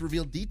company has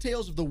revealed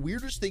details of the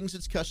weirdest things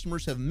its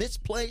customers have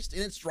misplaced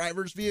in its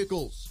drivers'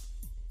 vehicles.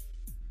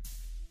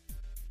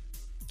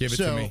 Give it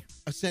to me.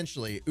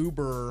 Essentially,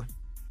 Uber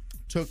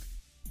took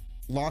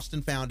lost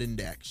and found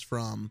index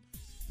from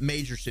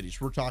major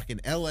cities. We're talking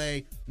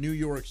L.A., New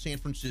York, San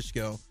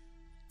Francisco.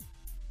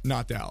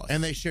 Not Dallas.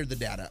 And they shared the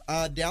data.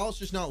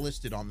 Dallas is not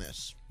listed on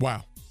this.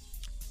 Wow.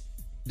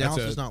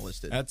 Dallas is not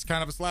listed. That's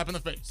kind of a slap in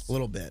the face. A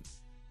little bit.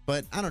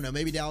 But I don't know.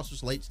 Maybe Dallas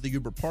was late to the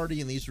Uber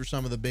party, and these were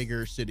some of the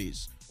bigger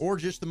cities. Or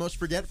just the most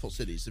forgetful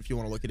cities, if you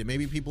want to look at it.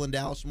 Maybe people in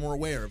Dallas are more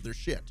aware of their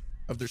shit.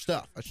 Of their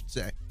stuff, I should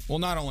say. Well,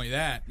 not only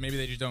that, maybe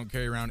they just don't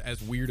carry around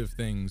as weird of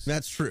things.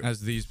 That's true.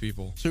 As these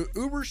people. So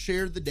Uber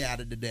shared the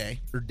data today,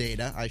 or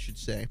data, I should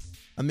say,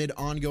 amid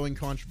ongoing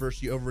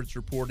controversy over its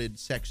reported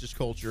sexist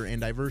culture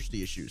and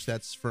diversity issues.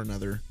 That's for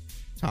another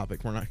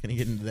topic. We're not going to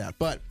get into that.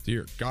 But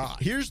dear God,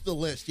 here's the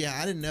list. Yeah,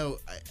 I didn't know.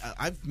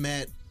 I've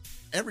met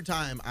every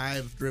time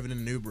I've driven in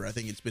an Uber. I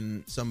think it's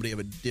been somebody of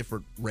a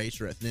different race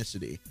or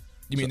ethnicity.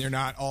 You mean they're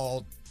not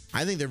all?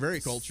 I think they're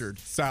very cultured.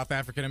 South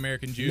African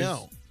American Jews.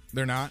 No,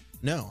 they're not.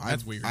 No,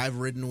 that's weird. I've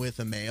ridden with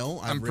a male.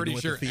 I'm pretty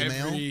sure with a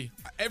female.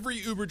 every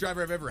Uber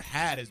driver I've ever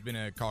had has been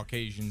a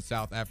Caucasian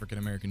South African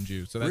American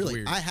Jew. So that's really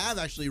weird. I have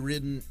actually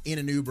ridden in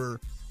an Uber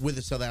with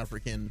a South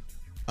African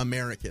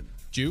American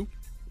Jew,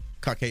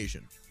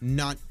 Caucasian.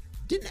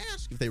 Didn't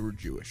ask if they were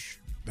Jewish.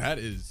 That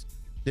is.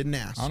 Didn't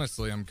ask.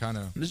 Honestly, I'm kind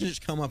of. Doesn't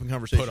just come up in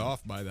conversation. Put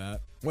off by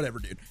that. Whatever,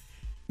 dude.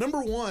 Number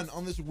one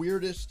on this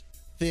weirdest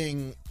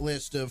thing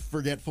list of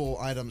forgetful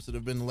items that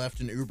have been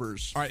left in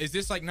Ubers. All right, is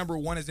this like number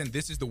one? As in,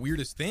 this is the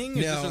weirdest thing?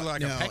 Is this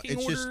like a pecking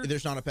it's order? just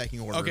there's not a pecking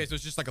order. Okay, so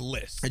it's just like a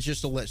list. It's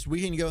just a list. We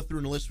can go through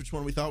and list which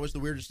one we thought was the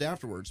weirdest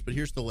afterwards. But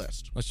here's the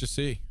list. Let's just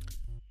see.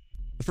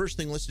 The first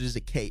thing listed is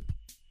a cape.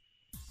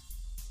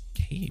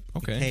 Cape.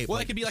 Okay. Cape, well,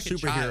 like it could be like a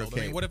superhero child.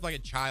 cape. I mean, what if like a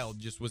child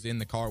just was in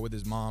the car with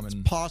his mom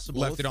and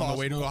possible left it on the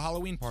way to a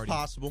Halloween party?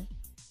 Possible.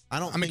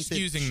 I'm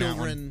excusing that that one.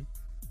 children.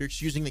 You're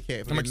excusing the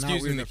cape. I'm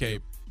excusing the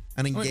cape.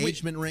 An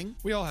engagement ring.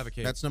 We all have a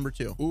cape. That's number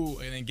two. Ooh,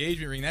 an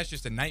engagement ring. That's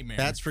just a nightmare.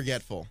 That's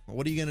forgetful.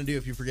 What are you going to do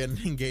if you forget an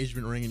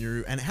engagement ring in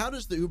your? And how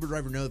does the Uber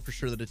driver know for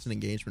sure that it's an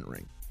engagement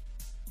ring?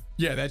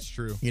 Yeah, that's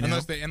true. You know?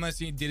 Unless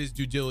he did his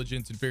due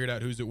diligence and figured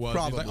out whose it was.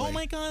 Probably. He's like, oh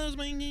my God, that was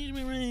my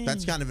engagement ring.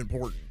 That's kind of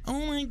important.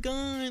 Oh my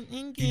God,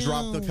 thank you. You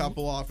drop the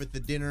couple off at the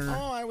dinner.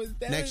 Oh, I was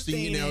devastated. Next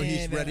thing you know,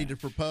 he's ready to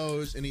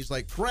propose, and he's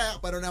like,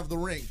 crap, I don't have the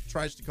ring.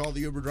 Tries to call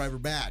the Uber driver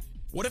back.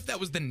 What if that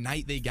was the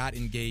night they got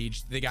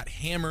engaged? They got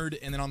hammered,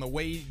 and then on the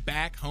way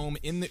back home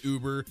in the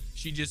Uber,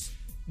 she just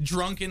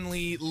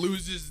drunkenly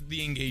loses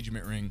the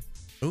engagement ring.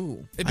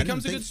 Ooh. It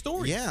becomes a good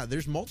story. Yeah,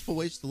 there's multiple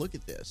ways to look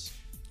at this.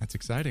 That's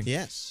exciting.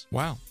 Yes.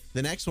 Wow.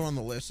 The next one on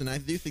the list, and I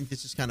do think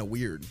this is kind of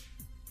weird,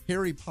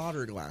 Harry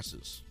Potter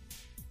glasses.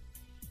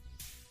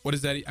 What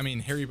is that? I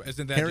mean,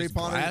 isn't that Harry just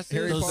Potter, glasses?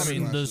 Harry Potter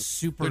glasses. The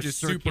super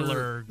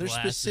circular They're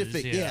glasses,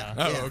 specific, yeah.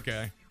 Oh,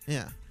 okay.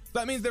 Yeah.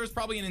 That means there was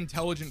probably an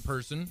intelligent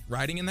person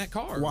riding in that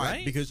car, Why?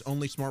 right? Because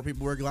only smart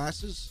people wear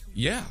glasses?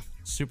 Yeah.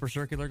 Super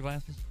circular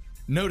glasses?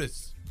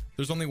 Notice,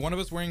 there's only one of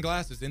us wearing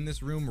glasses in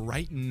this room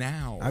right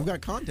now. I've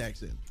got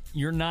contacts in.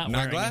 You're not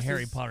wearing glasses?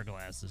 Harry Potter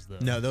glasses, though.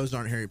 No, those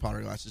aren't Harry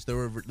Potter glasses.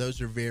 Those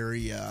are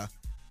very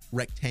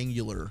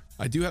rectangular.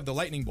 I do have the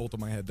lightning bolt on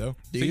my head, though.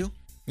 Do See? you?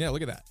 Yeah,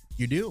 look at that.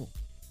 You do?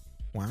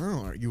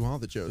 Wow, you are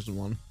the chosen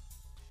one.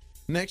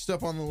 Next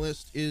up on the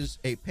list is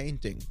a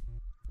painting.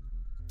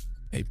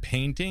 A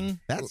painting?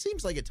 That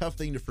seems like a tough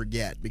thing to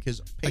forget because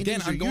paintings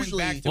Again, I'm are going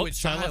usually back to a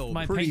child.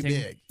 my pretty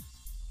painting. big.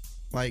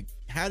 Like,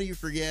 how do you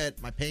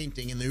forget my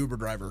painting in the Uber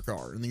driver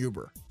car, in the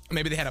Uber?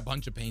 Maybe they had a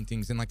bunch of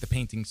paintings and like the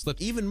painting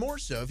slipped. Even more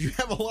so, if you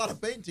have a lot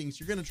of paintings,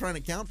 you're going to try and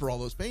account for all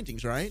those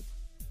paintings, right?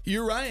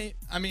 You're right.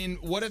 I mean,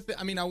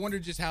 I wonder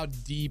just how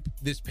deep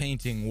this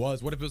painting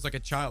was. What if it was like a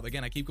child?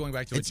 Again, I keep going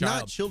back to It's a child.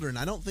 not children.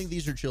 I don't think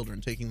these are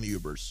children taking the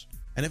Ubers.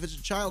 And if it's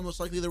a child, most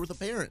likely they're with a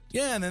parent.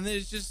 Yeah, and then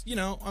there's just,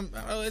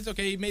 it's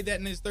okay. He made that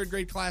in his third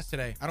grade class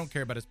today. I don't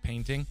care about his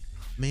painting.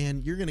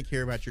 Man, you're going to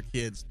care about your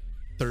kids'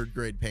 third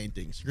grade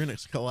paintings. You're going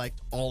to collect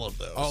all of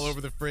those. All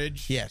over the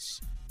fridge? Yes.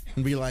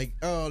 And be like,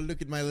 oh,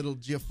 look at my little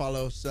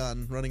Giafalo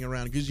son running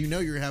around. Because you know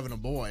you're having a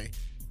boy.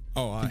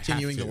 Oh,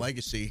 continuing the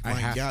legacy.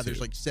 My God,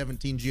 there's like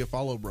 17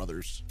 Giafalo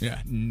brothers.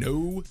 Yeah,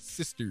 no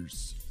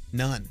sisters.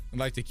 None. I'd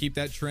like to keep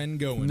that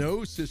trend going.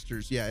 No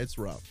sisters. Yeah, it's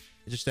rough.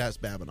 Just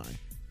ask Babb and I.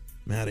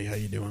 Maddie, how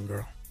you doing,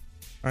 girl?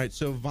 All right,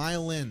 so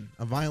violin.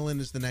 A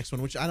violin is the next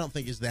one, which I don't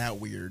think is that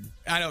weird.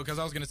 I know, because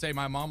I was going to say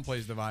my mom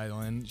plays the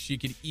violin. She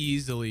could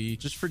easily...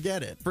 Just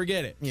forget it.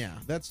 Forget it. Yeah,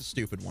 that's a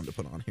stupid one to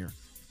put on here.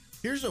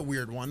 Here's a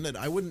weird one that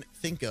I wouldn't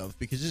think of,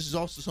 because this is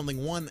also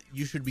something, one,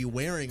 you should be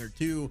wearing, or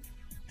two,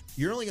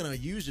 you're only going to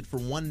use it for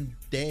one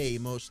day,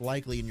 most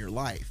likely, in your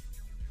life.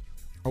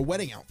 A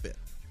wedding outfit.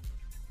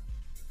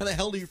 How the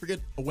hell do you forget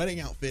a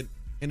wedding outfit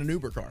in an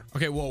Uber car?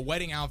 Okay, well, a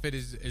wedding outfit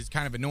is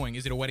kind of annoying.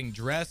 Is it a wedding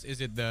dress?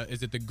 Is it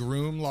the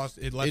groom left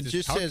his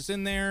just tux says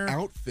in there?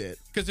 Outfit.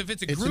 Because if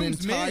it's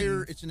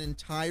It's an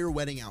entire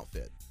wedding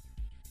outfit.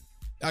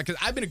 Because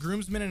I've been a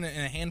groomsman in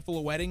a handful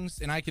of weddings,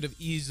 and I could have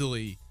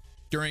easily,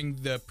 during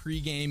the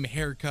pregame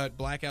haircut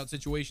blackout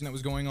situation that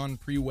was going on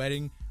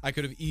pre-wedding, I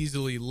could have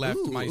easily left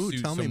my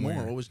suit tell somewhere. me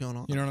more. What was going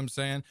on? You know what I'm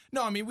saying?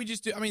 No, I mean, we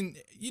just do. I mean, do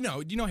you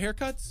know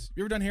haircuts?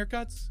 You ever done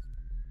haircuts?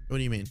 What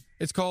do you mean?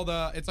 It's called,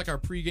 it's like our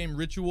pregame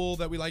ritual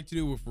that we like to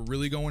do if we're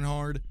really going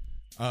hard.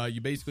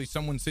 You basically,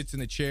 someone sits in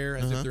the chair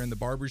as if they're in the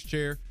barber's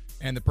chair,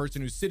 and the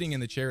person who's sitting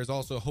in the chair is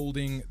also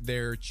holding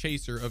their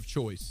chaser of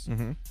choice.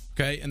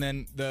 Okay, and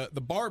then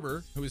the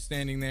barber who is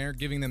standing there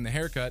giving them the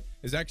haircut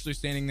is actually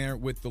standing there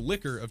with the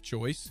liquor of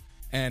choice,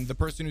 and the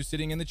person who's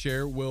sitting in the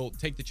chair will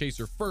take the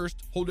chaser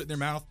first, hold it in their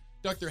mouth,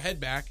 duck their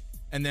head back,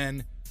 and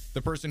then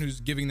the person who's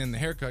giving them the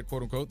haircut,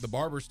 quote unquote, the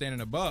barber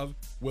standing above,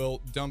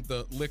 will dump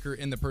the liquor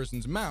in the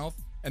person's mouth,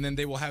 and then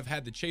they will have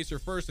had the chaser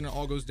first, and it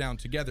all goes down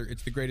together.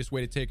 It's the greatest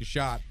way to take a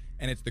shot,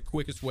 and it's the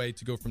quickest way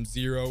to go from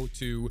 0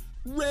 to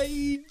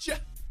rage.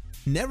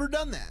 Never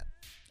done that.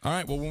 All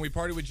right, well, when we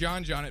party with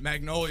Jon-Jon at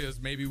Magnolia's,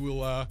 maybe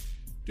we'll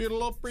do a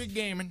little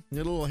pre-gaming.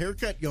 Get a little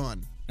haircut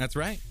going. That's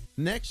right.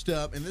 Next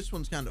up, and this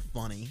one's kind of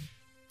funny,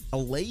 a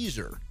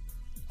laser.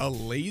 A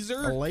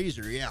laser? A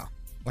laser, yeah.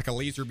 Like a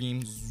laser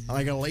beam.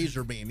 Like a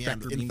laser beam, yeah.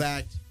 Tractor In beam.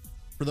 fact,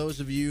 for those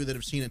of you that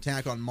have seen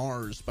Attack on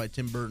Mars by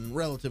Tim Burton,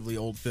 relatively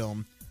old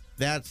film,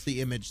 that's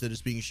the image that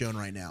is being shown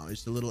right now.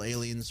 It's the little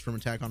aliens from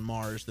Attack on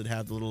Mars that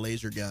have the little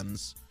laser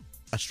guns,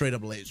 a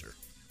straight-up laser.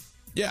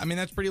 Yeah, I mean,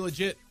 that's pretty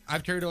legit.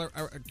 Actually,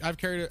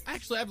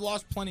 I've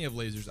lost plenty of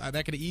lasers.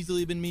 That could have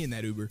easily been me in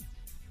that Uber.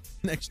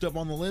 Next up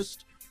on the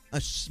list,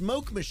 a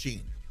smoke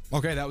machine.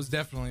 Okay, that was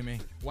definitely me.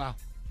 Wow.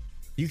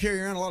 You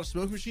carry around a lot of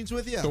smoke machines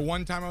with you? The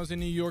one time I was in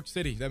New York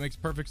City. That makes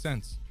perfect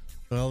sense.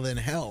 Well, then,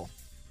 hell,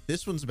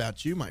 this one's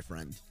about you, my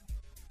friend.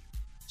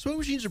 Smoke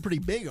machines are pretty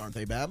big, aren't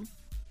they, Babb?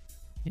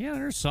 Yeah,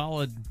 they're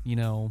solid, I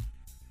don't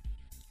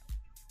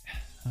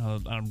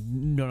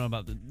know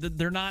about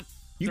they're not.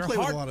 You they're play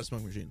hard, with a lot of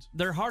smoke machines.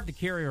 They're hard to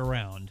carry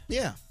around.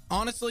 Yeah.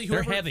 Honestly,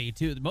 they're heavy,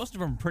 too. Most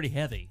of them are pretty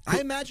heavy. I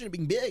imagine it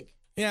being big.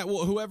 Yeah,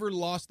 well, whoever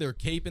lost their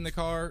cape in the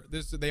car,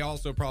 they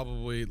also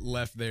probably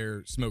left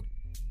their smoke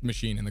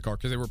machine in the car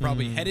because they were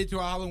probably headed to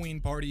a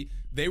Halloween party.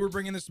 They were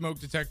bringing the smoke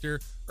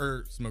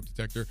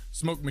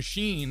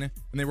machine,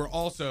 and they were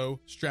also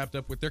strapped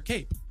up with their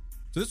cape.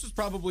 So this was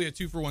probably a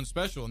 2-for-1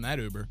 special in that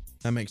Uber.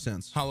 That makes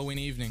sense. Halloween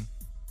evening.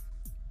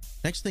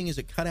 Next thing is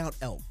a cutout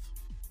elf.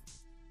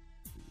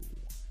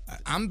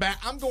 I'm back.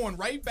 I'm going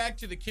right back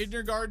to the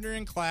kindergartner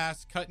in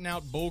class, cutting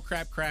out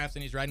bullcrap crafts,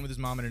 and he's riding with his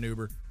mom in an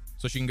Uber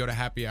so she can go to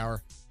happy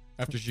hour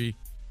after she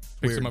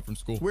picks him up from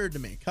school. It's weird to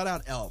me.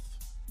 Cutout elf.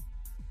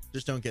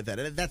 Just don't get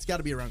that. That's got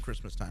to be around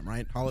Christmas time,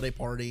 right? Holiday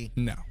party.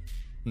 No.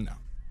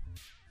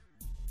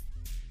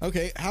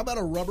 Okay, how about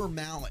a rubber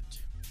mallet?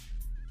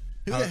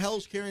 Who the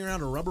hell's carrying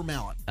around a rubber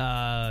mallet?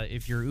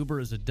 If your Uber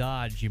is a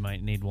Dodge, you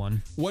might need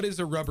one. What is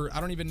a rubber?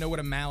 I don't even know what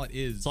a mallet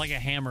is. It's like a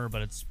hammer,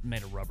 but it's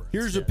made of rubber.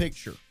 Here's a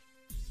picture,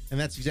 and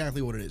that's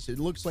exactly what it is. It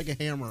looks like a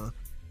hammer,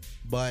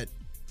 but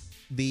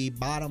the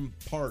bottom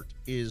part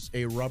is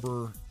the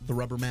rubber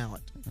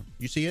mallet.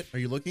 You see it? Are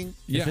you looking?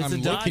 Yeah,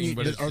 I'm looking,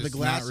 but are the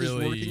glasses not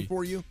really working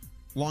for you?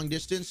 Long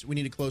distance? We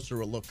need a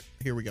closer look.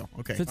 Here we go.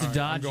 Okay. If it's a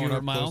Dodge,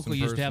 my uncle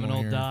used to have an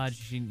old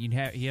Dodge. He'd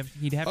have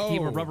to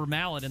keep a rubber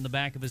mallet in the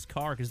back of his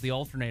car because the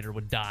alternator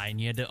would die, and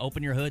you had to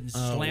open your hood and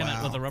slam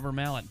it with a rubber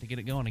mallet to get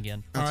it going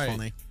again. That's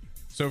funny.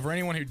 So for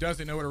anyone who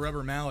doesn't know what a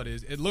rubber mallet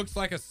is, it looks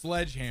like a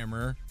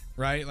sledgehammer,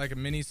 right? Like a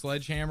mini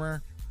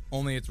sledgehammer,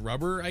 only it's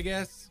rubber, I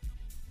guess.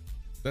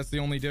 That's the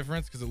only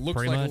difference because it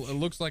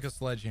looks like a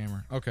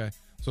sledgehammer. Okay.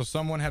 So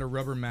someone had a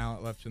rubber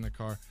mallet left in the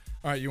car.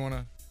 All right, you want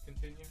to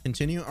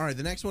continue? All right,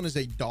 the next one is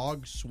a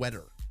dog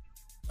sweater.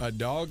 A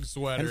dog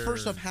sweater. And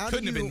first off,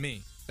 couldn't have been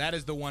me. That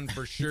is the one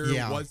for sure.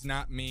 Was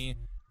not me.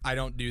 I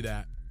don't do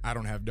that. I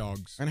don't have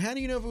dogs. And how do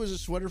you know if it was a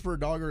sweater for a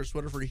dog or a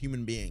sweater for a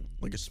human being,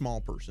 like a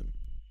small person?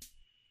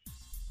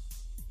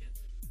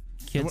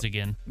 Kids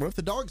again. What if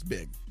the dog's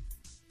big?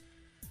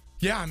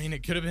 Yeah, I mean,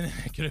 it could have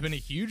been a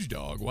huge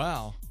dog.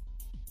 Wow.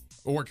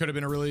 Or it could have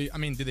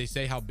been did they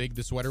say how big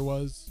the sweater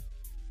was?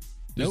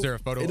 Nope. Is there a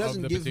photo of the particular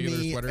sweater? It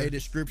doesn't give me a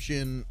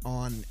description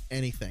on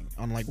anything,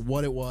 on like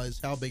what it was,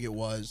 how big it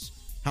was,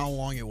 how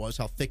long it was,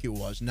 how thick it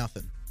was,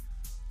 nothing.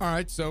 All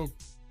right, so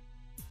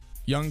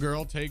young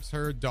girl takes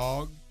her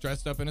dog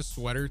dressed up in a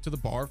sweater to the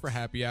bar for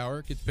happy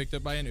hour, gets picked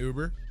up by an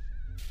Uber.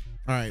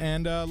 All right.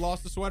 And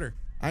lost the sweater.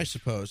 I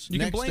suppose. You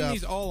can blame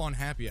these all on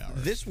happy hour.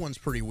 This one's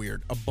pretty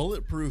weird. A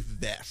bulletproof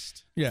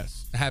vest.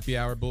 Yes. Happy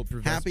hour,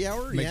 bulletproof vest. Happy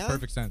hour? Makes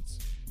perfect sense.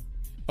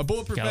 A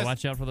bulletproof vest. Gotta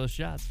watch out for those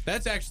shots.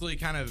 That's actually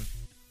kind of...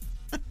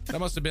 That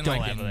must have been Don't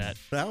like... have that.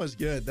 That was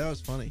good. That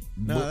was funny.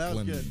 No, that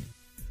was good.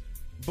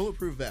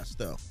 Bulletproof vest,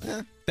 though.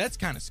 That's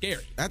kind of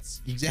scary.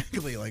 That's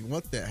exactly like,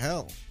 what the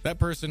hell? That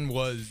person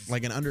was...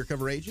 Like an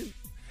undercover agent?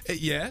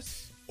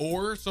 Yes.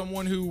 Or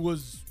someone who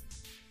was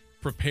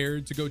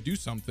prepared to go do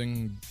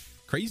something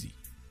crazy.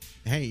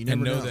 Hey, you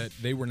never know that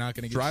they were not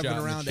going to get driving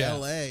shot around in the chest.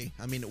 L.A.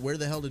 I mean, where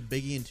the hell did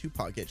Biggie and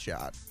Tupac get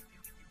shot?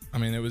 I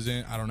mean, it was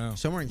in, I don't know.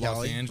 Somewhere in Los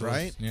Cali, Angeles,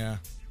 right? Yeah.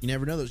 You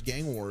never know, those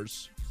gang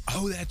wars.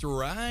 Oh, that's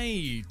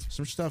right.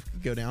 Some stuff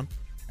could go down.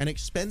 An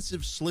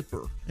expensive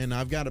slipper. And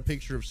I've got a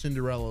picture of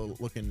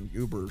Cinderella-looking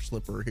Uber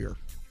slipper here.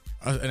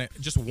 And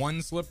just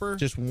one slipper?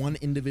 Just one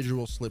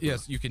individual slipper.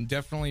 Yes, you can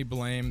definitely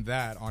blame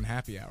that on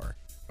happy hour.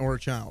 Or a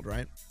child,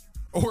 right?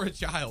 Or a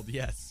child,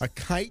 yes. A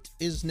kite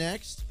is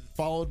next,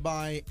 followed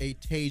by a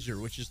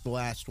taser, which is the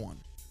last one.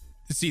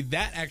 See,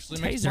 that actually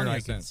makes Taser, plenty I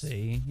of can sense.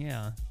 see, yeah.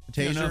 A I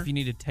don't know taser? if you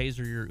need to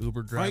taser your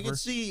Uber driver. I can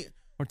see...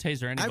 Or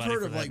taser anybody. I've heard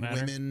for of that like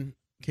matter. women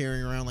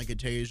carrying around like a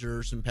taser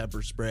or some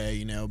pepper spray,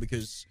 you know,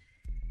 because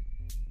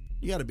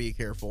you got to be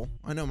careful.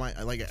 I know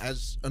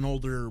as an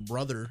older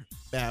brother,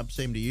 Babb,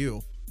 same to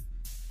you.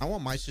 I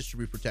want my sister to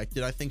be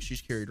protected. I think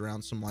she's carried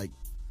around some like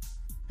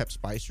pep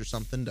spice or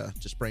something to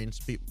spray in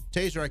some people.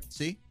 Taser, I can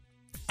see.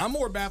 I'm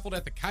more baffled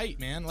at the kite,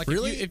 man. Like,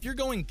 really? If you're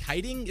going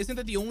kiting, isn't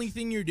that the only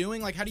thing you're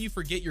doing? Like, how do you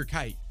forget your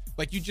kite?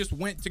 Like, you just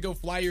went to go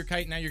fly your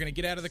kite, now you're going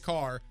to get out of the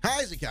car.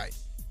 High as a kite.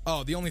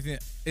 Oh, the only thing,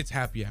 it's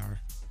happy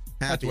hour.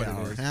 Happy That's hour.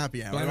 what it is.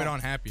 Happy hour. Blame it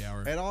on happy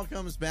hour. It all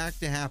comes back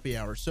to happy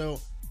hour.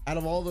 So, out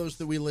of all those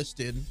that we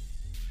listed,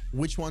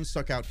 which one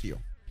stuck out to you?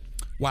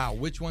 Wow,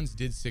 which ones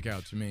did stick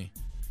out to me?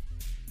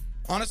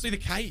 Honestly, the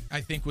kite,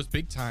 I think, was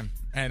big time,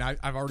 and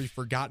I've already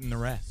forgotten the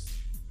rest.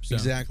 So.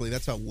 Exactly.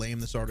 That's how lame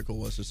this article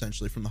was,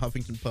 essentially, from the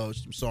Huffington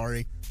Post. I'm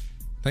sorry.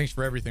 Thanks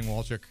for everything,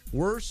 Wolchuk.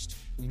 Worst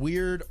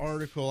weird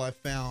article I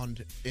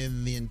found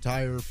in the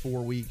entire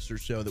 4 weeks or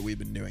so that we've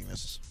been doing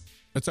this.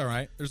 That's all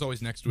right. There's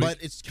always next week. But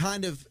it's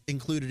kind of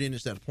included in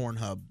as that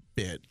Pornhub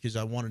bit, because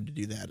I wanted to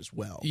do that as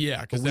well.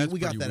 Yeah, because we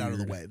got that out of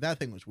the way. That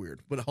thing was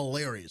weird, but a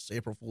hilarious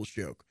April Fool's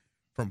joke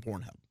from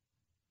Pornhub.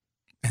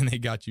 And they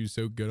got you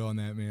so good on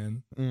that,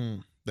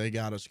 man. They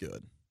got us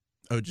good.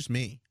 Oh, just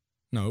me?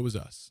 No, it was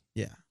us.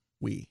 Yeah,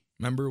 we.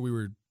 Remember, we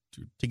were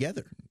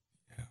together.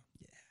 Yeah.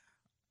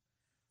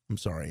 I'm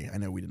sorry. I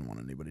know we didn't want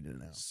anybody to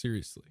know.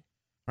 Seriously.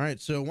 All right,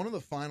 so one of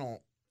the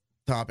final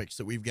topics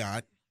that we've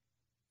got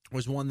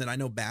was one that I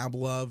know Babb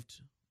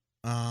loved,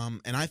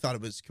 and I thought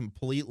it was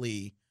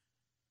completely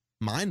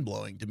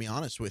mind-blowing, to be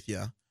honest with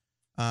you.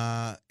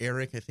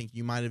 Eric, I think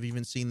you might have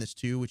even seen this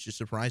too, which is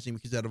surprising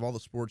because out of all the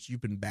sports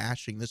you've been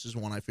bashing, this is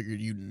one I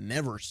figured you'd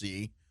never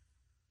see.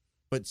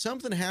 But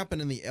something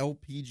happened in the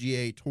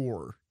LPGA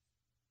Tour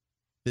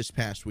this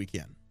past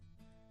weekend.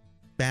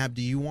 Babb,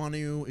 do you want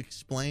to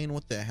explain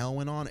what the hell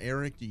went on?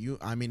 Eric, do you?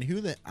 I mean,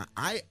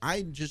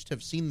 I just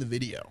have seen the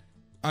video.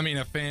 I mean,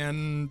 a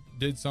fan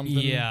did something.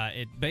 Yeah,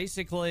 it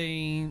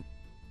basically,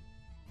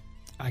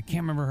 I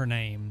can't remember her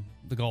name,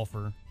 the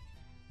golfer.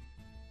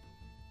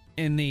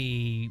 In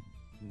the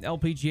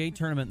LPGA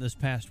tournament this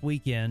past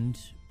weekend,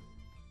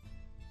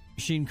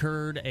 she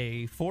incurred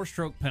a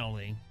 4-stroke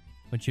penalty,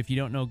 which if you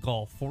don't know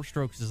golf, 4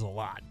 strokes is a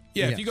lot.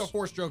 Yeah, if you go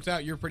 4 strokes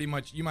out, you're pretty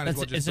much, you might as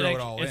well just throw it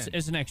all in.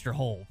 It's an extra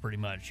hole, pretty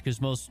much, because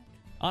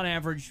on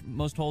average,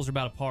 most holes are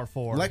about a par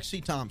 4.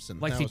 Lexi Thompson,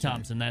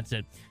 that's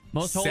it.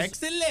 Most holes,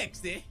 Sexy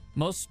Lexi.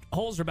 Most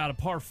holes are about a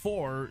par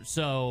 4,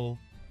 so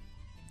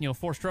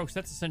 4 strokes.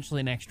 That's essentially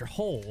an extra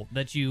hole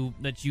that you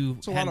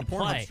it's a lot of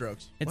Pornhub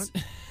strokes. It's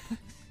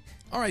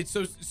all right.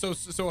 So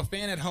a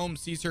fan at home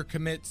sees her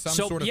commit some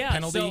sort of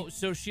penalty.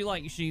 So she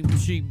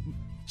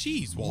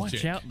Jeez, Wolchuk.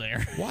 Watch out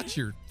there. Watch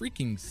your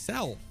freaking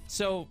self.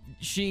 So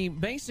she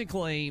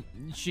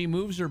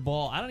moves her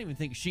ball. I don't even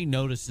think she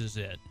notices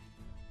it.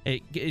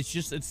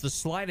 It's the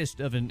slightest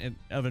of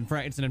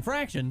infraction. It's an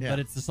infraction, but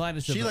it's the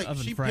slightest of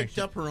infraction. She picked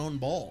up her own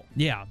ball.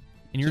 Yeah,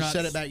 and you're not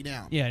set it back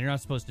down. Yeah, and you're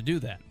not supposed to do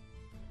that.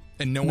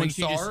 And no one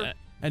saw her.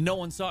 And no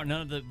one saw her.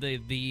 None of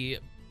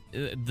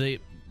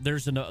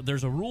there's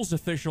a rules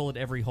official at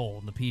every hole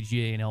in the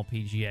PGA and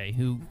LPGA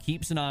who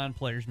keeps an eye on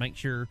players, make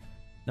sure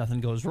nothing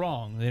goes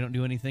wrong. They don't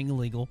do anything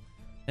illegal.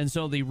 And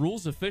so the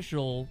rules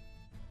official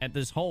at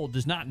this hole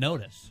does not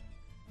notice.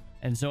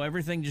 And so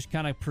everything just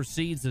kind of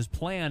proceeds as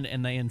planned,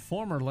 and they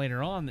inform her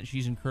later on that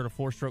she's incurred a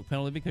 4-stroke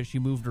penalty because she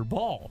moved her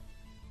ball.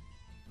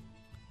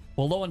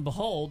 Well, lo and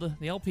behold,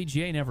 the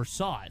LPGA never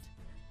saw it.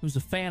 It was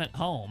a fan at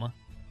home.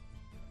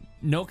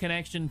 No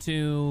connection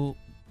to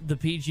the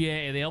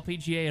PGA, the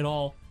LPGA at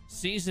all.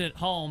 Sees it at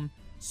home,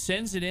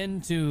 sends it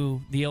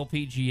into the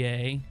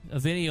LPGA, a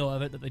video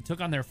of it that they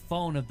took on their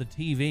phone of the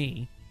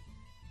TV.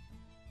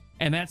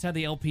 And that's how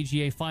the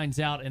LPGA finds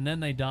out, and then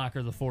they dock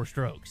her the 4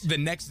 strokes. The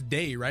next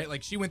day, right?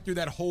 Like, she went through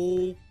that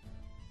whole...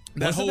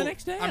 Was it the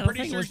next day? I'm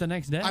pretty sure it was the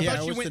next day. I'm pretty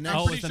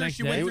sure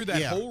she went through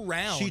that whole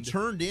round. She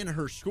turned in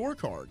her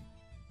scorecard.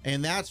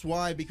 And that's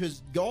why,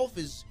 because golf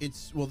this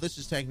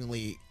is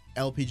technically,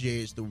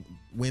 LPGA is the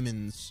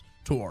women's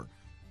tour.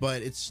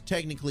 But it's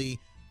technically,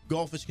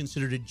 golf is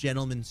considered a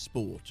gentleman's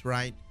sport,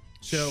 right?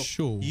 So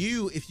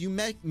if you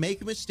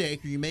make a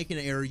mistake or you make an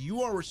error,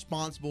 you are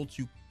responsible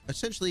to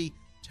essentially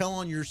tell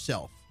on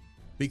yourself,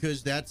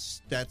 because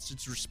it's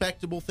a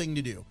respectable thing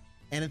to do.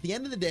 And at the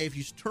end of the day, if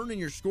you turn in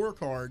your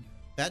scorecard,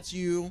 that's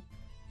you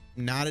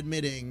not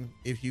admitting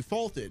if you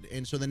faulted.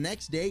 And so the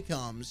next day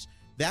comes,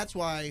 that's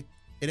why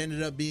it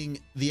ended up being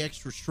the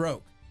extra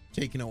stroke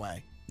taken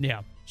away.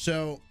 Yeah.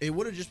 So it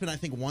would have just been, I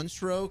think, 1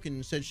 stroke,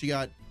 and said she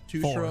got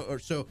 2 strokes, or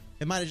so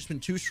it might have just been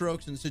 2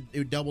 strokes and said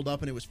it doubled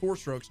up and it was 4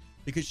 strokes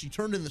because she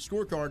turned in the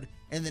scorecard,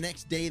 and the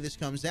next day this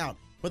comes out.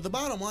 But the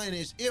bottom line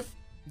is, if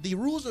the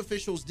rules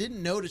officials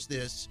didn't notice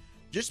this,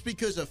 just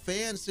because a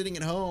fan sitting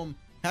at home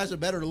has a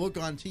better look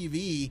on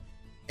TV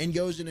and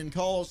goes in and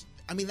calls,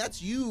 I mean,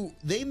 that's you.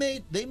 They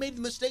made the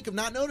mistake of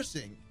not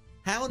noticing.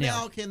 How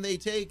now can they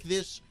take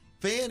this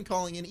fan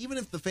calling in, even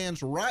if the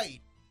fan's right?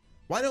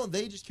 Why don't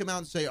they just come out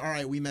and say, all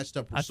right, we messed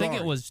up, we're sorry. I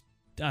think it was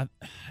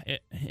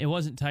it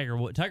wasn't Tiger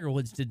Woods. Tiger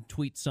Woods did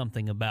tweet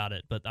something about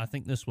it, but I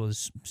think this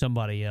was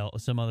somebody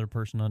else, some other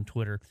person on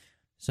Twitter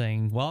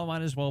saying, well, I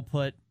might as well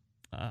put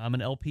I'm an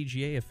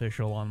LPGA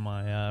official on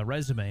my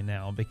resume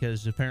now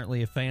because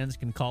apparently if fans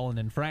can call in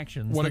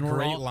infractions, What a then we're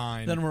great all,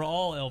 line. Then we're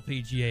all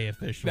LPGA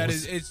officials. That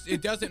is,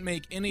 it doesn't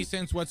make any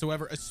sense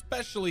whatsoever,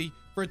 especially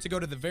for it to go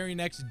to the very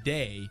next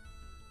day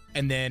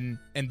and then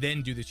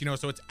do this.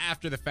 So it's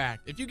after the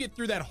fact. If you get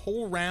through that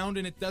whole round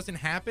and it doesn't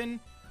happen,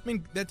 I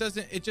mean,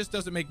 it just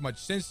doesn't make much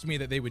sense to me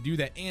that they would do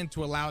that and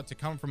to allow it to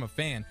come from a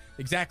fan.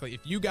 Exactly.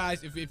 If you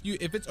guys, if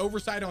it's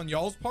oversight on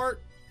y'all's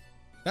part,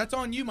 that's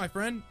on you, my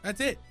friend. That's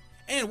it.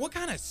 And what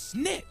kind of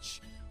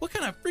snitch? What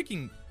kind of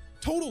freaking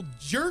total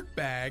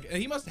jerkbag?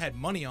 He must have had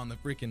money on the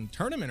freaking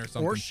tournament or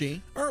something. Or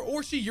she.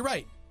 Or she, you're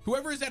right.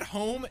 Whoever is at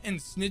home and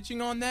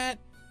snitching on that,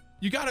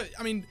 you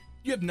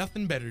have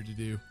nothing better to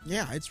do.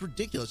 Yeah, it's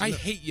ridiculous. I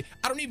hate you.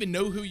 I don't even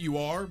know who you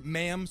are,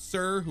 ma'am,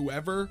 sir,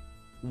 whoever,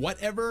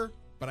 whatever,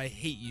 but I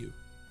hate you.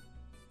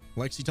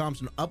 Lexi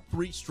Thompson up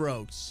 3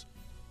 strokes,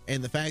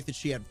 and the fact that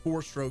she had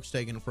 4 strokes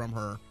taken from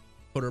her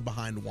put her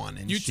behind 1,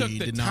 and she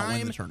did not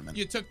win the tournament.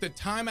 You took the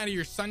time out of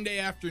your Sunday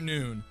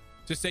afternoon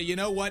to say, you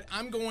know what,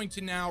 I'm going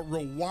to now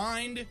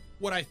rewind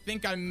what I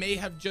think I may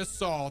have just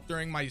saw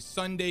during my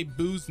Sunday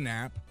booze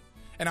nap,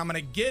 and I'm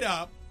going to get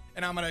up,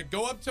 and I'm going to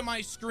go up to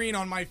my screen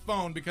on my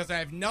phone because I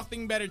have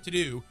nothing better to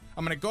do.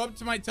 I'm going to go up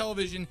to my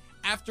television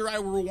after I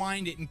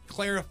rewind it and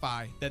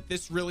clarify that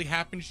this really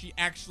happened. She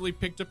actually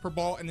picked up her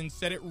ball and then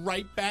set it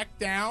right back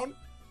down.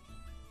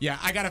 Yeah,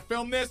 I got to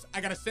film this.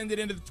 I got to send it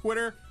into the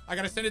Twitter. I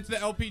got to send it to the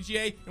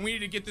LPGA, and we need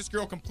to get this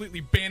girl completely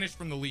banished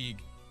from the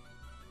league.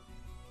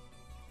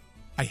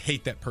 I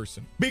hate that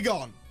person. Be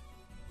gone.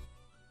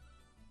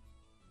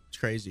 It's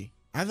crazy.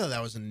 I thought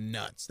that was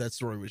nuts. That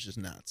story was just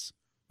nuts.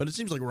 But it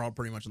seems like we're all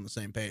pretty much on the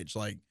same page.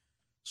 Like,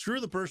 screw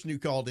the person who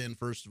called in,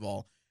 first of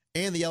all,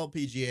 and the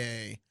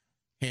LPGA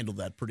handled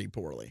that pretty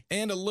poorly.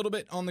 And a little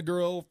bit on the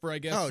girl for, I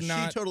guess,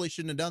 she totally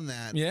shouldn't have done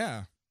that.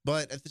 Yeah.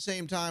 But at the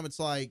same time, it's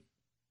like,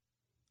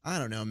 I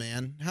don't know,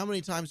 man. How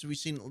many times have we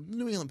seen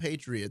New England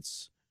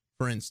Patriots,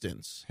 for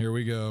instance? Here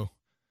we go.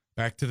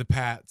 Back to the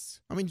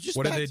Pats. I mean, just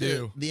what back did they to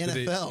do? The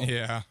NFL.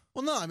 Yeah.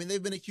 Well, no, I mean,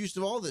 they've been accused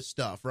of all this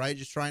stuff, right?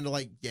 Just trying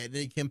to, get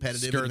a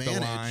competitive Skirt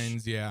advantage. the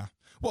lines, yeah.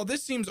 Well,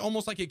 this seems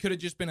almost like it could have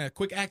just been a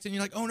quick accident.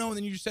 You're like, oh, no, and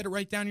then you just set it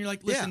right down. You're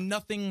like, listen,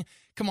 nothing,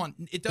 come on.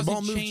 It doesn't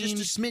ball change. Moved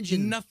just a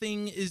smidgen.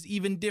 Nothing is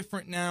even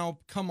different now.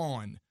 Come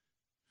on.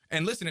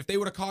 And listen, if they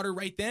would have caught her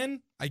right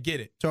then, I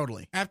get it.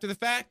 Totally. After the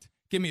fact,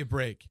 give me a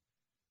break.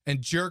 And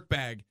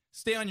jerkbag,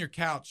 stay on your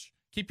couch.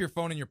 Keep your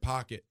phone in your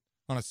pocket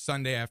on a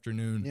Sunday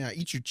afternoon. Yeah,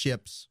 eat your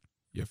chips.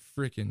 You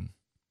freaking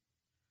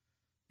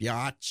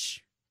biatch.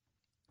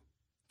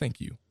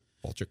 Thank you,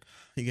 Wolchuk.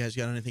 You guys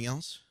got anything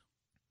else?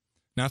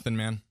 Nothing,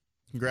 man.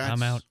 Congrats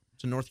I'm out.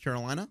 to North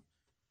Carolina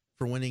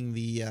for winning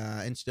the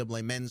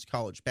NCAA men's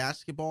college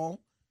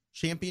basketball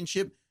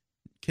championship.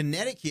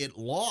 Connecticut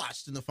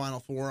lost in the Final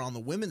Four on the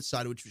women's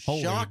side, which was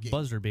shocking.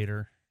 Buzzer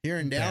beater. Here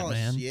in Dallas,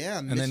 man. yeah.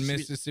 And then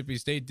Mississippi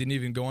State didn't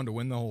even go on to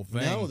win the whole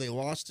thing. No, they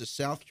lost to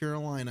South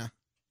Carolina.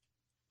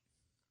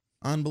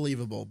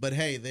 Unbelievable. But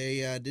hey,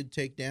 they did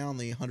take down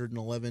the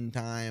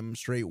 111-time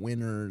straight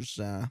winners,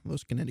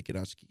 those Connecticut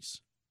Huskies.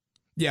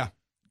 Yeah.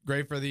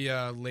 Great for the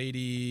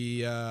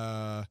lady,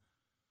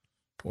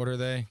 what are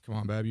they? Come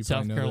on, Babb. You South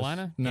probably know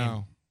Carolina? This. No.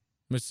 Yeah.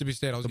 Mississippi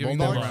State. I was The giving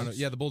them a Bulldogs? round.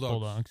 Yeah, the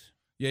Bulldogs.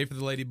 Yay for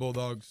the Lady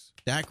Bulldogs.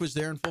 Dak was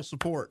there in full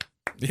support.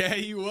 Yeah,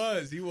 he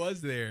was. He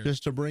was there.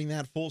 Just to bring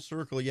that full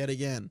circle yet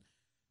again.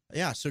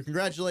 Yeah, so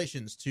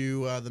congratulations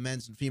to the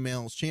men's and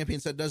females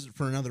champions. That does it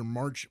for another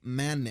March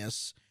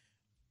Madness.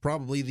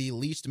 Probably the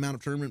least amount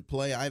of tournament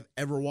play I've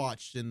ever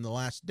watched in the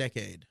last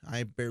decade.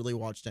 I barely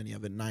watched any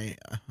of it, and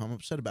I'm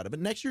upset about it. But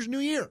next year's New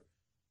Year.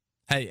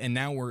 Hey, and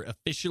now we're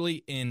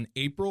officially in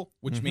April,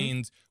 which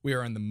means we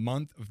are in the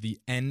month of the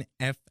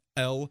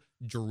NFL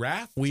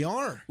draft. We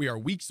are. We are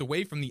weeks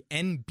away from the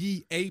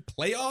NBA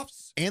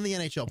playoffs. And the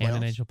NHL playoffs.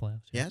 And the NHL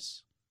playoffs. Yeah.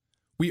 Yes.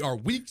 We are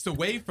weeks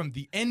away from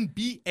the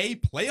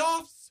NBA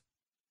playoffs.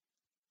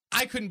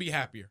 I couldn't be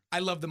happier. I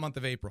love the month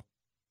of April.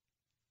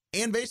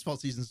 And baseball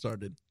season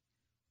started.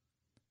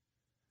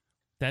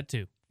 That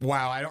too.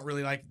 Wow, I don't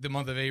really like the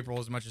month of April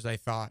as much as I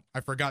thought. I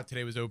forgot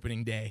today was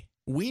opening day.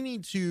 We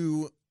need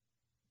to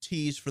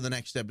tease for the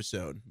next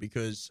episode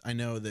because I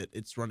know that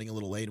it's running a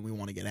little late and we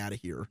want to get out of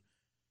here.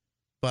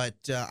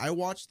 But I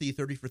watched the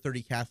 30 for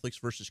 30 Catholics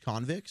versus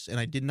Convicts, and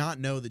I did not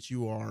know that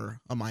you are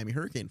a Miami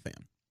Hurricane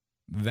fan.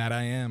 That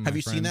I am. Have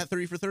you seen that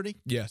 30 for 30?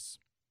 Yes.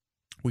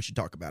 We should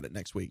talk about it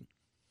next week.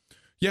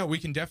 Yeah, we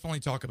can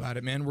definitely talk about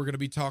it, man. We're going to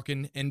be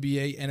talking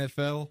NBA,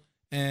 NFL,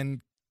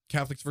 and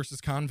Catholics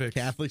versus Convicts.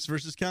 Catholics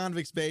versus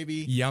Convicts,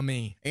 baby.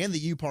 Yummy. And the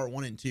U Part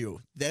 1 and 2.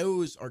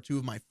 Those are two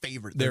of my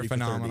favorite 30 They're for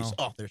phenomenal. 30s.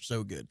 Oh, they're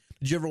so good.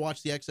 Did you ever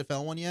watch the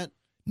XFL one yet?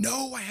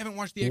 No, I haven't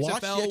watched the XFL one.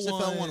 Watch the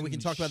XFL one. We can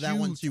talk about that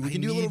one, too. We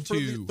can do a little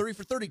 30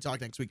 for 30 talk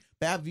next week.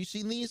 Babb, have you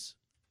seen these?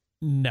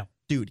 No.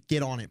 Dude,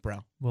 get on it, bro.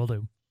 Will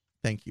do.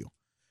 Thank you.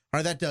 All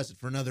right, that does it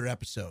for another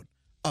episode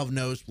of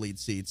Nosebleed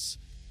Seats.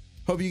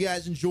 Hope you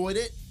guys enjoyed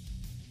it.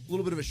 A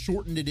little bit of a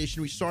shortened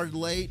edition. We started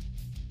late,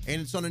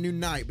 and it's on a new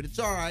night, but it's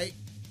all right.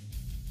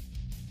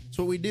 It's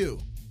what we do.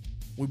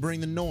 We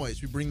bring the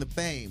noise. We bring the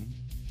fame.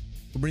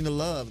 We'll bring the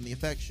love and the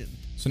affection.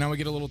 So now we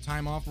get a little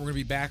time off. We're going to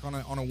be back on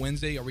a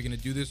Wednesday. Are we going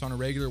to do this on a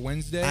regular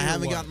Wednesday? I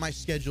haven't gotten my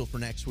schedule for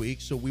next week,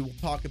 so we will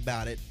talk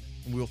about it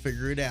and we will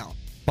figure it out.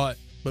 But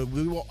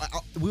we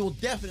will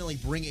definitely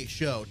bring a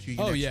show to you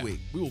next week.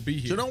 We will be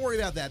here. So don't worry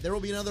about that. There will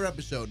be another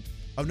episode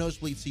of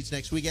Nosebleed Seats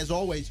next week. As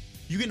always,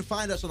 you can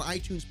find us on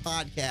iTunes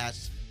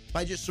podcasts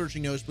by just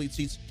searching Nosebleed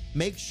Seats.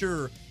 Make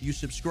sure you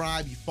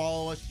subscribe, you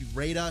follow us, you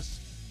rate us,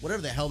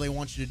 whatever the hell they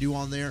want you to do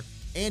on there.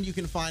 And you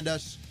can find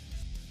us.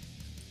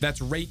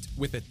 That's rate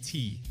with a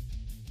T.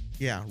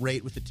 Yeah,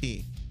 rate with a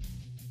T.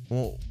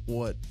 Well,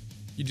 what?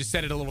 You just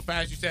said it a little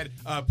fast. You said,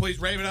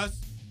 please rate us.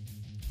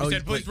 You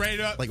said, please rate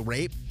us. Like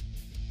rape?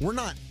 We're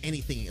not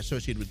anything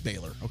associated with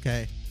Baylor,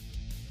 okay?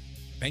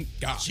 Thank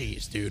God.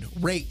 Jeez, dude.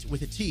 Rate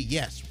with a T.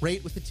 Yes,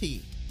 rate with a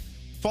T.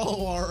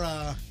 Follow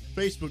our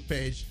Facebook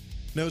page,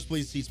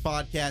 Nosebleed Seats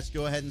Podcast.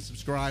 Go ahead and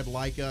subscribe,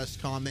 like us,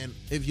 comment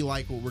if you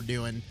like what we're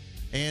doing.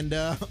 And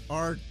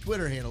our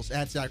Twitter handles,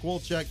 at Zach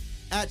Wolchuk,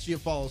 at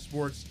Giafalo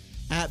Sports,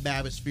 at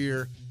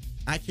Babosphere.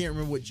 I can't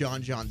remember what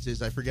Jon-Jon's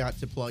is. I forgot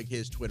to plug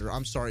his Twitter.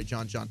 I'm sorry,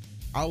 Jon-Jon.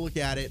 I'll look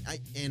at it,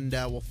 and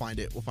we'll find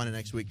it. We'll find it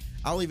next week.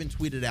 I'll even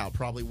tweet it out,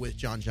 probably with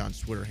Jon-Jon's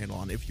Twitter handle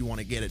on, if you want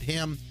to get at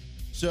him.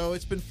 So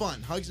it's been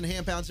fun. Hugs and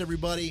hand pounds,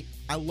 everybody.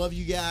 I love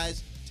you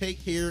guys.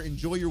 Take care.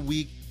 Enjoy your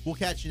week. We'll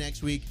catch you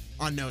next week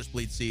on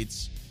Nosebleed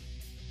Seats.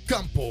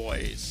 Come,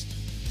 boys.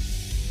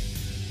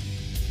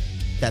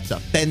 That's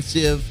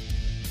offensive.